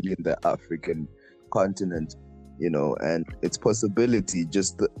 especially in the African continent. And its possibility,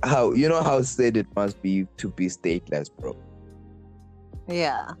 just how sad it must be to be stateless, bro.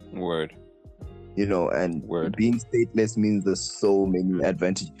 Yeah. Word. And Word. being stateless means there's so many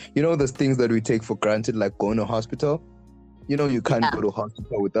advantages. There's things that we take for granted, like going to hospital. You can't go to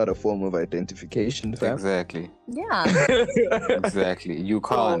hospital without a form of identification, fam. Exactly. Yeah. Exactly. You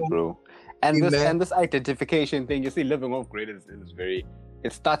can't, bro. And Amen. this identification thing, you see, living off grid is very.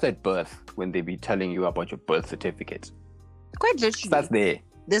 It starts at birth when they be telling you about your birth certificate. Quite It literally. starts there.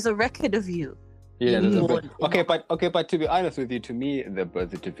 There's a record of you. Yeah, there's a Born bit. in- Okay, but to be honest with you, to me, the birth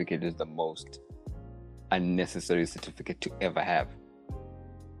certificate is the most unnecessary certificate to ever have.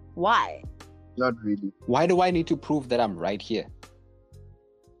 Why? Not really. Why do I need to prove that I'm right here?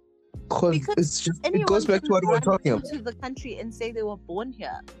 Because Because it's just, it Anyone goes back can to what we were run talking about. into the country and say they were born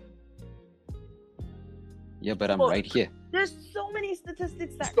here. Yeah, but I'm Well, right here. There's so many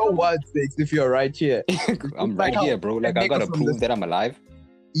statistics that So come- what, sakes, if you're right here? I'm right here, bro. Like, I gotta prove that I'm alive.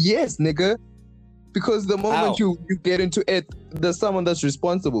 Yes, nigga. Because the moment How? you get into it, there's someone that's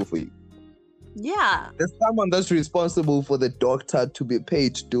responsible for you. Yeah. There's someone that's responsible for the doctor to be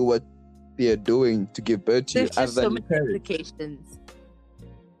paid to do what they're doing to give birth to you, There's other just so than many your parents. implications.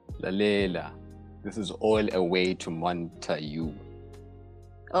 Lalela. This is all a way to monitor you.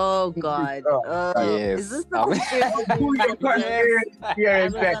 Oh God. Yes. Is this the I'm- conspiracy? Yeah,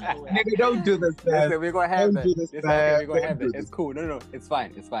 I'm unaware. Nigga, don't do this, man. Listen, we're gonna have Don't that. do this, Listen, man. okay, we're gonna have Don't that. do It's cool. No, it's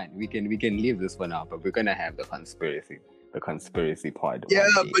fine. It's fine. We can leave this for now, but we're gonna have the conspiracy part. Yeah,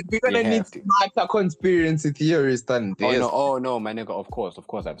 one day. but we're We gonna need have to. smarter conspiracy theorists than this. Oh no, my nigga. Of course,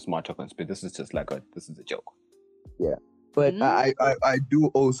 I have smarter conspiracy. This is just this is a joke. But Mm. I do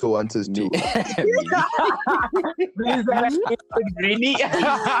also want us to. Me. Really?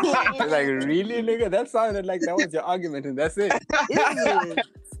 Like, really, nigga? That sounded like that was your argument, and that's it.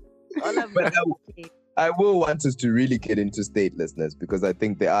 All of But it. I will want us to really get into statelessness, because I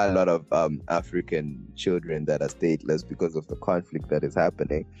think there are a lot of African children that are stateless because of the conflict that is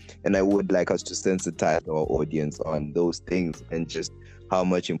happening. And I would like us to sensitize our audience on those things and just how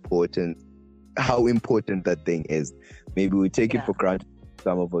important that thing is. Maybe we take it for granted.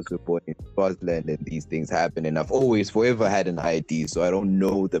 Some of us were born in Swaziland and these things happen, and I've always forever had an ID, so I don't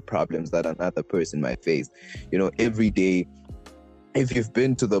know the problems that another person might face. Every day, if you've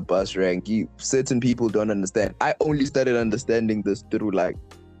been to the bus rank, certain people don't understand. I only started understanding this through like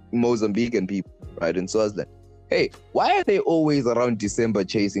Mozambican people, right, in Swaziland. Hey, why are they always around December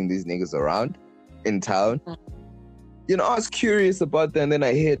chasing these niggas around in town? I was curious about that, and then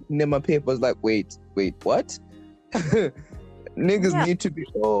I hit my papers like, wait, what? Niggas need to be,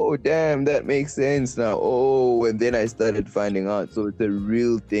 oh, damn, that makes sense now. Oh, and then I started finding out. So it's a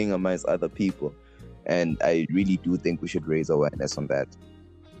real thing amongst other people. And I really do think we should raise awareness on that.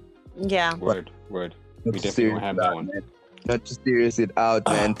 Yeah. Word. We Not to definitely serious don't have it that out, one. man. Not to serious it out,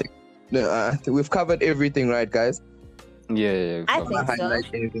 man. We've covered everything, right, guys? Yeah. I come think on. so. Highlight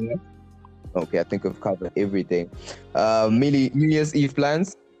anything else? Okay, I think we've covered everything. New Year's Eve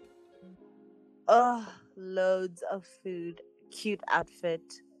plans? Loads of food, cute outfit,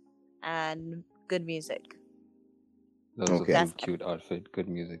 and good music. Loads Okay. of food, cute outfit, good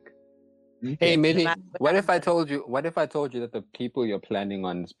music. Hey, Millie, what if I told you that the people you're planning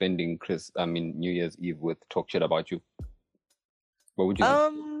on spending New Year's Eve with talk shit about you? What would you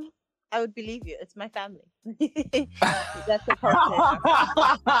do? I would believe you. It's my family. That's a positive.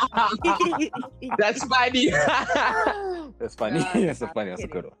 That's funny. That's funny. No, That's a I'm funny. That's a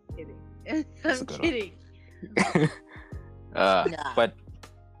kidding. good one. I'm kidding.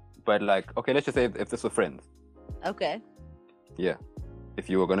 But like, okay, let's just say if this were friends. Okay. Yeah. If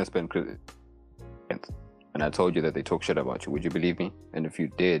you were gonna spend Christmas, and I told you that they talk shit about you, would you believe me? And if you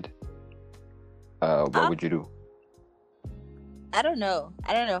did, what would you do? I don't know.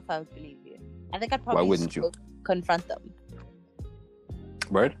 I don't know if I would believe you. I think I'd probably wouldn't just you? go confront them.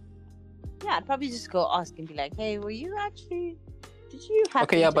 Word? Yeah, I'd probably just go ask and be like, "Hey, did you have?"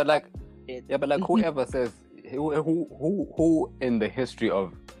 Okay, but like whoever says who in the history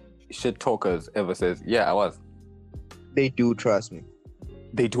of shit talkers ever says, yeah, I was. They do, trust me.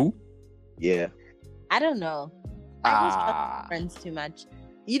 They do? Yeah. I don't know. I just trust my friends too much.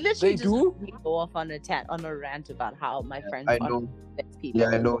 You literally They just do? let me go off on a rant about how my friends I are know. best people. Yeah,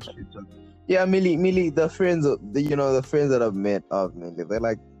 I know. Yeah, Millie, the friends, the friends that I've met of Millie, they're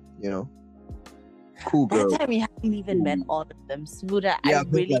like, cool That girls. time you haven't even met all of them, Smuda. Yeah, I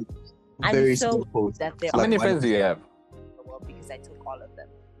but, really, like, I'm very so small posts. that they're How all many Like, friends do you have? because I took all of them.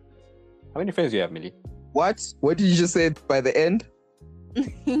 How many friends do you have, Millie? What? What did you just say by the end?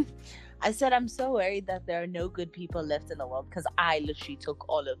 I said I'm so worried that there are no good people left in the world because I literally took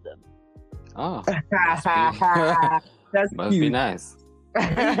all of them. Oh, That's must be cute. nice. Must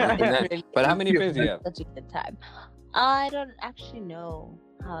be nice. But how many friends do you have? Such a good time. I don't actually know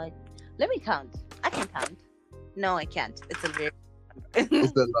how. Let me count. I can count. No, I can't. It's a very.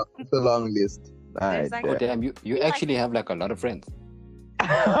 It's a long list. There's Alright. Oh damn, you actually have like a lot of friends.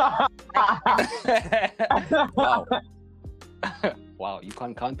 Wow. Wow, you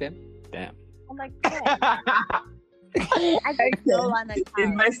can't count them? Damn. Oh my god. I just go on a In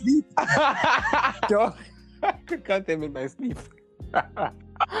count. my sleep. Dog, I could count them in my sleep.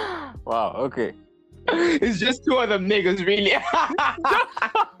 Wow, okay. It's just two of them niggas, really.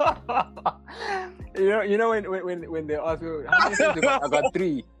 you know when they ask you how many friends you got? I got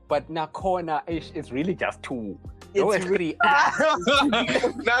 3, but na corner it's really just 2. No, it's 3.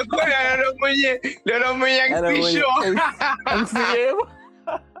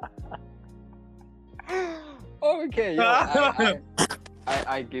 Okay, yo,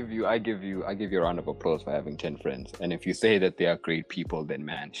 I give you a round of applause for having 10 friends. And if you say that they are great people, then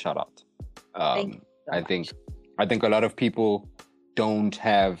man, shout out. Thank you so I think a lot of people don't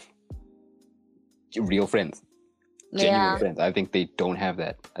have real friends, genuine friends. I think they don't have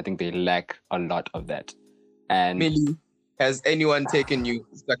that. I think they lack a lot of that. And Millie, has anyone taken you?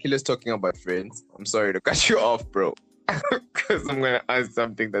 Sakhile's talking about friends. I'm sorry to cut you off, bro, because I'm gonna ask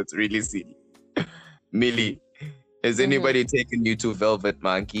something that's really silly. Millie, has anybody taken you to Velvet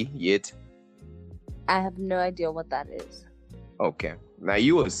Monkey yet? I have no idea what that is. Okay. Now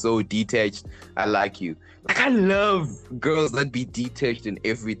you are so detached. I like you. Like I love girls that be detached in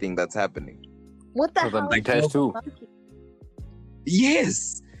everything that's happening. What the Because I'm hell? is detached too. monkey?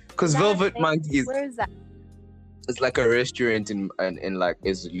 Yes, because That Velvet thing- Monkey is Where is that? it's like a restaurant in like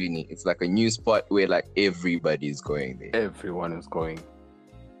Ezulini. It's like a new spot where like everybody's going there. everyone is going.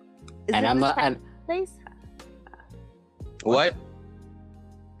 Is And it I'm the not. Chinese And place? What?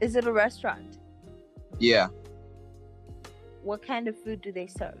 Is it a restaurant? Yeah, What kind of food do they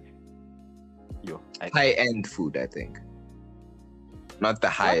serve? high-end food, I think. Not the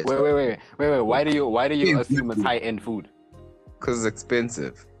highest, Wait. Why do you assume it's high end food? because it's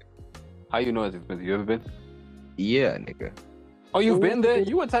expensive. How you know it's expensive? You ever been? Yeah, nigga. Oh, you've been there?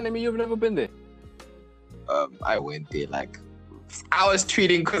 You were telling me you've never been there. I went there like I was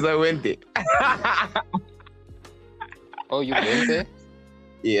treating because I went there. Oh, you've been there?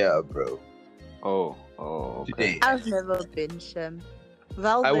 Yeah, bro. Oh, okay. Today. I've never been, Shem.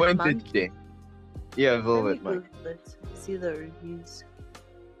 Velvet I went there Monkey. today. Yeah, Let me Velvet Monkey. Google it. See the reviews.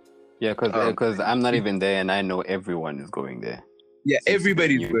 Yeah, because I'm not even there, and I know everyone is going there. Yeah, It's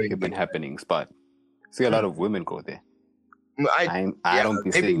everybody's a new going hip and there. happening spot. See a lot of women go there. I yeah, don't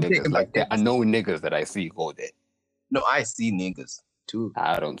be they've seeing been niggas taken like by there are no niggas that I see go there. No, I see niggas too.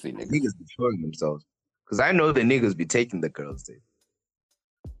 I don't see niggas. Niggas be showing themselves. Because I know the niggas be taking the girls there.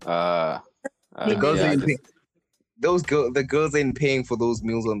 The girls yeah, I ain't just- paying. The girls ain't paying for those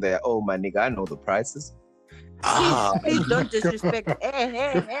meals on there. Oh my nigga, I know the prices. Ah. Please don't disrespect.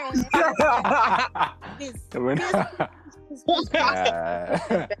 Hey. Please. When- Please.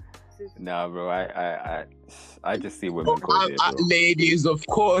 Nah, bro. I just see women go there, bro. Ladies, of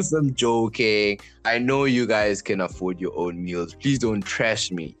course I'm joking. I know you guys can afford your own meals. Please don't trash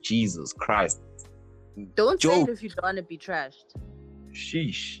me. Jesus Christ. Don't say Joke. it if you don't want to be trashed.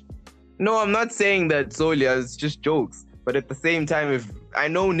 Sheesh. No, I'm not saying that Solia. It's just jokes. But at the same time, if I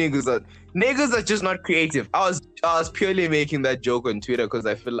know niggas are just not creative. I was purely making that joke on Twitter because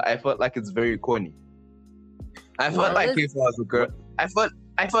I felt like it's very corny. I felt like if I was a girl, I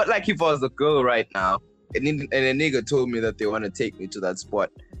felt like if I was a girl right now, and a nigga told me that they want to take me to that spot,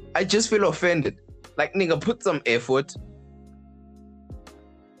 I just feel offended. Like nigga, put some effort.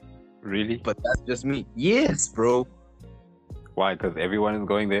 Really? But that's just me. Yes, bro. Why? Because everyone is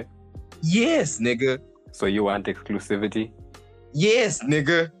going there. Yes, nigga. So you want exclusivity? Yes,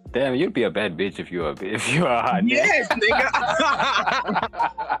 nigga. Damn, you'd be a bad bitch if you are hot. Yes, nigga.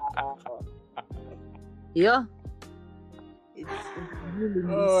 Yeah. It's really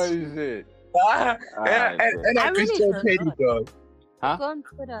Oh nice. shit. and I I feel really so don't petty, know. dog. Huh? Go on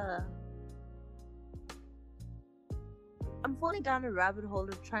Twitter. I'm falling down a rabbit hole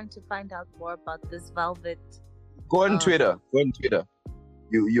of trying to find out more about this velvet. Go on Oh. Twitter. Go on Twitter.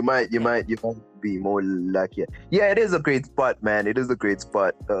 you might be more luckier. Yeah, it is a great spot, man. It is a great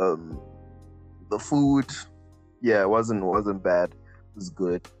spot. The food, yeah, wasn't bad. It was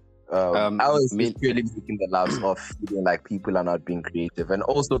good. I was really making the laughs off, feeling like people are not being creative. And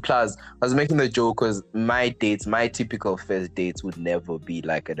also, plus, I was making the joke because my typical first dates would never be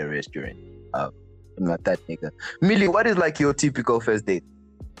like at a restaurant. I'm not that nigga. Millie, what is like your typical first date?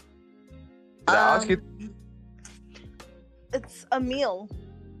 Did I ask you? It's a meal.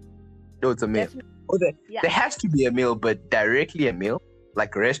 No, it's a meal. There has to be a meal, but directly a meal?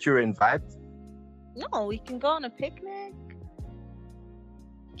 Like restaurant vibes? No, we can go on a picnic.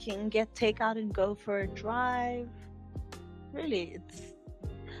 Can get takeout and go for a drive. Really, it's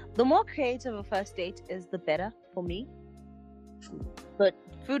the more creative a first date is, the better for me. But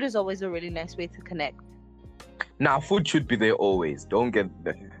food is always a really nice way to connect. Nah, food should be there always. Don't get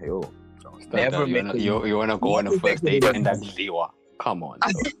never make you wanna go on a first date and that's Liwa. Come on.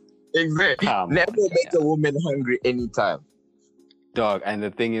 Exactly. Never make a woman hungry anytime. Dog, and the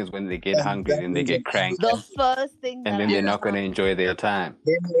thing is, when they get hungry, then they get cranky. The first thing and then they're not going to enjoy their time.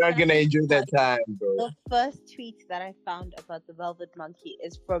 They're not going to enjoy their time, bro. The first tweet that I found about the Velvet Monkey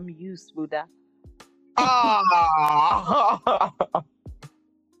is from you, Sbuda. Ah!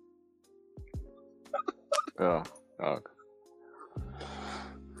 Oh, dog.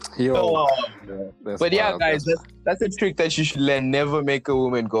 Yo. But yeah, guys, that's a trick that you should learn. Never make a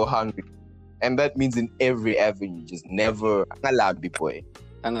woman go hungry. And that means in every avenue, just never Angalambi boy.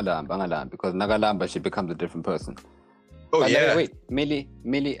 Angalambi, because Nagalamba, she becomes a different person. Oh, yeah. Wait, Millie,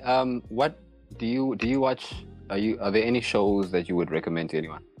 what do you watch? Are there any shows that you would recommend to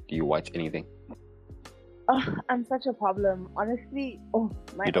anyone? Do you watch anything? Oh, I'm such a problem. Honestly,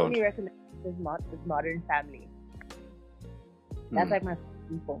 my only recommendation is Modern Family. That's like my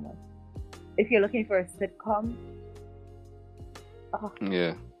foremost. If you're looking for a sitcom,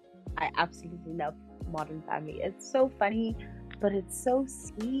 yeah. I absolutely love Modern Family. It's so funny, but it's so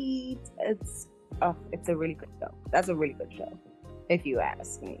sweet. It's a really good show. That's a really good show, if you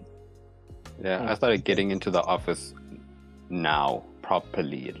ask me. Yeah, I started getting into The Office now,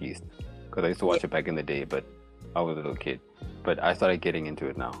 properly at least, because I used to watch it back in the day, but I was a little kid. But I started getting into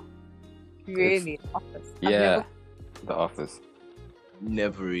it now. Really? Office? Yeah, The Office.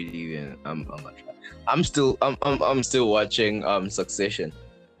 Never really even. I'm still watching Succession.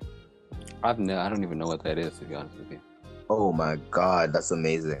 I don't even know what that is, to be honest with you. Oh my God, that's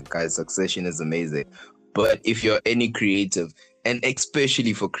amazing. Guys, Succession is amazing. But if you're any creative, and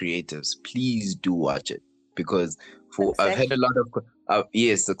especially for creatives, please do watch it. Because I've had a lot of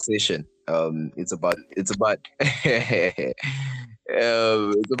Succession. It's about it's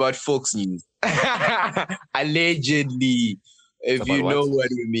about Fox News. Allegedly, if you know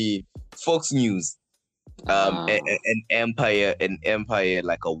what you mean. Fox News. An empire,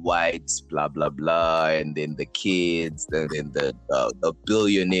 like a whites, blah blah blah, and then the kids, and then the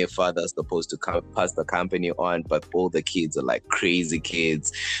billionaire father's supposed to pass the company on, but all the kids are like crazy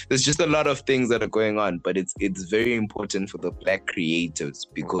kids. There's just a lot of things that are going on, but it's very important for the Black creatives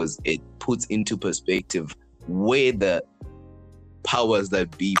because it puts into perspective where the powers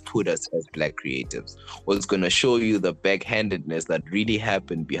that be put us as Black creatives. What's going to show you the backhandedness that really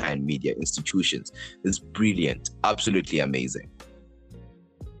happened behind media institutions. It's brilliant, absolutely amazing.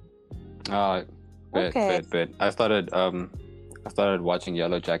 Bet. I started watching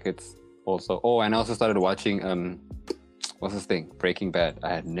Yellow Jackets also. Oh, and I also started watching what's this thing? Breaking Bad. I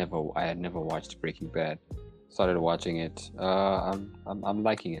had never watched Breaking Bad. Started watching it. I'm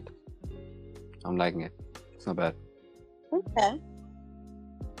liking it. It's not bad. Okay.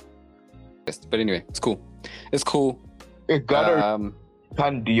 But anyway, it's cool. You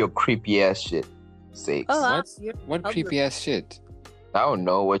can't do your creepy ass shit. Sakes. What creepy ass shit? I don't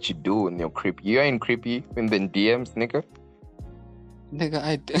know what you do in your creepy. You ain't creepy in the DMs, nigga.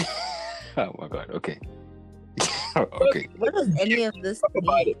 Oh my God. Okay. Okay. What does any of this talk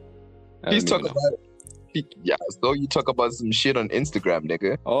about it? Please talk about it. Yeah, so you talk about some shit on Instagram,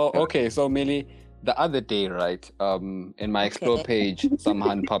 nigga. Oh, okay. So Millie, the other day, right? In my explore page, some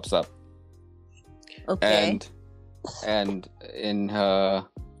hand pops up. Okay. And in her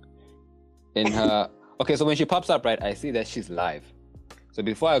okay, so when she pops up, right, I see that she's live. So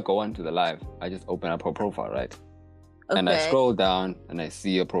before I go on to the live, I just open up her profile, right? Okay. And I scroll down and I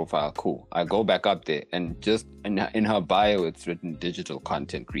see her profile. Cool. I go back up there and just in her bio, it's written digital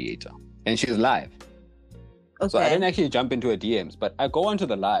content creator. And she's live. Okay. So I didn't actually jump into her DMs, but I go onto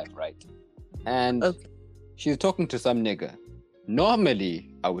the live, right? And she's talking to some nigga.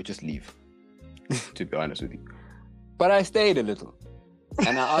 Normally, I would just leave, to be honest with you. But I stayed a little.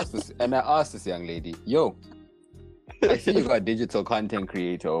 And I asked this young lady, yo, I see you got digital content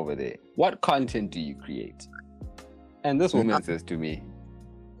creator over there. What content do you create? And this woman says to me,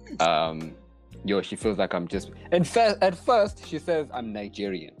 yo, she feels like I'm just... At first, she says I'm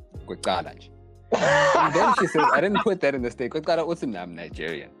Nigerian. And then she says, I didn't put that in the state. I'm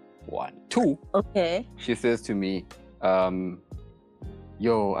Nigerian. 1. 2. Okay. She says to me,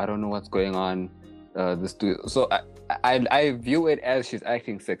 yo, I don't know what's going on. This dude. So I view it as she's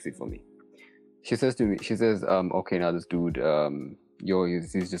acting sexy for me. She says to me, okay, now this dude, yo,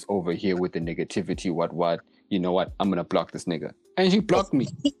 he's just over here with the negativity, what. You know what? I'm gonna block this nigga. And she blocked me.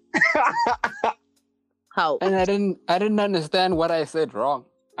 How? And I didn't understand what I said wrong.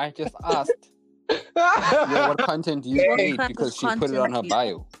 I just asked, yo, what content do you create? Because she put it on her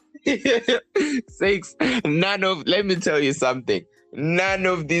bio. 6. Let me tell you something. None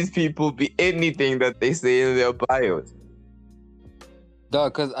of these people be anything that they say in their bios.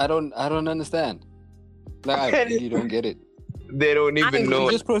 Dog, because I don't understand. Like, I really don't get it. They don't even know.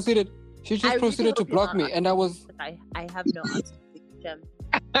 She just proceeded to block me, and I was... I have no answer to them.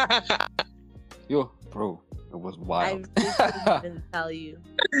 Yo, bro, it was wild. I couldn't even tell you.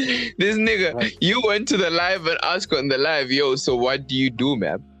 This nigga, you went to the live and asked on the live, yo, so what do you do,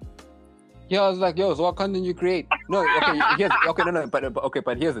 man? Yeah, I was like, yo, so what content you create? No, but here's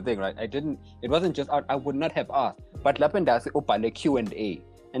the thing, right? It wasn't just out, I would not have asked. But Lapendasi opened a Q&A.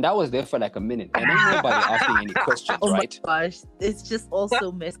 And that was there for like a minute. And ain't nobody asking any questions, right? Oh my gosh, it's just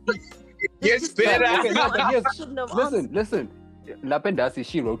also messy. Yes, better. Listen. Lapendasi,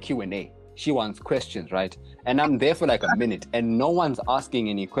 she wrote Q&A. She wants questions, right? And I'm there for like a minute and no one's asking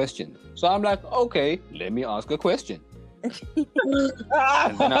any questions. So I'm like, okay, let me ask a question. And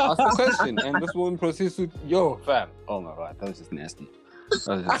then I asked the question and this woman proceeds to, yo, fam. Oh my God, that was just nasty. That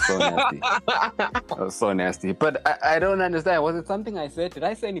was just so nasty. That was so nasty. But I don't understand. Was it something I said? Did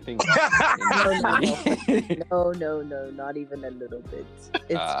I say anything? No, not even a little bit.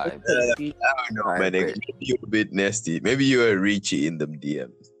 It's I don't know, man. Maybe you're a bit nasty. Maybe you were reachy in them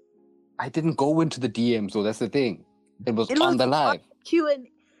DMs. I didn't go into the DM, so that's the thing. It was on the live. Q&A.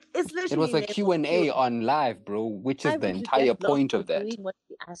 It's literally it was a Q&A on live, bro, which is the entire point of that. What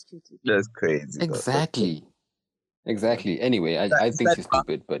we asked you to do. That's crazy. Exactly. Anyway, I think she's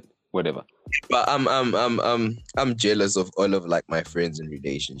stupid, but whatever. But I'm jealous of all of like my friends in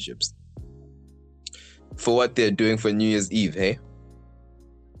relationships for what they're doing for New Year's Eve. Hey,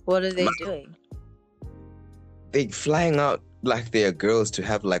 what are they doing? They flying out like they're girls to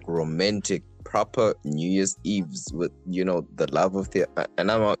have like romantic, proper New Year's Eves with, you know, the love of their.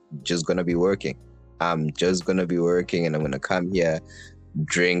 And I'm just gonna be working. I'm just gonna be working, and I'm gonna come here,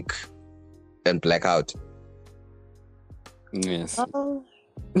 drink, and black out. Yes. Oh,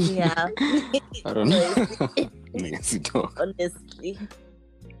 yeah. I don't know. Yes, honestly.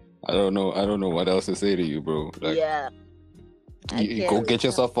 I don't know what else to say to you, bro. Like, yeah. You go get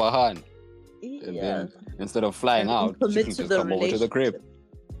yourself a hand. And then instead of flying out, you can just come over to the crib.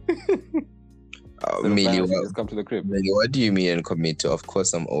 Millie, just come to the crib. Millie, what do you mean and commit to? Of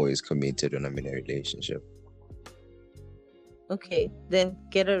course, I'm always committed when I'm in a relationship. Okay, then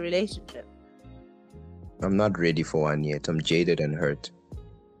get a relationship. I'm not ready for one yet. I'm jaded and hurt.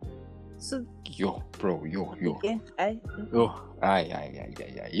 So yo. Yeah,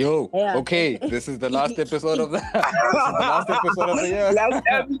 Yo. Okay, this is the last episode of the last episode of the year. Last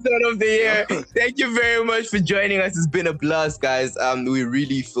episode of the year. Thank you very much for joining us. It's been a blast, guys. We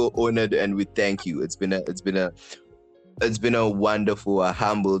really feel honored and we thank you. It's been a wonderful, we're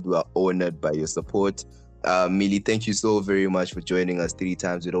humbled, we're honored by your support. Millie, thank you so very much for joining us 3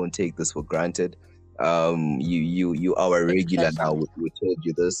 times. We don't take this for granted. You are a regular now. We told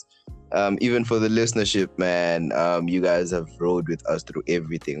you this. Even for the listenership, man, you guys have rode with us through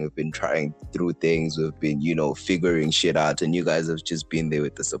everything. We've been trying through things. We've been, figuring shit out, and you guys have just been there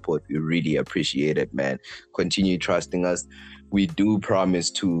with the support. We really appreciate it, man. Continue trusting us. We do promise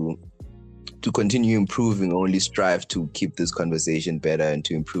to continue improving, only strive to keep this conversation better and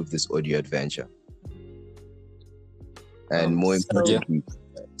to improve this audio adventure. And more importantly,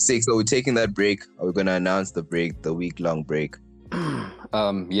 so we're taking that break. Are we going to announce the break, the week-long break?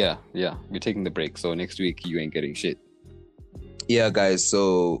 Yeah, we're taking the break. So next week you ain't getting shit. Yeah, guys.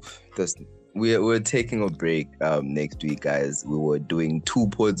 So we're taking a break next week, guys. We were doing 2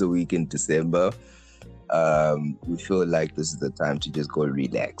 pods a week in December. We feel like this is the time to just go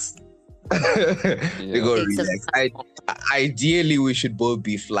relax. Relax. Ideally, we should both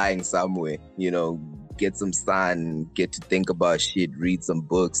be flying somewhere. Get some sun, get to think about shit, read some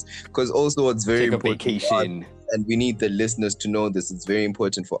books. Because also what's very important, vacation. And we need the listeners to know this, it's very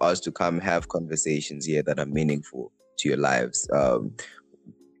important for us to come have conversations here that are meaningful to your lives.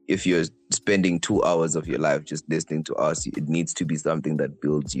 if you're spending 2 hours of your life just listening to us, it needs to be something that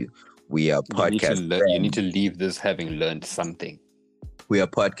builds you. We are podcast you need to leave this having learned something. We are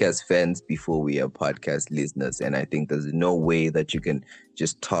podcast fans before we are podcast listeners. And I think there's no way that you can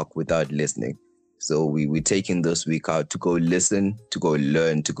just talk without listening. So we're taking this week out to go listen, to go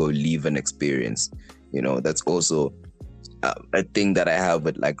learn, to go live an experience. You know, that's also a thing that I have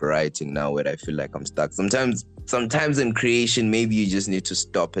with like writing now, where I feel like I'm stuck. Sometimes in creation, maybe you just need to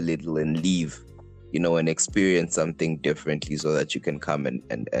stop a little and leave, you know, and experience something differently so that you can come and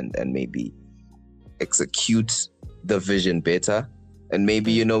maybe execute the vision better. And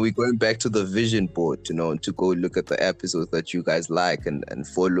maybe, you know, we're going back to the vision board, you know, to go look at the episodes that you guys like and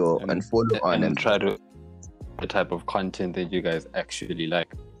follow on and try to the type of content that you guys actually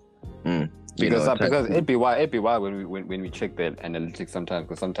like. Because it'd be wild when we check the analytics sometimes,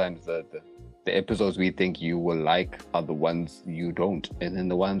 because sometimes the episodes we think you will like are the ones you don't, and then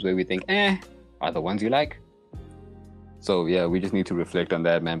the ones where we think are the ones you like. So yeah, we just need to reflect on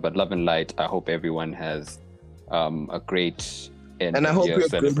that, man. But love and light, I hope everyone has a great end and I hope we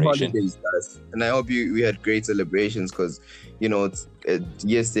had celebration. great holidays, guys. And I hope we had great celebrations, because you know, it's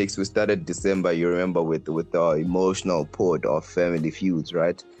year 6, we started December, you remember, with our emotional pod of family feuds,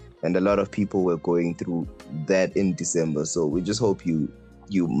 right? And a lot of people were going through that in December. So we just hope you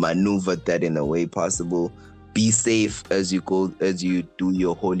maneuvered that in a way possible. Be safe as you do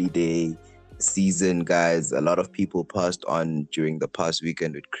your holiday season, guys. A lot of people passed on during the past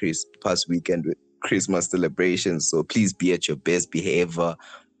weekend with Christmas celebrations. So please be at your best behavior.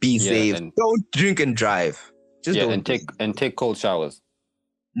 Be safe. Don't drink and drive. Take cold showers.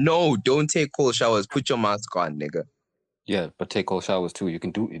 No, don't take cold showers. Put your mask on, nigga. Yeah, but take cold showers too. You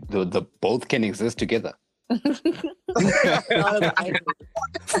can do it. The both can exist together. Love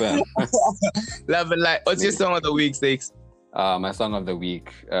and light. What's your song of the week, Stakes? My song of the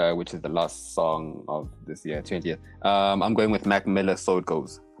week, which is the last song of this year, 20th. I'm going with Mac Miller, So It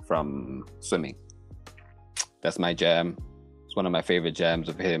Goes, from Swimming. That's my jam. It's one of my favorite jams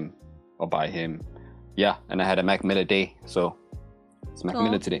of him, or by him. Yeah, and I had a Mac Miller day, so it's Mac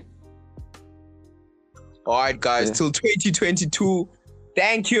Miller today. All right, guys, till 2022.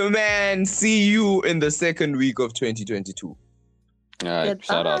 Thank you, man. See you in the second week of 2022. All right,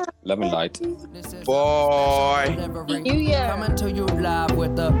 shout out. Love and light. Bye. New Year. Coming to you live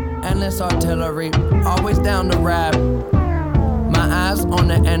with the endless artillery. Always down to rap. My eyes on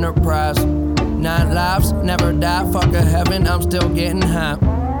the Enterprise. 9 lives, never die. Fuck a heaven, I'm still getting high.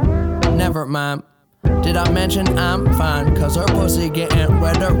 Never mind. Did I mention I'm fine? Cause her pussy getting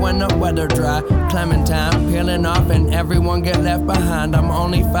wetter when the weather dry. Clementine peeling off and everyone get left behind. I'm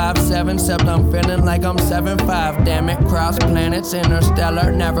only 5'7", except I'm feeling like I'm 7'5". Damn it, cross planets,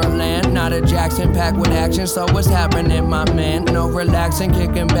 interstellar, Neverland. Not a Jackson packed with action, so what's happening, my man? No relaxing,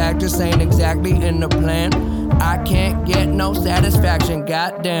 kicking back, just ain't exactly in the plan. I can't get no satisfaction,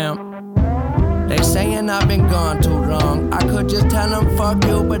 goddamn. They saying I've been gone too long. I could just tell them fuck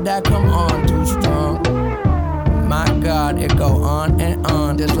you, but that come on too strong. My God, it go on and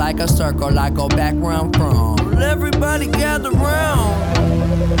on, just like a circle. I go back where I'm from. Will everybody gather round?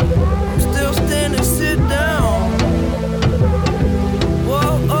 I'm still standing, sit down.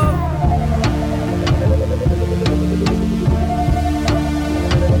 Whoa,